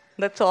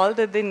 That's all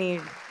that they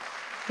need.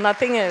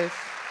 Nothing else.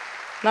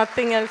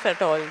 Nothing else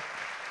at all.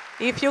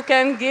 If you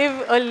can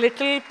give a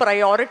little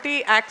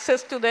priority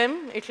access to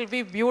them, it will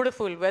be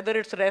beautiful. Whether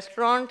it's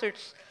restaurants,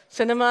 it's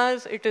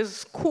cinemas, it is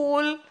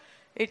school,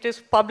 it is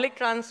public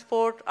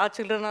transport, our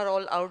children are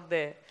all out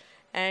there.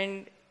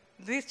 And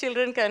these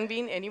children can be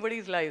in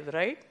anybody's lives,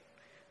 right?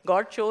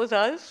 God chose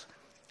us,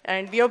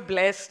 and we are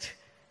blessed.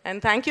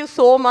 And thank you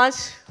so much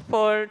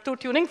to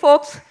Tuning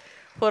Folks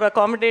for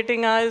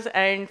accommodating us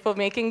and for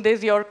making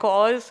this your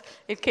cause.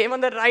 It came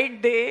on the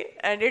right day,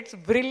 and it's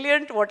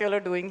brilliant what you all are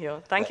doing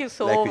here. Thank you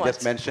so much. Like we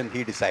just mentioned,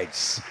 he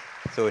decides.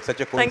 So it's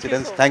such a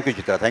coincidence. Thank you,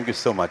 Chitra. Thank you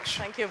so much.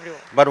 Thank you,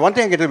 everyone. But one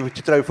thing I get to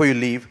Chitra before you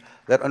leave,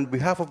 that on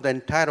behalf of the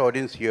entire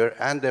audience here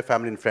and their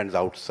family and friends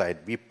outside,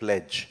 we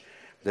pledge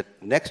that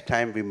next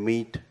time we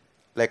meet,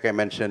 like I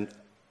mentioned,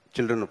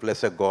 children of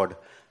lesser God,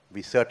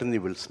 we certainly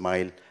will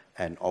smile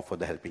and offer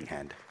the helping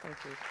hand. Thank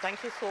you.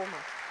 Thank you so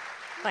much.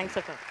 Thanks,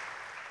 Akash.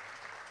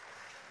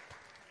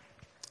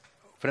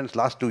 Friends,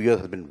 last 2 years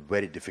have been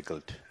very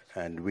difficult,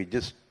 and we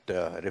just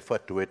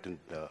referred to it in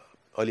the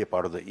earlier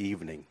part of the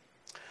evening.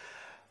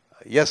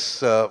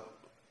 Yes,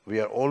 we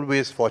are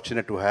always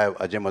fortunate to have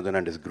Ajay Madan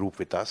and his group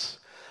with us,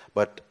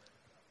 but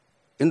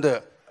in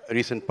the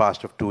recent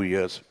past of 2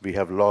 years, we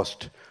have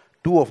lost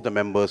 2 of the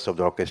members of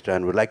the orchestra,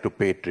 and we'd like to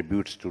pay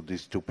tributes to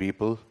these 2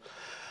 people.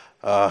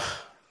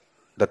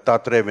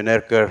 Dattatreya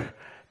Vinerkar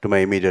to my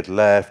immediate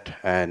left,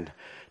 and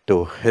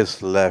to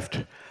his left,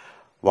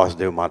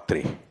 Vasudev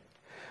Matri.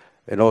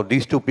 You know,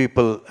 these 2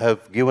 people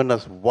have given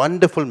us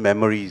wonderful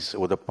memories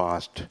over the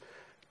past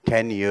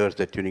 10 years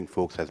that Tuning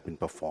Folks has been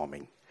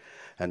performing.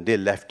 And they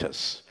left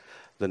us.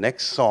 The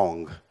next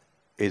song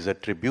is a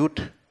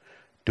tribute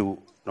to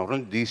not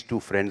only these 2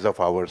 friends of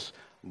ours,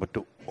 but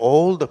to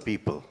all the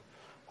people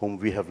whom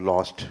we have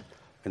lost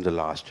in the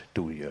last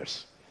 2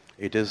 years.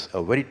 It is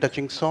a very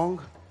touching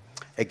song.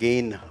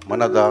 Again,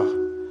 Manada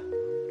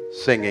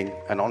singing,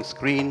 and on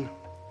screen,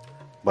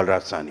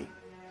 Balraj Sani.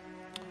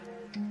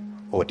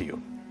 Over to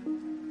you.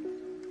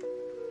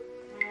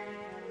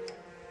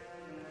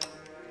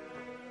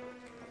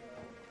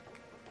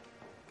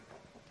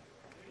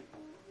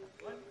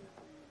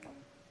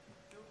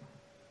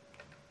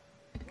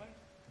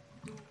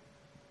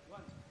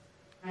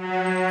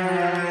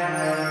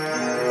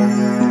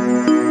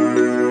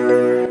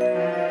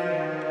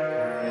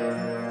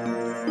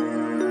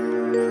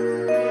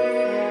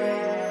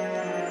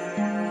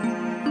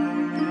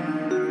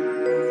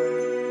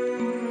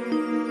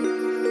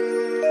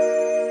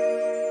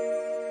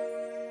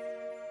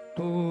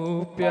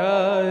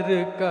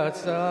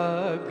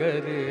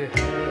 सागर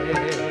है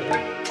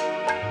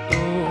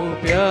तू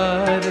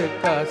प्यार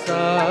का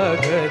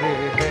सागर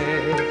है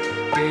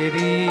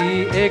तेरी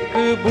एक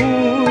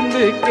बूंद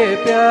के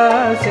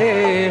प्यासे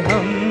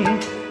हम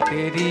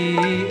तेरी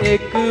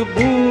एक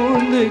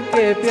बूंद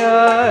के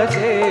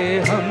प्यासे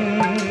हम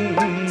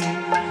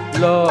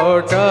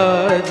लौटा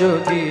जो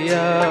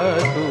दिया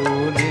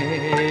तूने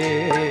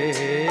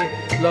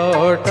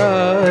लौटा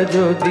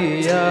जो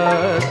दिया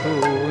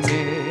तूने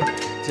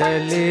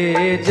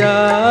चले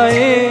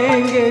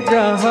जाएंगे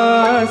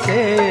जहाँ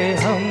से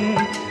हम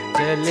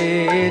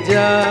चले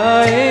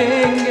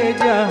जाएंगे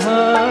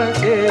जहाँ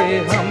से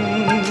हम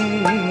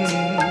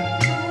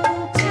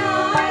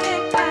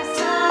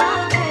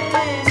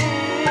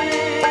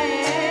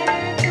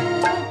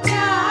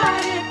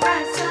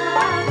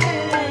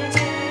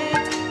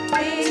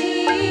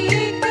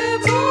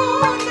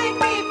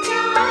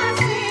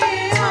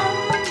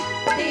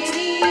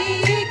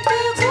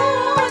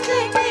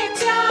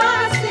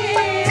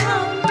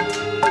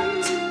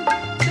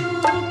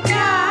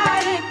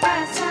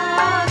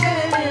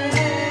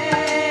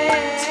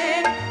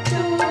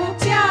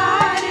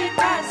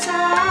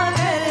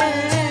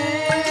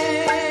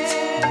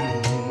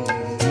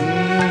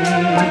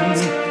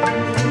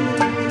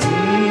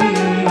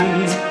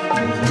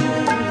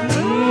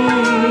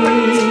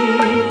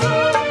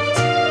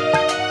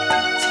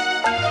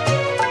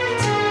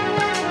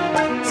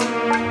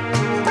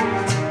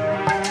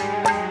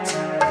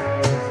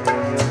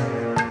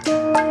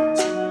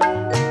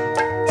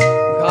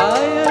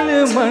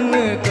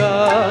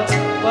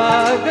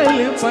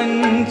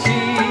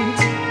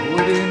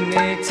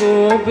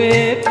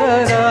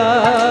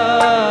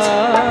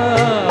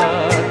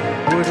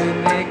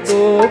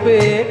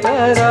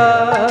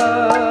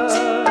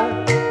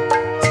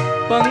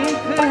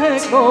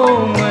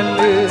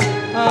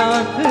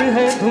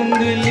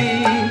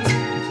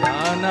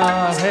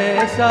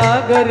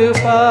सागर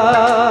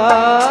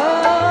पार,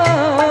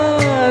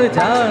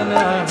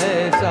 जाना है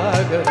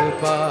सागर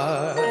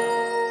पार।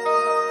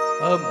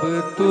 अब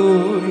तू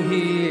ही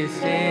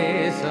इसे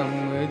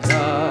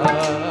समझा,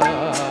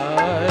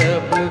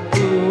 अब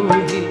तू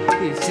ही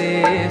इसे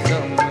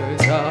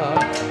समझा।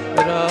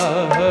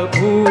 राह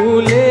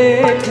भूले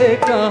थे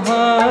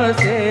कहाँ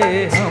से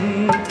हम,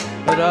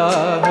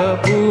 राह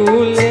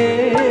भूले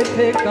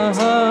थे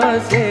कहाँ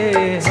से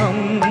हम।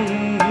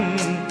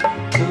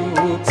 तू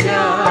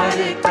प्यार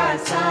का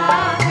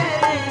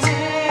सागर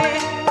है,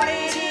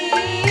 तेरी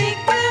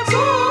एक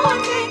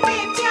बूंद के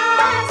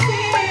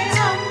प्यासे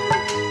हम,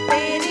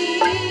 तेरी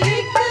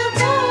एक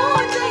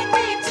बूंद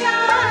के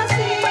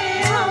प्यासे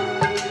हम।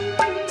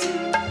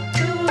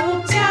 तू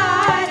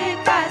प्यार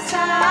का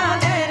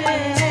सागर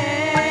है,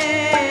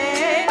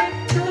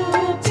 तू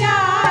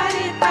प्यार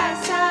का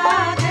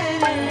सागर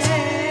है।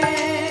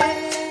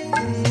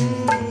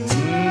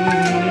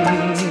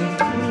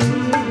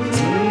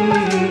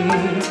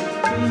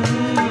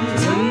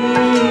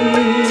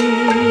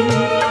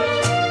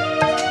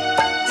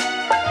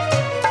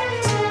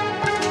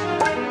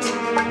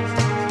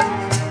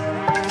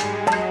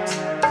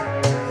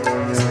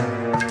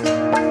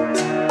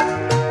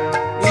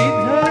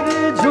 इधर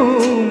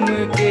झूम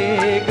के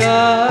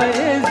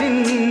गाए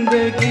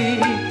जिंदगी,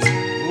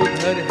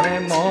 उधर है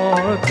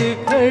मौत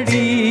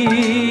खड़ी,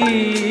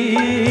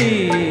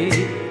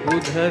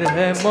 उधर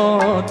है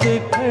मौत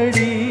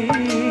खड़ी।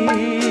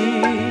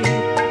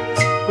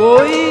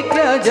 कोई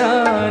क्या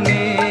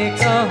जाने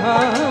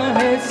कहाँ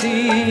है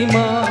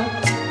सीमा,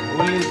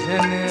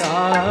 उलझन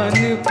आन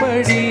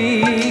पड़ी,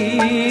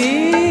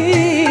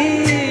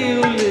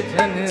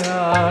 उलझन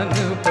आन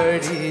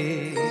पड़ी।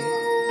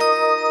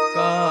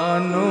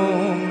 कानों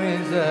में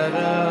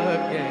जरा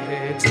कह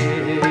दे,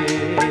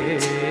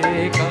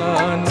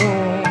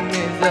 कानों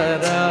में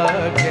जरा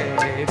कह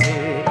दे,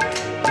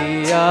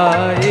 किया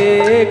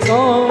ये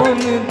कौन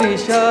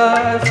दिशा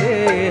से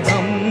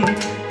हम,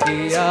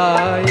 किया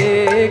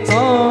ये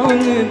कौन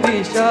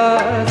दिशा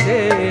से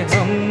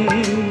हम।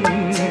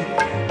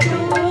 तू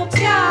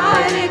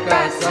प्यार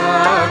का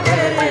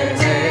सागर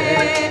है,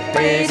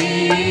 तेरी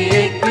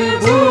एक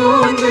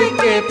बूंद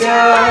के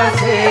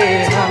प्यासे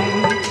हम,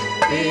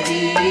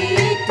 तेरी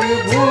एक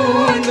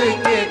बूंद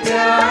के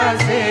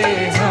प्यासे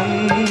हम।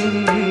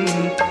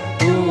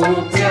 तू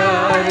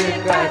प्यार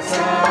का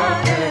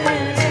सागर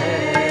है,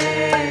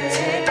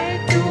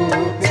 तू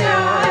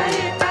प्यार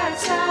का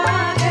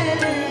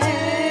सागर है।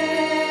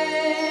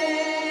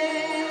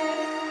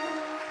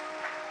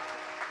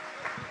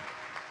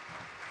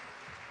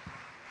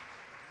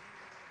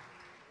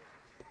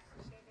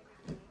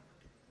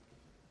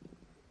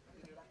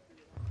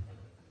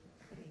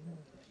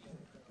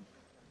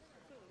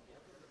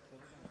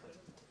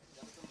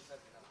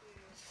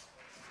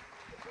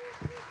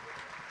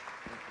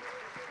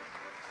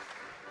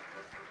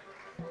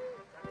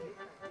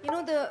 You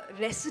know, the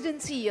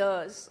residency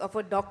years of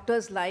a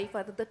doctor's life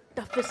are the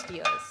toughest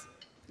years.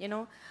 You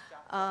know,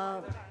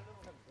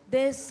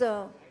 there's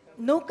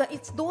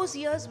it's those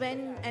years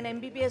when an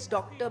MBBS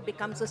doctor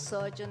becomes a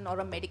surgeon or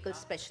a medical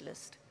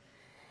specialist.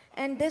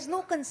 And there's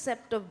no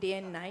concept of day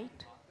and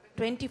night.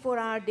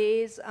 24-hour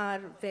days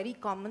are very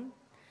common.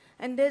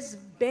 And there's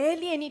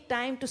barely any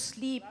time to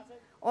sleep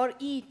or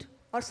eat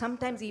or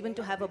sometimes even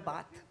to have a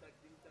bath.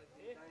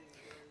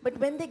 But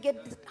when they get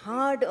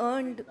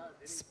hard-earned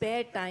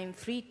spare time,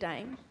 free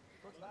time,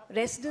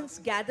 residents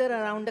gather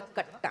around a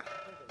katta.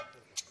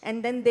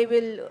 And then they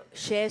will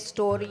share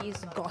stories,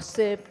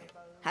 gossip,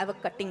 have a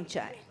cutting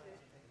chai.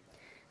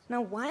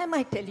 Now, why am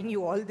I telling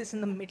you all this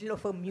in the middle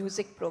of a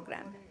music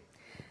program?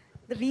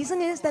 The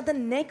reason is that the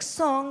next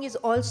song is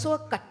also a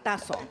katta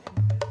song.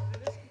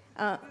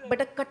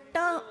 But a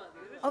katta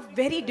of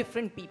very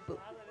different people.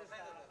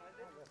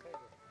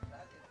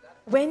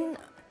 When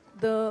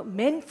the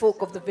men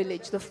folk of the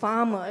village, the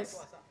farmers,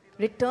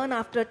 return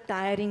after a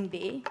tiring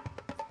day,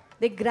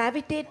 they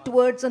gravitate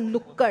towards a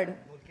nukkad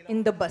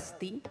in the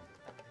basti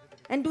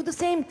and do the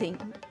same thing.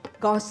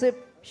 Gossip,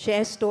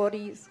 share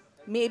stories,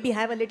 maybe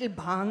have a little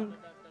bhang.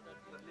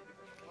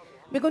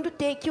 We're going to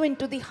take you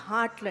into the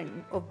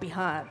heartland of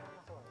Bihar.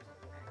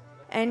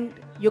 And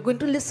you're going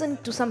to listen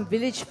to some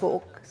village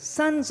folk,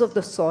 sons of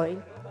the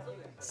soil,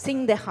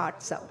 sing their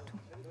hearts out.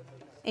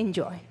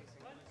 Enjoy.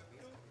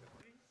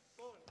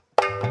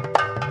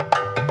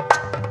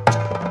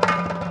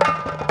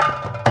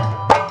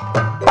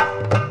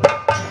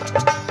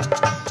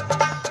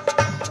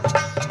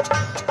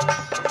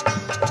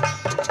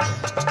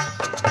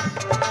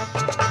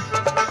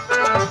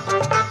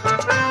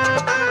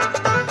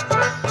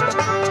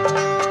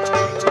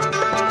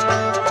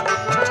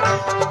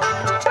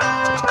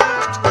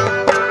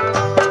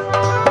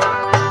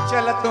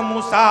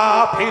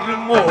 मुसाफिर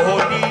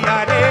मोहनिया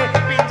रे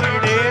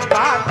पिंजड़े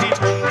बांधी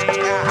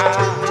मुनिया,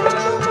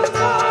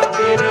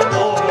 मुसाफिर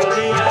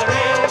मोहनिया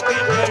रे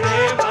पिंजड़े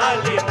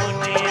बांधी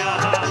मुनिया,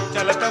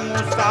 चलत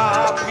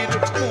मुसाफिर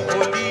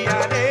मोहनिया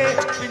रे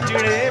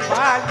पिंजड़े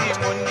बांधी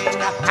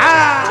मुनिया,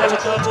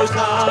 चलत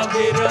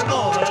मुसाफिर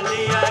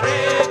मोहनिया रे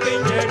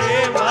पिंजड़े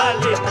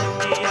बांधी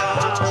मुनिया।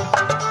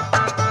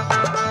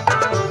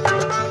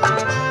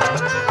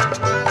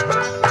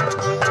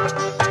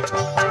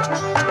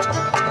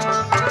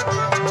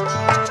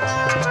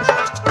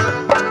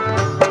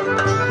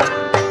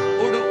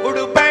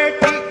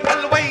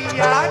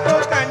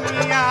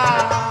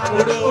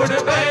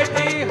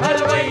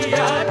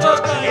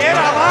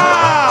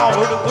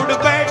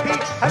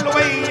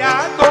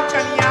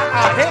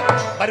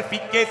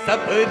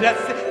 सब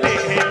रस ले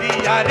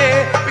लिया रे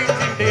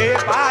पिंजड़े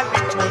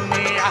वाली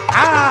मुनिया।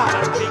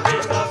 बर्फी के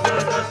सब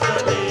रस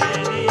ले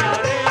लिया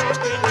रे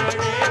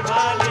पिंजड़े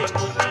वाली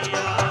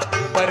मुनिया।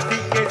 बर्फी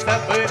के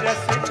सब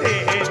रस ले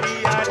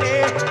लिया रे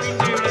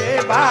पिंजड़े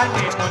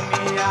वाली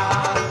मुनिया।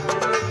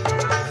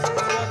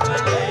 सब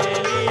ले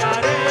लिया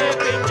रे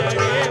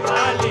पिंजड़े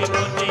वाली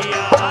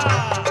मुनिया।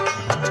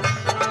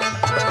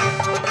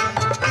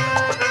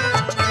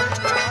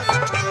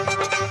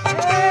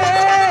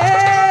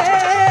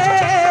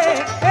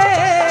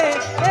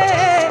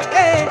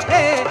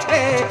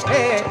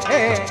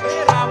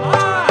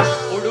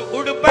 उड़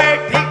उड़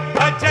बैठी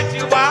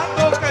बजजवा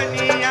दो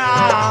कनिया।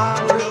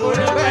 उड़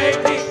उड़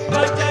बैठी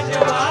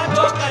बजजवा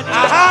दो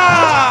कनिया।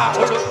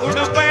 उड़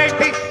उड़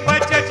बैठी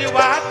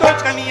बजजवा दो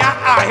कनिया।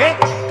 आहे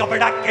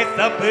कपड़ा के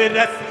सब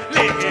रस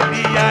ले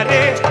लिया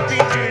रे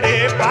पिंजड़े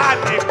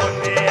वाले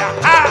मुनिया।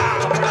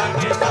 कपड़ा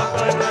के सब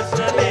रस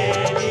ले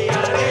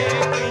लिया रे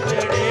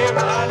पिंजड़े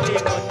वाली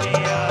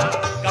मुनिया।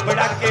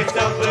 कपड़ा के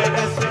सब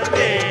रस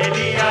ले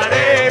लिया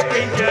रे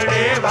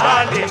पिंजड़े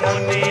वाली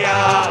मुनिया।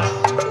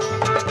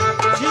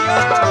 जियो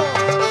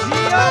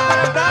जियो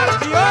बरदार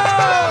जियो।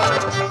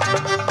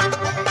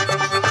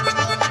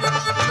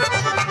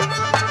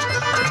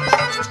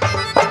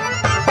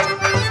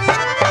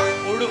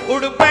 उड़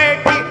उड़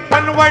बैठी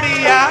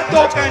पनवड़िया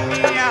दो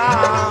कनिया।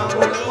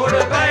 उड़ उड़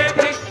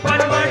बैठी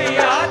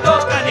पनवड़िया दो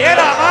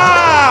कनिया।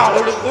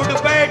 उड़ उड़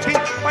बैठी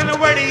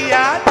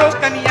पनवड़िया दो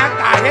कनिया।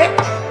 काहे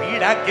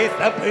पीड़ा के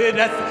सब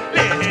रस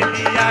ले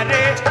लिया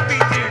रे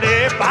पिंजड़े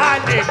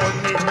वाले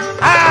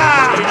मुनिया।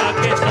 पीड़ा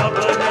के सब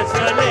रस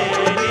ले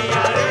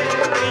लिया रे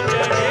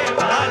पिंजड़े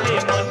वाली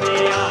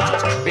मुनिया।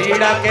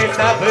 पीड़ा के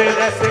सब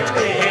रस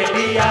ले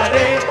लिया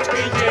रे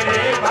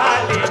पिंजड़े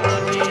वाली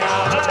मुनिया।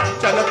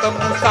 चलत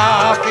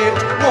मुसाफिर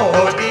मोह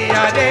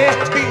लिया रे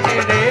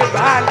पिंजड़े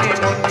वाली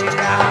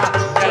मुनिया।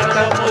 चलत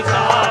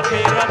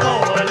मुसाफिर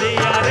मोह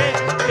लिया रे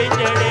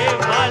पिंजड़े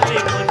वाली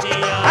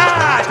मुनिया।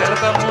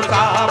 चलत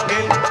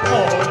मुसाफिर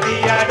मोह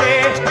लिया रे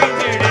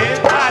पिंजड़े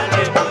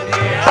वाली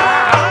Muniya.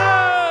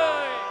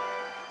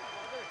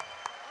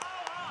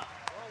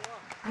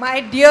 My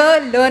dear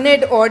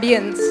learned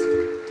audience,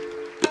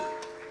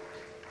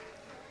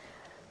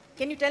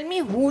 can you tell me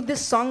who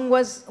this song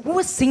was, who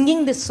was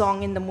singing this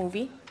song in the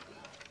movie?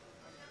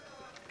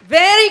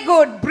 Very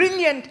good,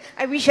 brilliant.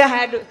 I wish I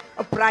had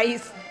a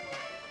prize.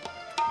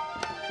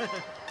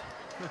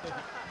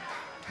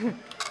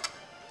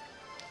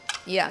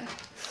 Yeah.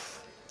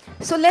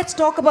 So let's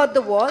talk about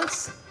the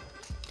waltz.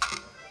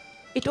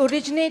 It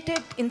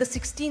originated in the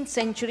 16th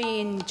century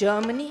in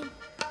Germany.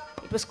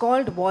 It was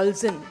called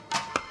walzen,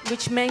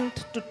 which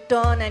meant to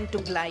turn and to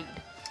glide.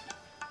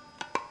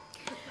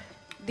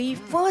 The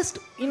first,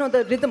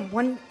 the rhythm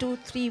 1, 2,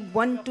 3,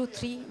 1, 2,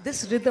 3,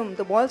 this rhythm,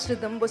 the waltz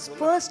rhythm, was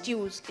first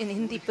used in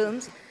Hindi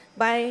films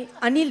by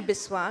Anil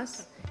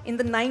Biswas in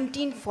the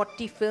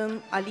 1940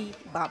 film Ali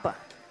Baba.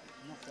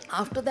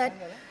 After that,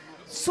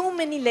 so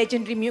many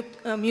legendary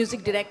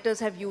music directors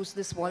have used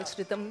this waltz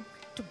rhythm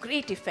to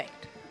great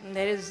effect. And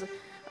there is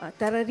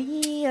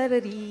tarari,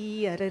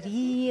 arari,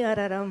 arari,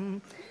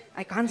 araram.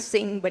 I can't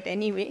sing, but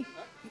anyway,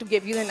 to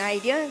give you an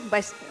idea,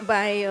 by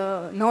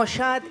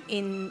Naushad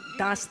in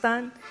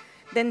Dastan.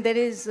 Then there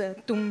is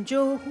Tum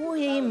Jo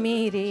Hue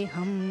Mere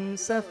Hum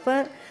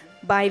Safar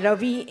by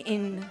Ravi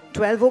in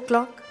 12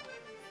 o'clock.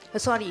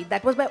 Sorry,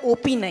 that was by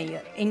O.P.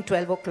 Nair in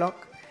 12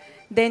 o'clock.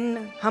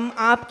 Then Hum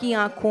Aapki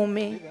Aankhon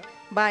Mein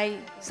by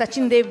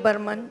Sachin Dev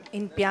Burman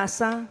in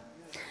Pyasa.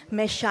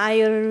 Main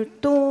Shair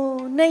To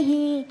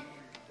Nahi,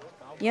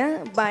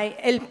 by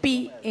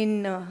LP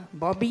in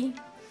Bobby.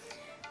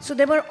 So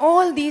there were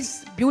all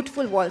these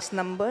beautiful waltz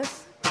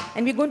numbers,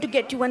 and we're going to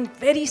get you one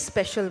very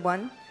special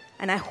one,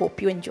 and I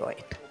hope you enjoy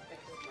it.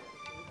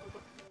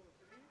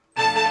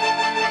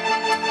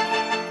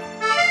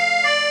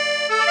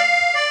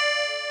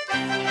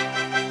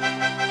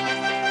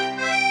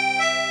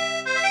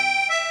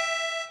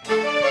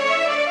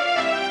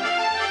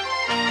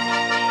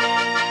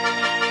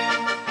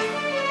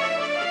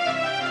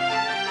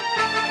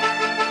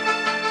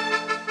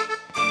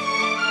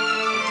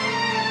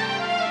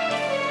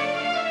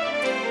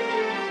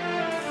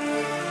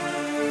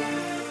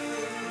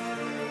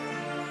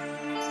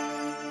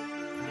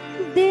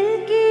 दिल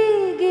की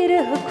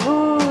गिरह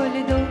खोल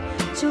दो,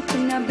 चुप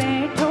न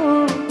बैठो,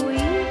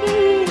 कोई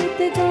गीत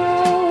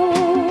गाओ।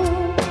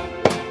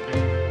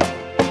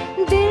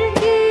 दिल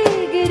की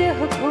गिरह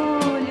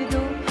खोल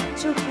दो,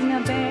 चुप न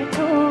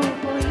बैठो,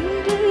 कोई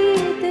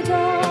गीत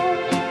गाओ।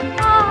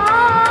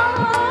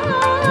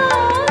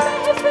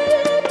 महफिल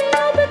में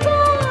अब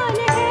कौन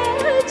है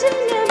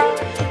अजनबी,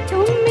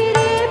 तुम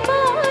मेरे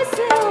पास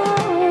आओ।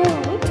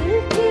 दिल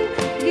की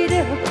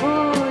गिरह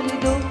खोल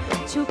दो,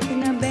 चुप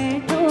न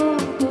बैठो,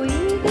 कोई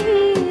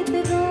गीत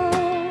गाओ।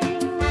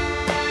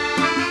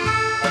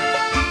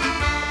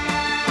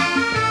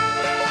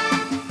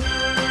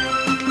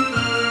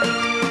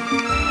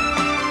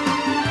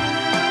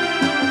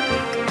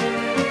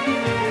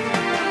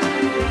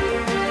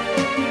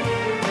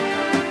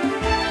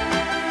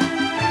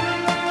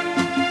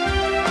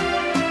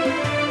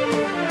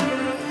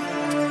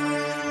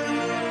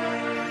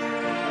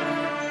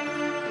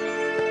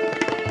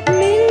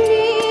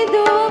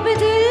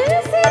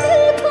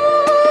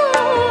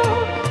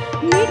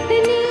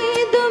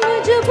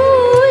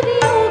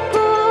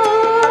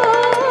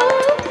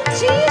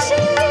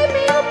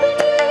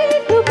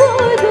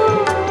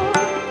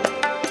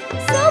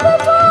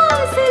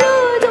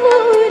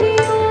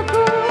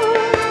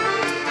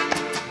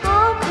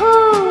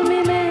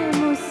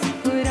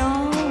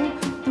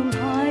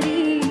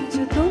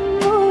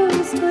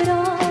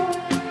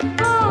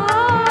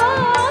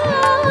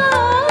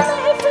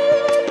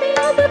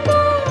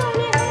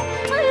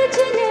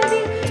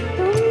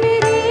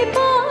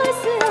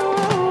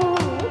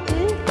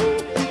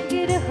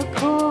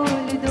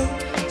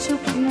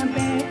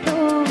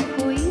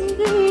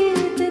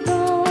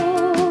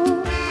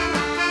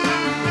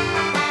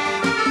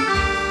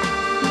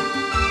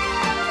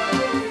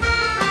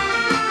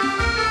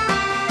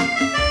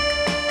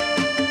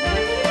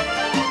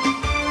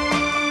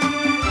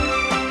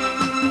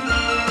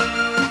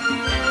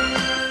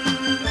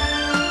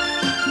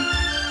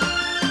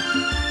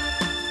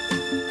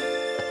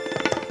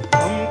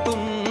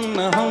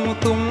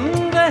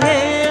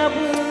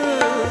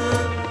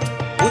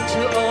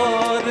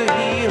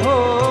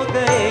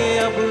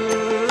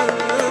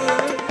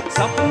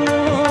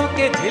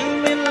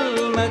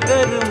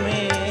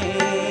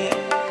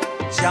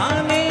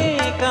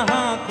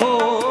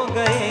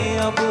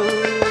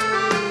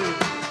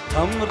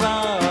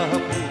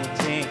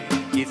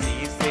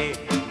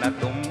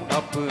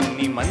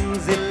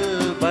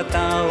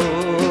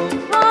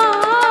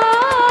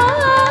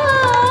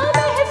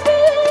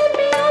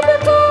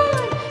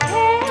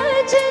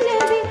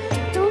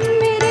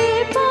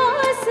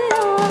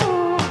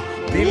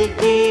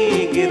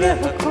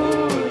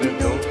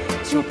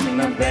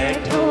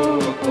 बैठो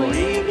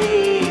कोई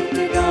गीत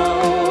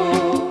गाओ।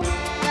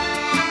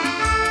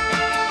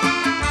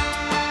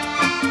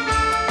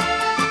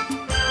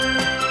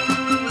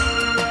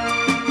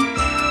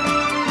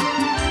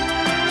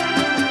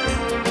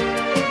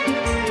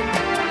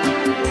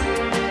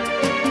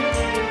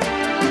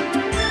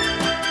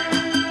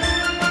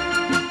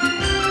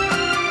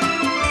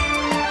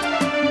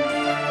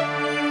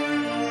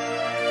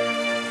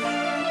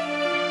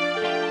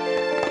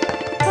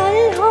 कल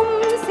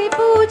हमसे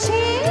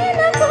पूछे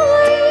न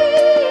कोई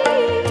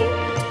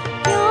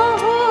क्या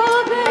हो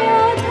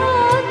गया था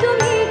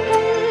तुम्हें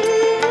कल।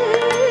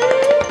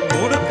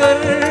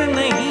 मुड़कर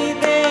नहीं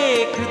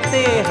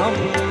देखते हम,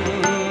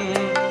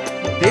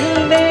 दिल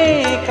ने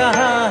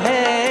कहा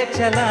है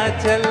चला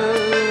चल।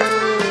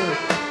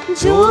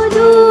 जो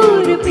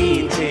दूर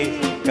पीछे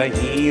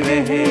कहीं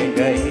रह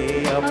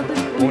गए अब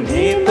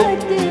उन्हें तुम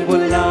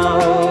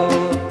बुलाओ।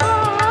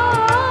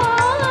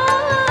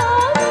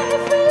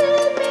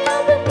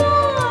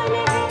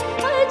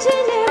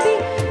 अजनबी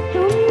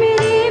तुम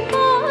मेरे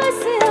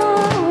पास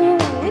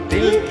आओ।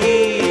 दिल की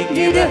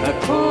गिरह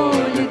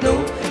खोल दो,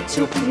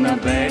 चुप न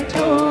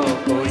बैठो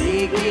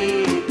कोई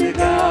गीत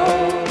गाओ।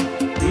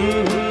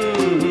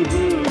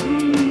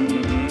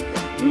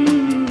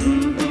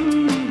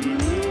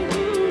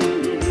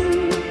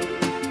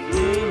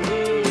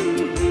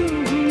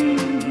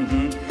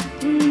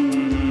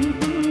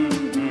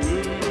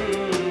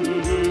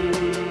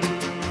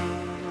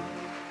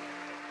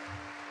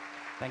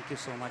 Thank you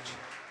so much.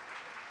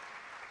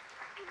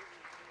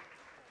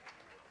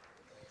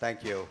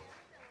 Thank you.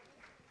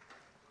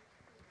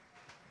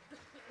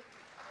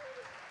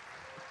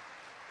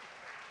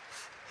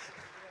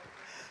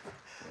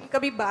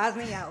 कभी बाज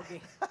नहीं आओगे।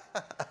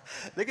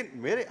 लेकिन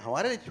मेरे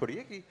हमारे लिए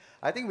छोड़िए कि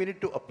I think we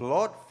need to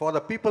applaud for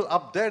the people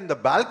up there in the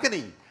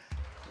balcony.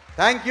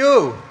 Thank you.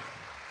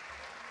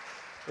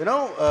 You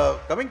know,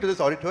 coming to this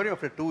auditorium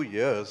after 2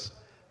 years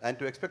and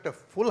to expect a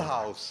full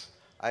house,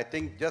 I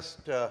think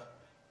just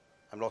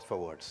I'm lost for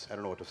words. I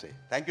don't know what to say.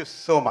 Thank you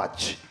so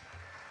much.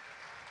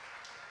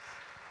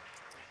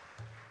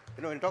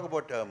 You know, when you talk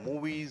about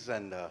movies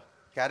and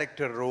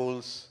character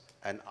roles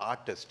and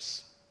artists,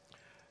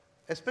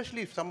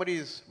 especially if somebody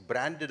is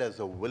branded as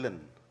a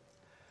villain,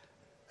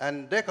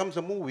 and there comes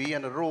a movie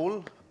and a role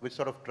which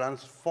sort of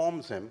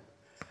transforms him,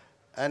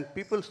 and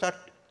people start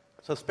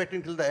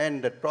suspecting till the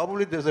end that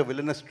probably there's a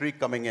villainous streak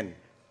coming in,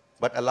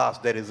 but alas,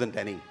 there isn't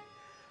any.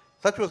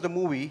 Such was the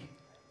movie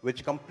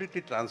which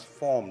completely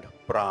transformed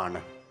Pran.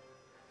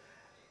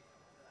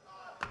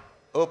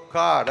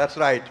 Upkar, that's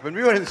right. When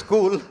we were in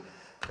school,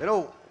 you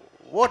know,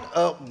 what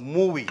a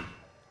movie.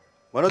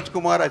 Manoj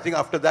Kumar, I think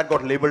after that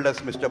got labeled as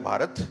Mr.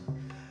 Bharat.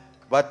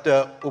 But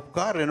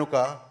Upkar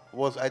Renuka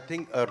was, I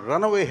think, a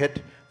runaway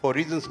hit for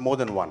reasons more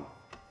than one.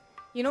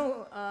 You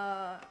know,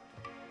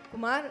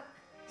 Kumar,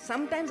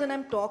 sometimes when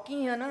I'm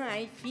talking here,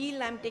 I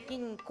feel I'm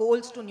taking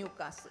coals to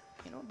Newcastle,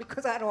 you know,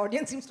 because our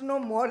audience seems to know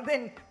more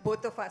than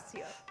both of us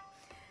here.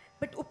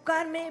 But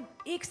उपकार में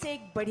एक से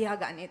एक बढ़िया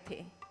गाने थे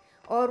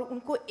और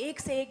उनको एक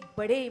से एक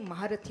बड़े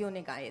महारथियों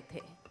ने गाए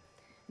थे।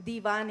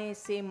 दीवाने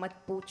से मत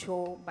पूछो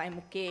by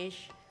मुकेश,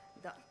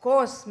 of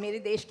course मेरे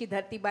देश की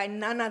धरती by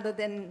none other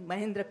than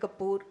Mahendra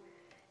Kapoor,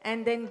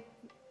 and then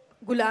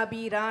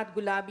गुलाबी रात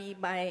गुलाबी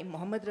by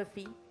Mohammad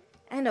Rafi,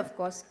 and of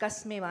course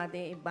कसमे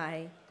वादे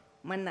by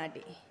Manna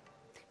Dey.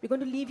 We're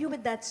going to leave you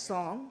with that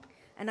song,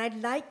 and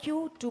I'd like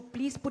you to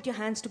please put your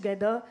hands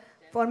together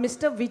for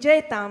Mr.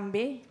 Vijay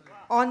Tambe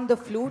on the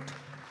flute.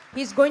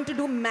 He's going to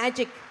do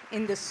magic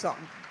in this song.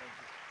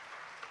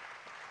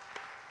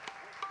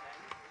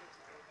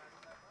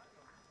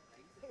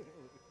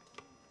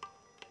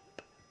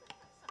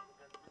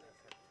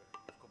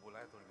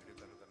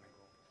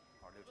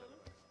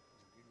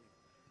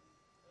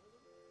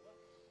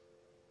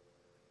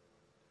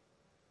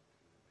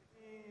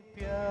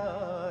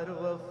 प्यार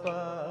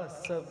वफा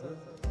सब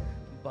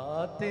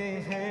बातें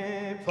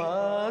हैं,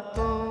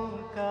 बातों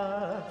का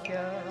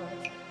क्या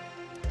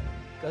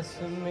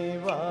कसमे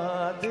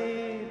वादे।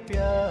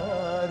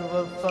 प्यार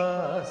वफा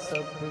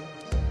सब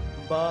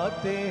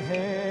बातें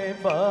हैं,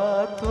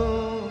 बातों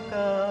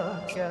का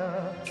क्या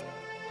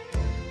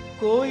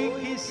कोई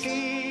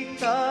किसी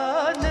का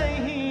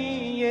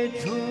नहीं ये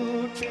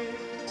झूठ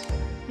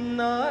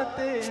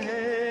नाते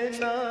हैं,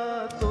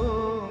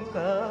 नातों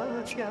का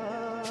क्या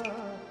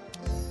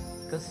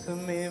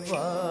कसमे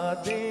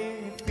वादे।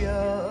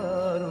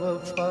 प्यार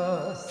वफा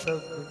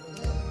सब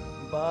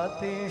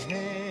बातें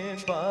हैं,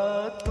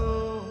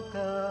 बातों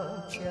का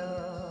क्या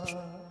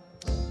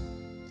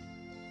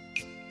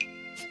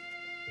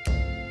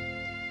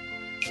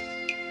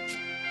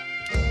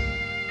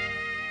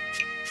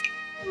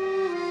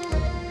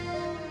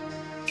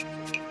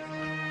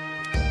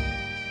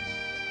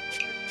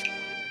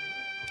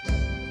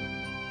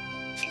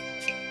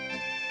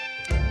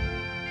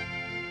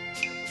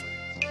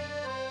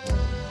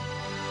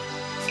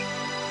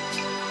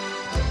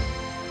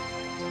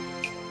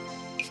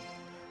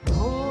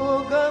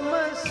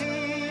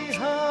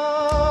मसीहा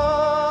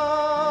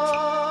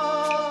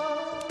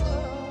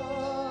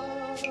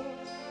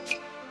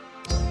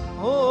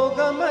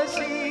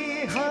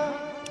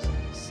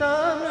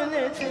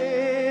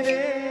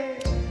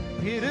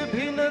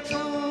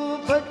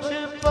बच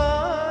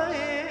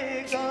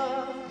पाएगा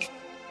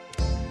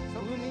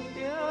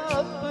दुनिया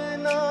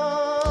अपना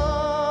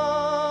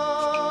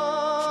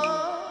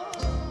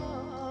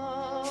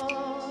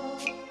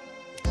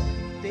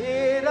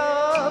तेरा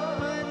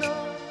अपना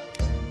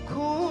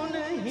खून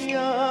ही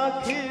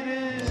आखिर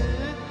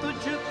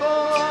तुझको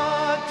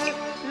आग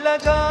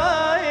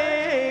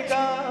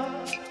लगाएगा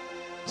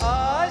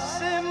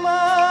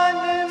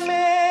आसमान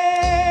में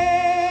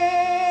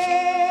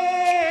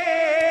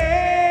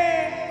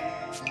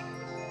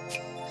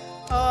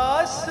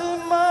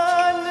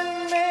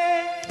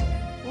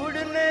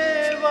उड़ने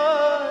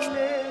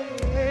वाले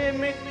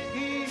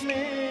मिट्टी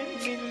में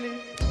मिल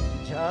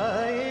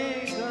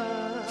जाएगा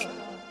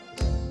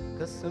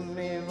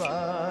कसमें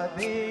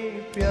वादे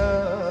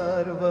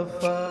प्यार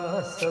वफा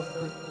सब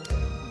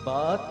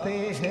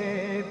बातें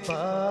हैं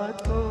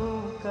बातों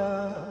का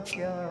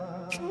क्या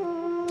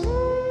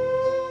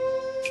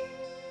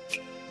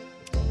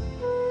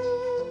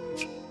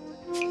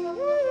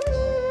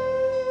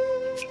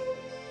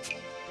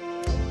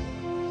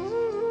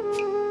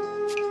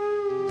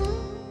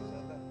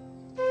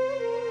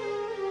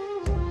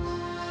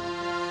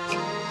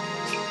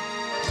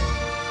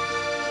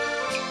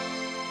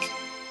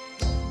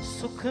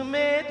सुख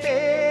में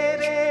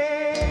तेरे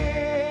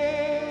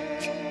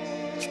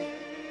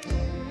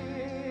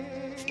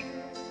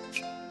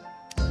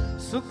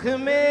सुख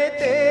में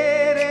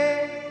तेरे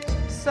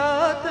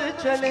साथ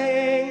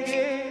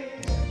चलेंगे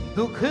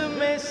दुख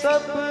में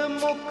सब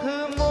मुख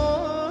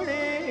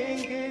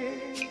मोड़ेंगे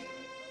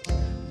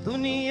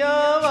दुनिया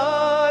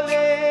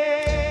वाले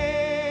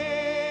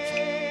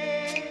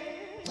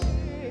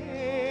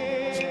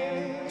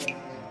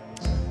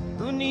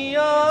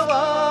दुनिया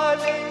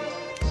वाले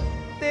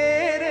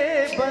तेरे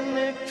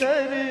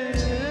बनकर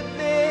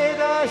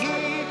तेरा ही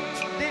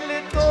दिल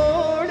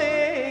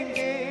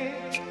तोड़ेंगे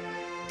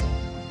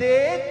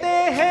देते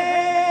हैं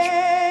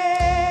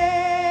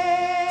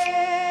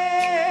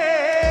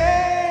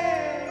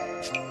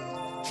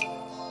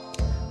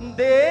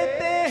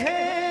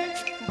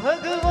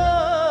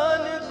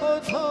भगवान को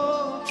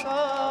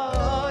धोखा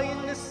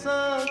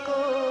इंसान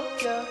को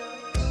क्या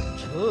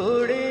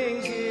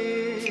छोड़ेंगे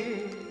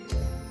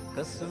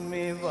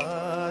कसमें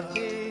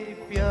वादे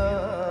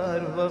प्यार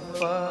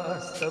वफा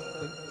सब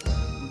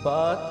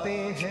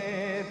बातें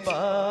हैं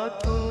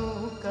बातों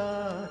का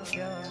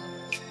क्या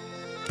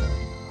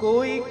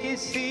कोई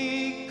किसी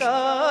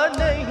का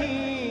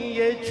नहीं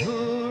ये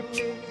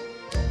झूठे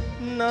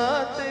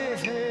नाते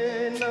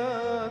हैं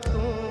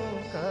नातों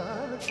का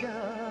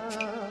क्या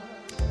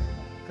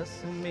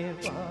कसमें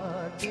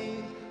वादे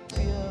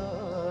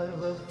प्यार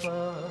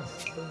वफा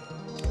सब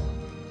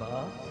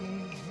बातें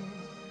हैं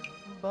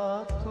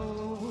बातों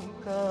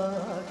का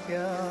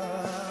क्या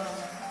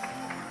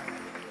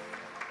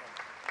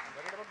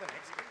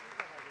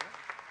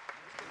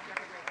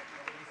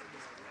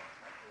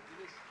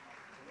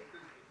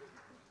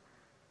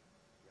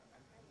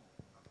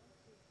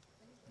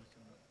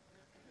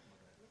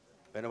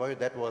Whenever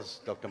that was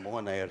Dr.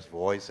 Mohan Iyer's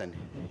voice, and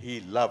he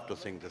loved to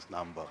sing this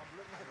number.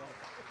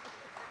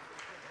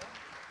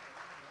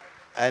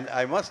 And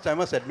I must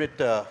admit,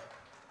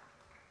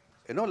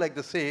 like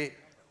they say,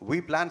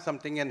 we plan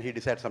something and he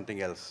decides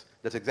something else.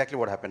 That's exactly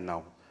what happened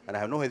now. And I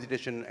have no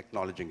hesitation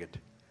acknowledging it.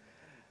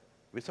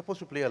 We're supposed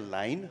to play a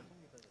line,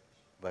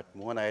 but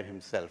Mohan Iyer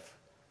himself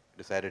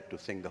decided to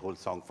sing the whole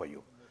song for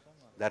you.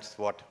 That's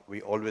what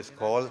we always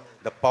call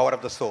the power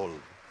of the soul.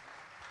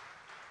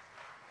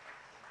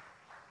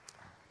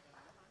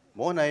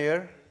 Mohan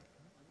Iyer,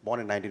 born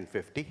in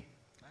 1950.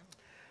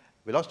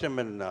 We lost him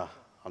on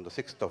the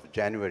 6th of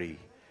January,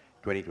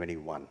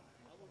 2021.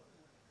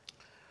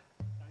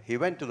 He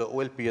went to the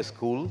OLPS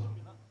school,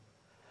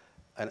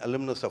 an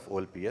alumnus of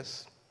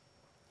OLPS.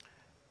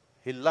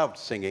 He loved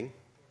singing.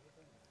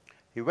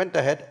 He went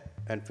ahead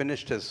and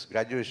finished his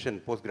graduation,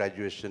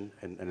 post-graduation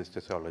in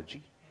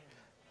anesthesiology.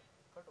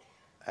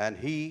 And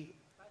he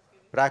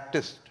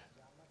practiced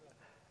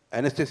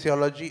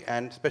anesthesiology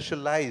and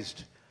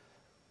specialized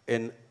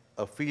in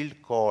a field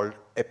called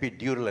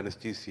epidural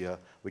anesthesia,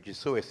 which is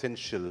so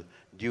essential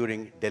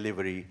during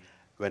delivery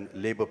when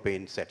labor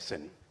pain sets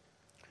in.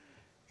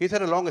 He's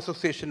had a long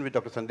association with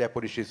Dr. Sandhya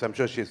Purishis. I'm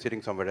sure she's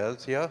sitting somewhere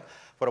else here,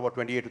 for about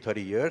 28 to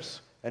 30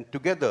 years. And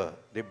together,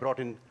 they brought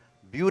in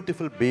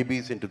beautiful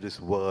babies into this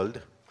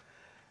world.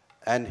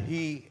 And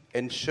he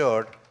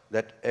ensured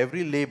that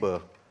every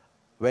labor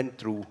went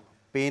through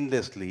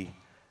painlessly.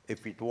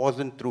 If it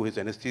wasn't through his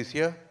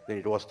anesthesia, then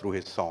it was through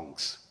his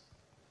songs.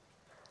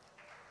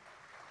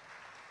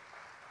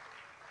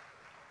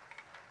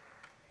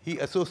 He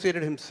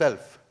associated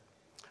himself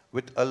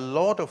with a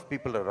lot of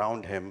people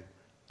around him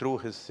through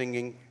his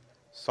singing,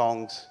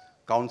 songs,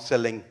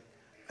 counseling,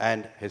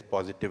 and his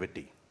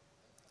positivity.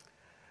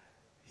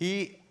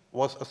 He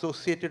was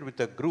associated with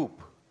a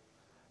group,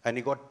 and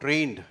he got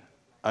trained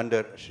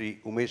under Sri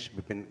Umesh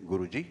Bipin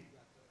Guruji,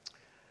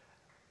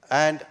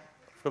 and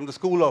from the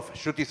school of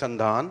Shruti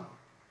Sandhan.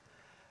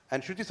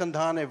 And Shruti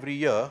Sandhan every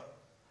year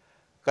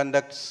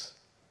conducts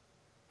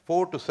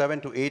 4 to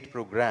 7 to 8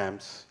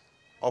 programs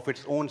of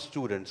its own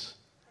students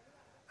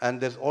And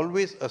there's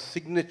always a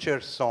signature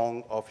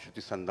song of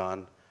Shruti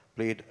Sandan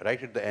played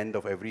right at the end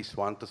of every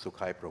Swanta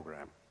Sukhai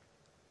program.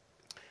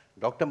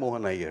 Dr.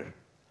 Mohan Iyer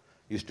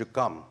used to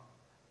come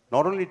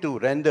not only to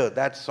render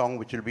that song,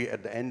 which will be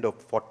at the end of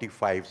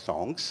 45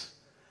 songs,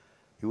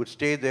 he would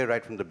stay there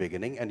right from the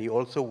beginning, and he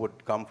also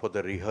would come for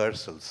the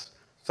rehearsals.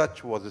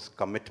 Such was his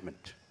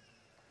commitment.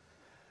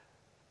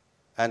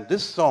 And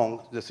this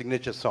song, the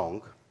signature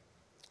song,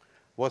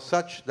 was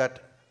such that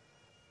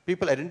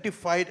people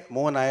identified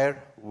Mohan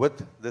Iyer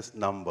with this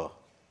number.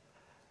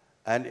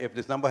 And if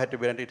this number had to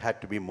be rendered, it had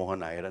to be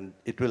Mohan Iyer. And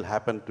it will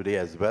happen today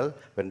as well,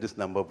 when this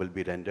number will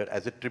be rendered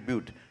as a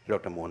tribute to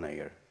Dr. Mohan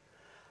Iyer.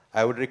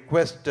 I would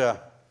request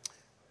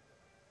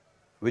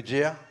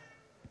Vijaya.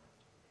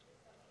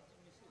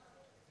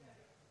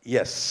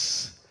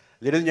 Yes.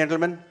 Ladies and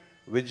gentlemen,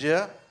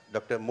 Vijaya,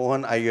 Dr.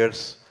 Mohan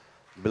Iyer's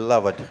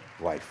beloved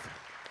wife.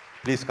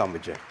 Please come,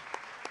 Vijaya.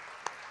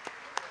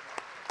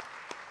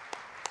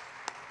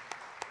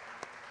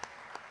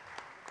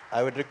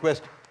 I would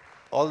request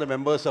all the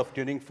members of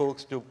Tuning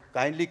Folks to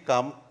kindly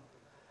come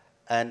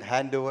and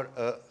hand over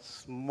a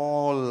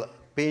small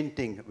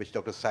painting which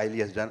Dr. Saili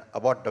has done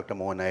about Dr.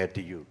 Mohan Iyer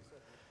to you.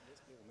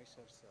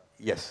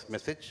 Yes,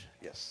 message?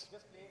 Yes.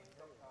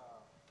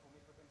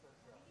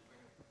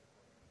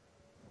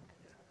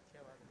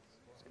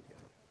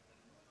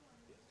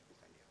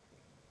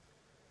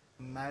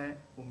 मैं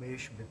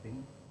Umesh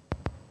Bipin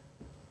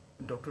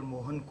doctor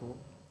Mohan को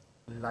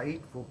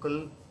light vocal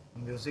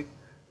music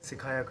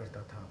सिखाया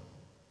करता था।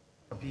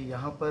 अभी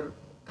यहाँ पर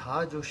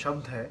था जो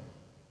शब्द है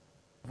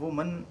वो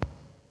मन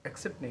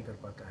एक्सेप्ट नहीं कर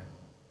पाता है।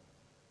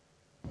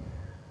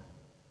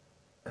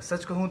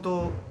 सच कहूँ तो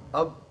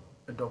अब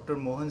डॉक्टर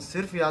मोहन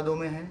सिर्फ यादों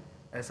में हैं,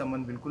 ऐसा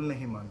मन बिल्कुल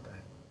नहीं मानता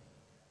है।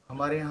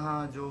 हमारे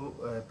यहाँ जो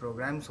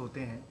प्रोग्राम्स होते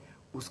हैं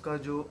उसका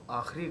जो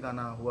आखिरी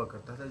गाना हुआ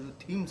करता था, जो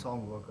थीम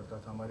सॉन्ग हुआ करता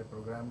था, हमारे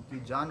प्रोग्राम की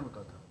जान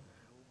होता था,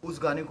 उस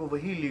गाने को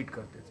वही लीड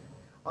करते थे।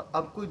 और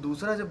अब कोई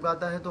दूसरा जब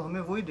गाता है तो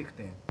हमें वही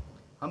दिखते हैं,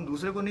 हम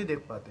दूसरे को नहीं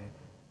देख पाते हैं।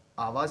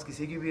 आवाज़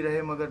किसी की भी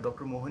रहे मगर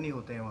डॉक्टर मोहन ही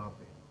होते हैं वहाँ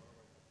पे।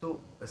 तो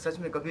सच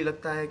में कभी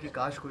लगता है कि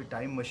काश कोई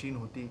टाइम मशीन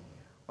होती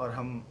और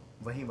हम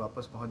वहीं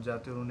वापस पहुँच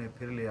जाते और उन्हें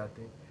फिर ले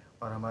आते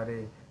और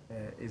हमारे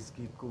इस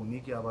गीत को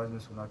उन्हीं की आवाज़ में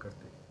सुना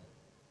करते।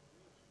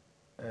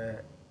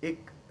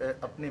 एक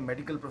अपने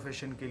मेडिकल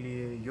प्रोफेशन के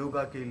लिए,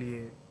 योगा के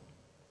लिए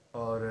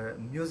और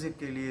म्यूज़िक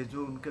के लिए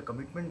जो उनका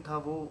कमिटमेंट था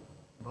वो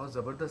बहुत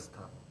ज़बरदस्त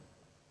था।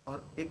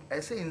 और एक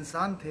ऐसे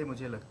इंसान थे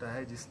मुझे लगता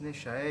है जिसने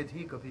शायद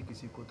ही कभी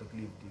किसी को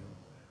तकलीफ़ दी हो।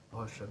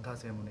 बहुत श्रद्धा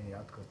से हम उन्हें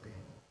याद करते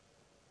हैं।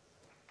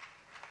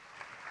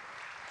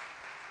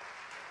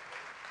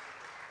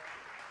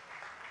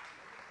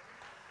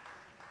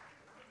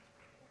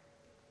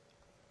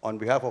 On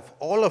behalf of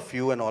all of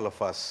you and all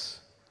of us,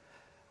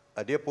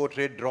 a dear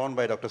portrait drawn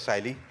by Dr.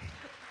 Saili.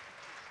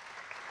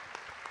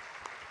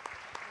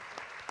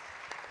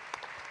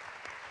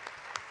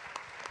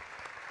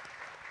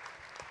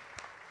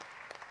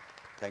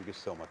 Thank you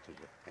so much,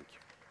 Vijay. Thank you.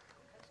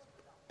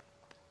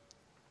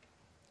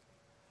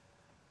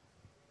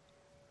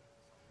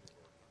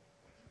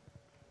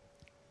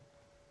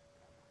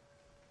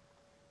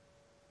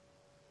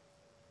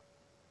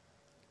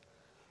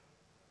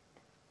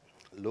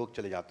 लोग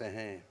चले जाते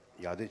हैं,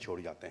 यादें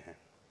छोड़ जाते हैं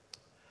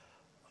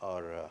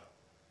और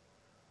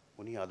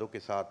उन्हीं यादों के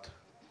साथ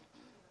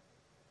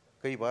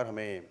कई बार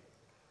हमें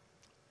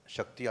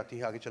शक्ति आती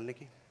है आगे चलने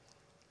की।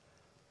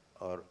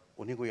 और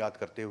उन्हीं को याद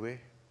करते हुए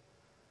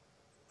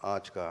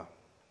आज का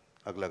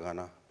अगला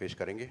गाना पेश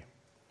करेंगे।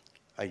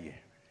 आइए,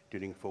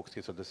 ट्यूनिंग फोक्स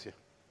के सदस्य।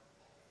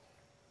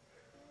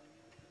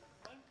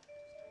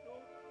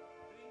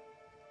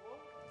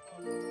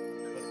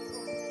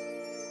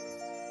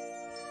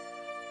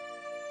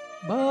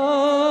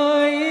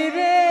 भाई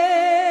रे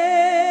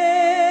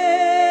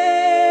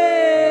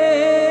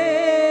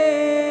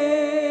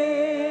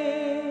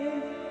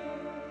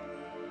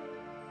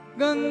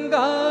गंगा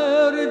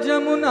और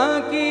जमुना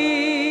की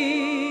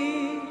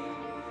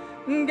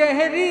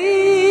गहरी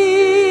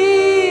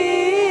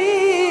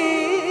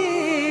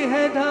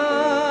है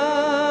धार,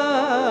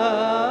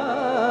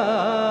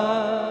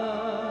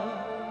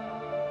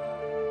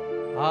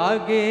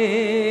 आगे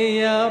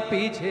या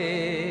पीछे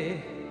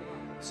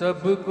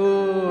सबको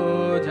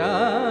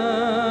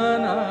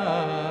जाना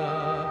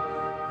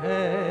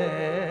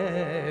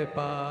है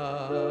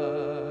पार।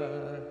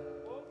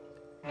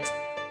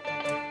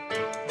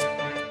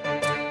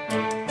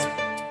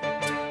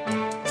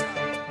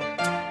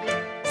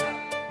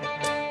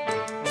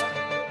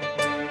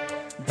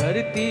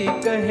 धरती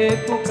कहे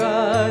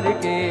पुकार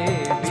के,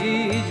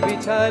 बीज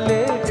बिछा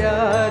ले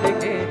प्यार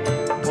के,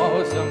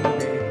 मौसम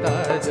बीता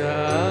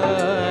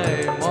जाए,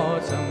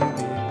 मौसम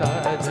बीता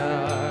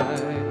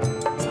जाए,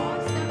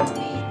 मौसम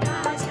बीता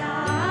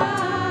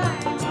जाए,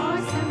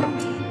 मौसम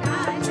बीता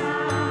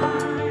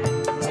जाए,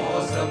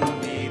 मौसम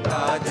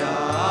बीता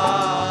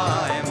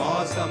जाए,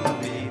 मौसम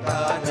बीता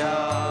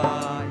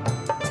जाए।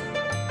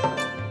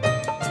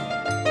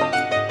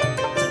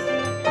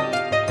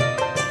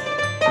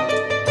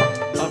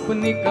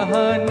 अपनी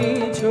कहानी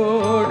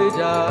छोड़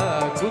जा,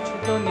 कुछ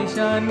तो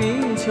निशानी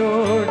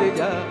छोड़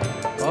जा,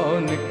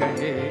 कौन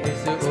कहे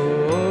इस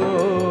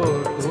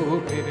ओर तू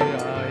फिर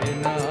आए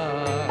ना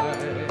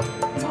आए।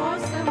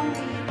 मौसम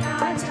बीता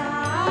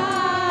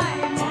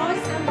जाए,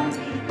 मौसम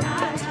बीता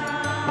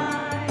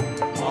जाए,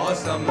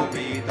 मौसम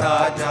बीता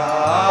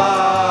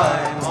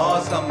जाए,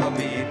 मौसम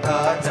बीता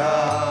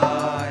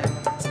जाए।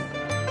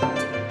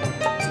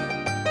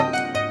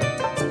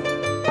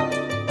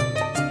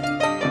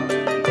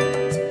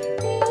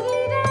 तेरी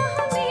राह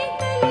में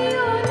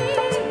कलियों ने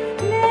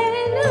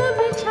नैन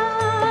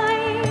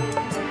बिछाए,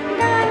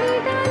 डाली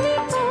डाली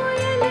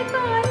कोयल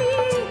काली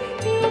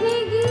तेरे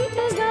गीत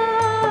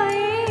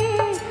गाए,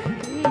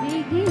 तेरे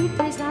गीत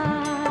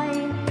गाए।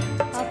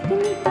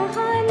 अपनी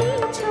कहानी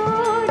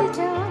छोड़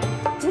जा,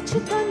 कुछ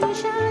तो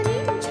निशानी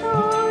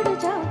छोड़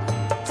जा,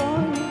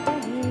 कौन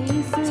कहे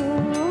इस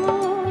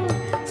ओर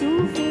तू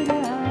फिर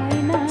आए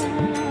ना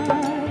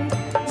आए।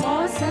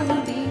 मौसम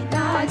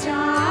बीता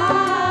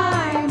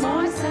जाए,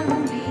 मौसम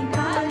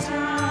बीता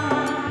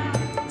जाए,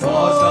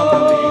 मौसम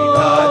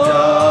बीता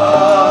जाए,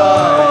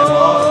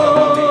 मौसम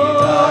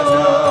बीता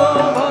जाए,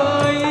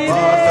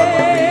 मौसम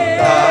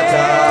बीता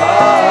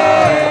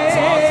जाए,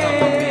 मौसम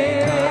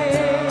बीता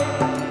जाए।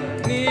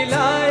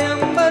 नीला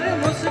अंबर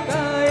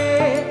मुस्काए,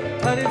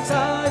 हर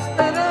सांस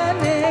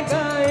तराने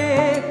गाए,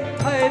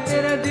 हाय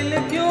तेरा दिल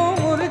क्यों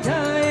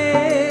मुरझाए।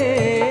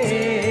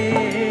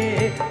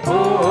 ओ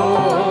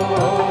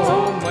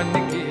मन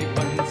की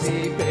बंसी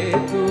पे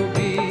तू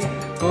भी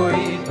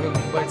कोई धुन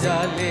बजा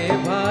ले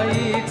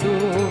भाई, तू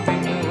भी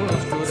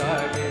मुस्कुरा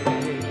ले।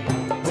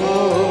 ओ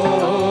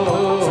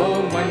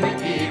मन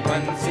की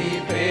बंसी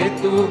पे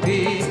तू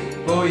भी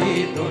कोई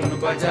धुन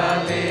बजा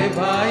ले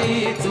भाई,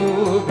 तू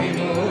भी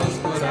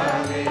मुस्कुरा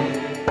ले।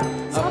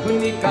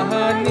 अपनी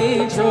कहानी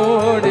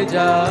छोड़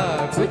जा,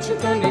 कुछ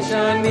तो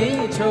निशानी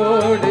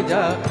छोड़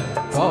जा,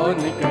 कौन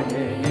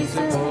कहे इस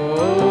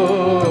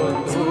ओर